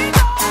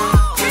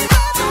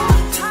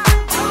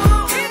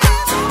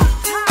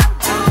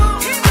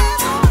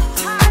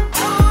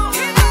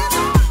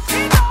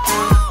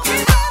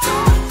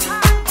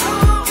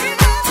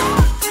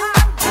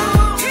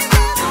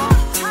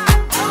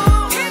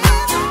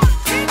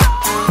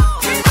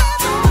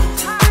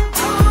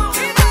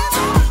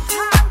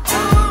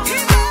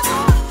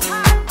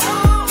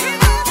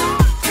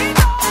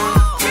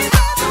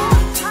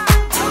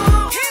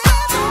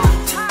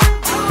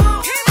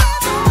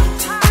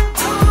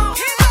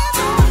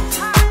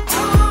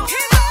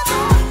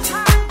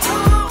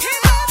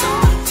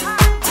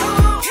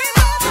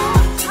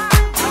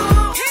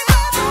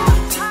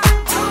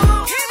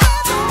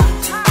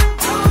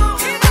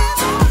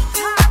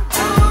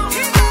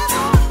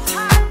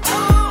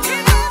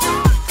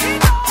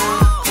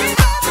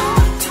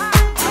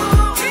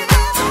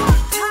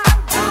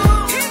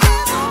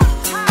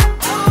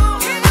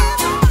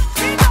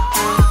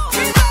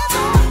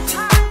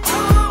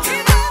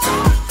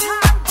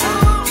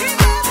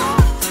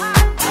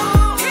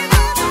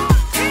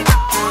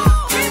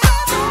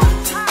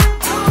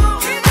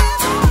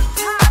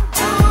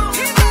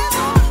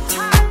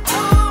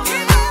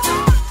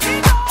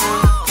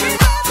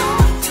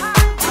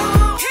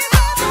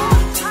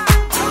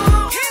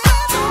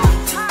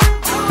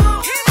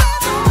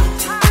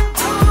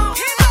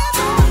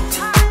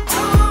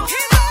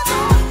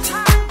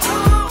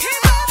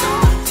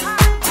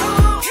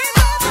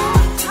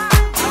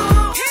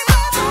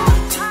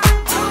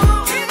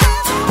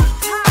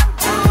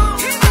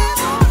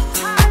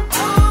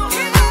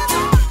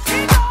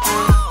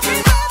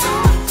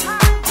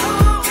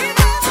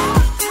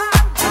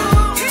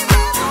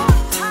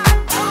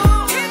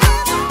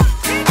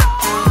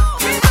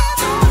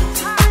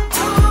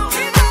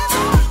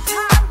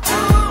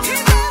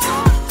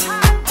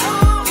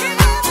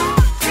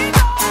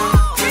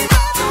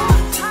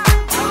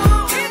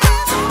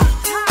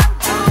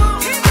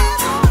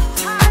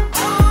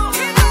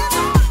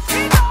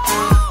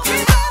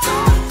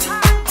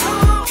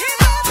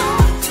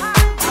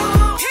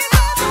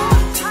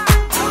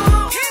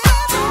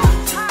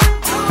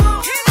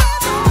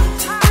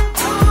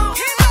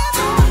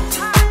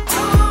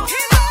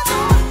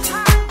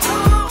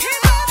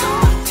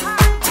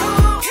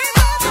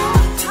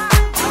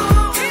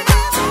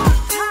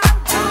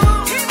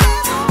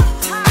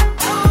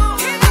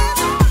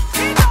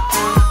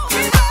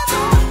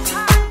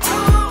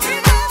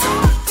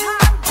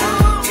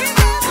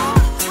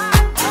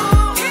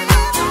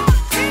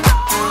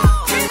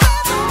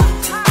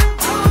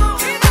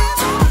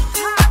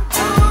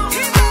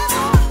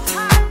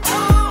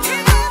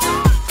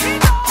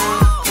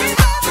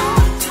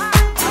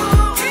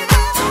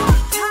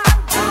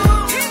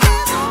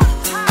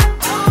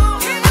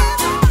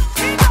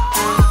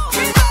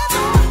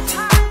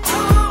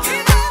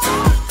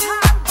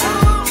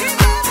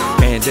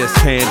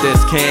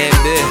 Candice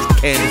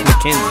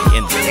McKenzie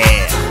in the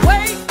air.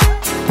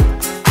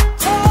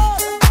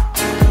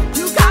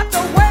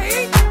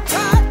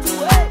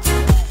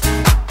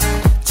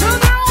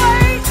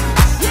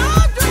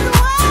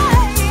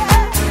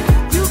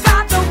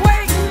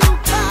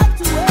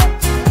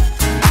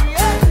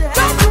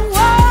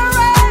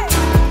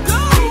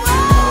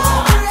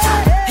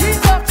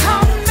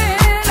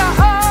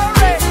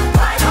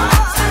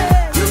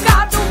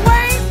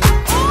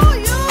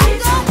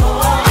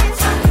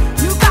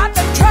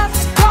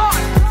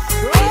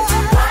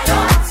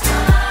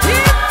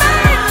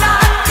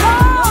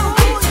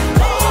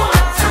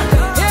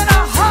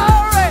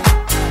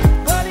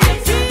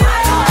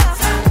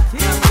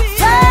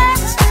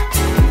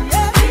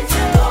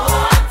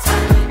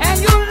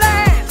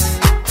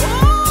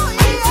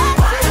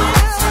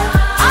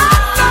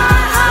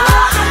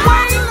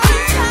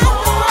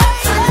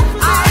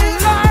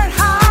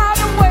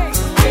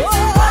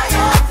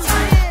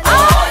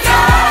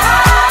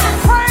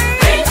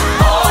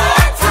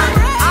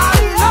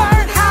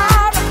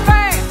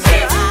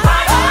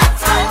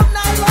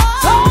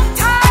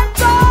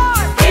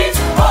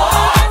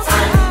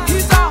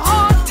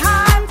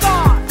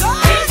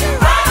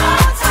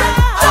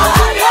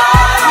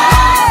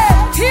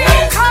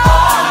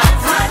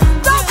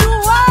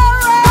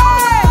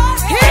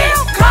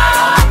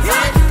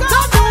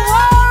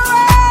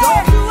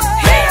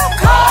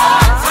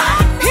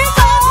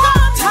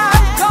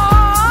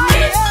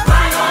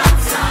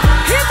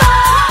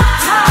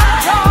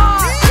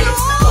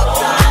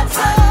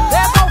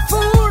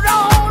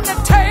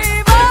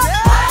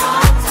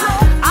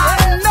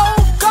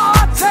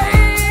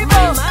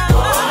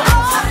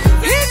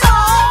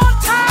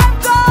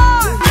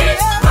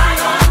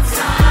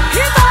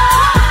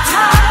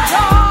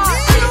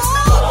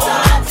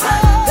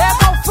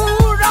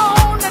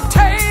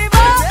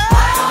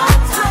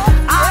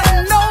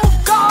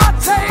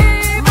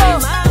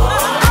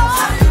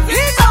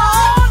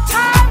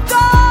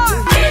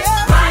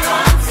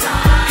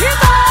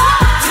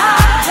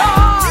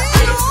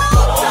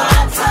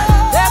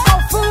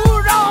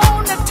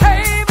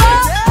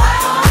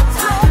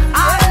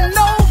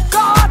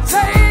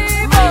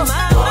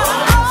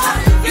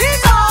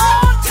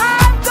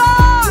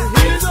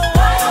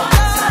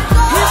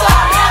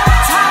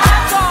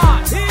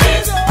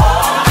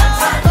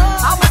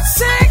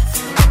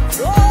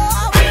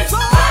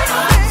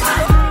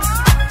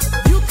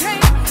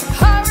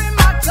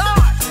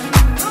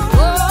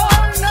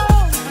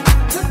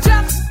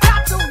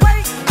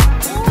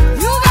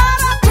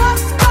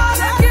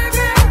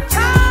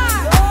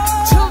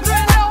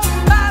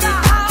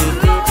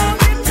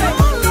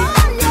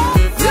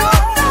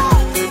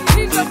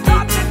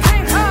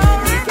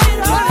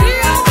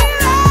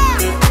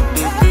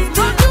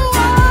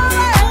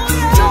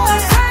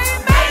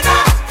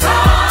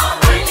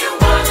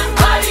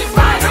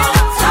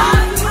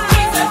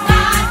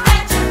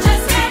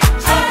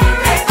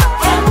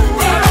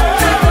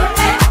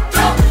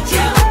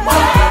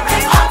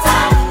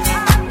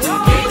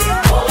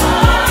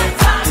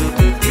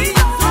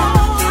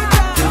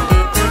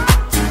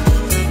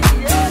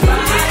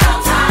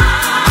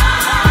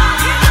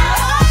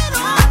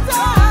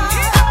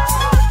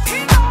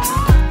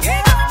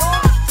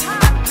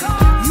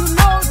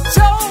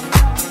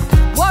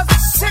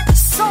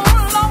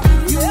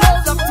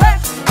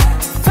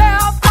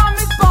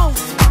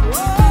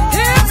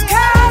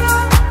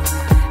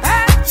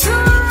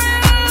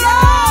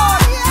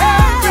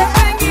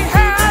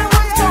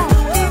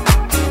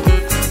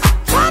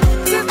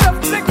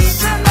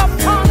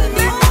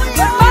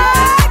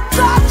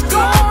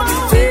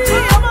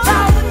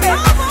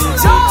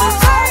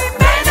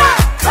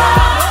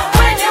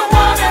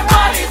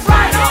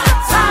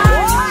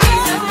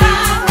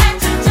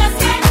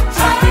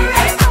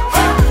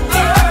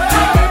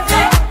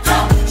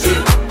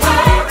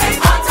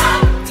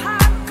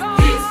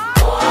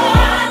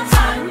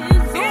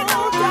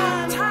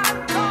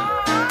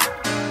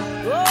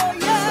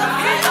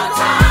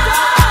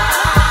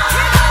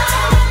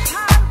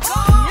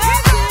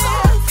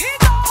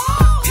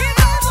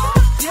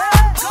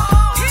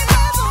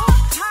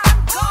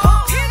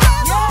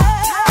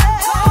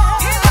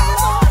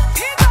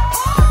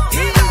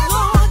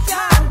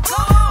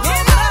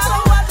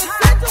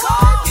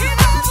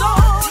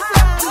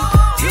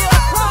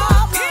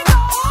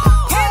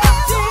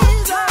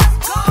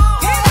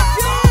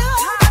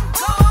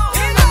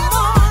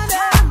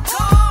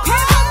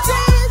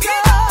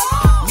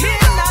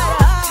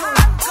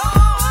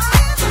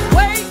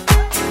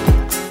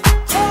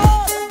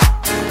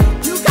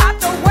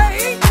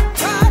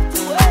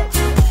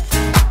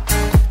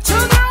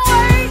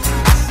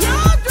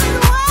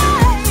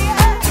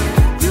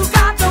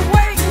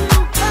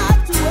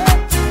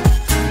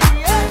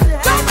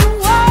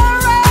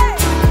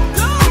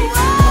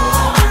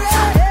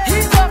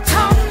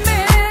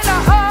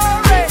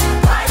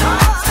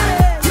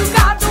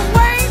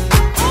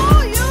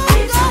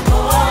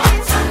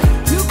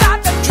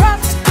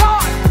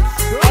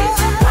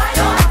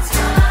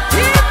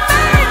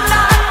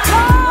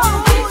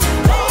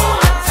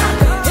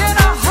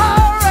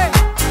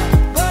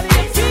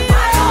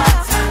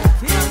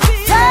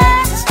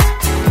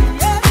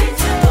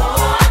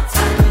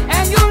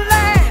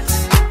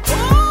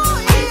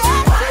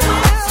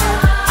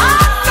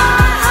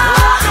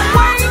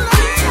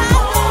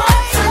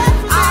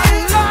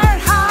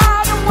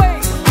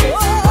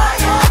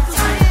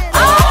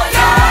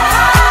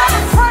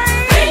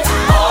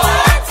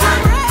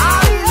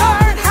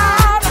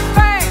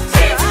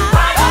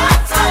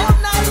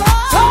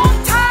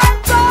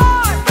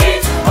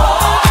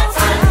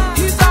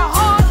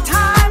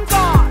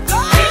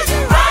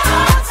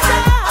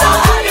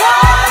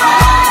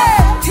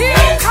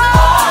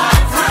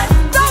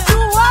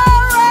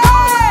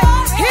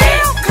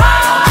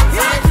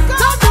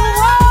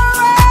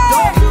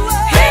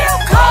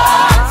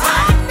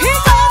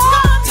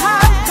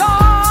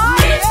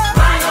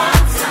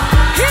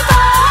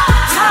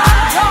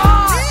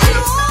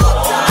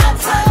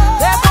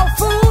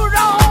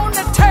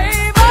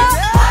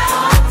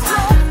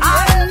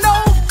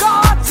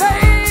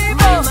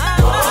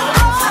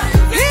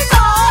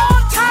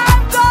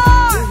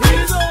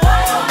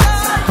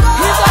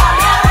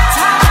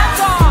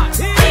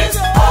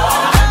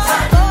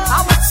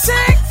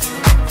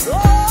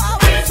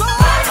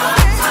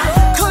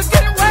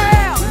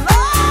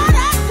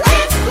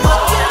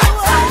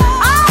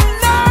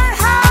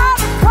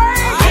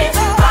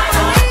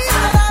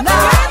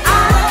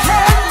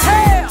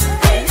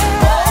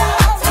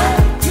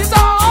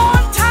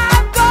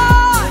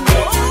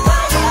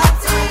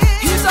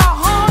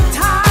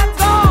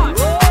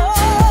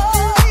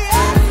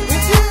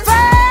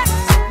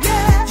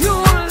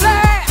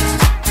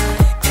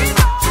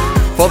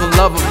 For the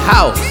love of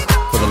house,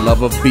 for the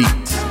love of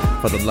beats,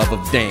 for the love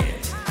of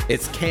dance.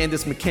 It's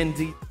Candice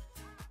McKenzie.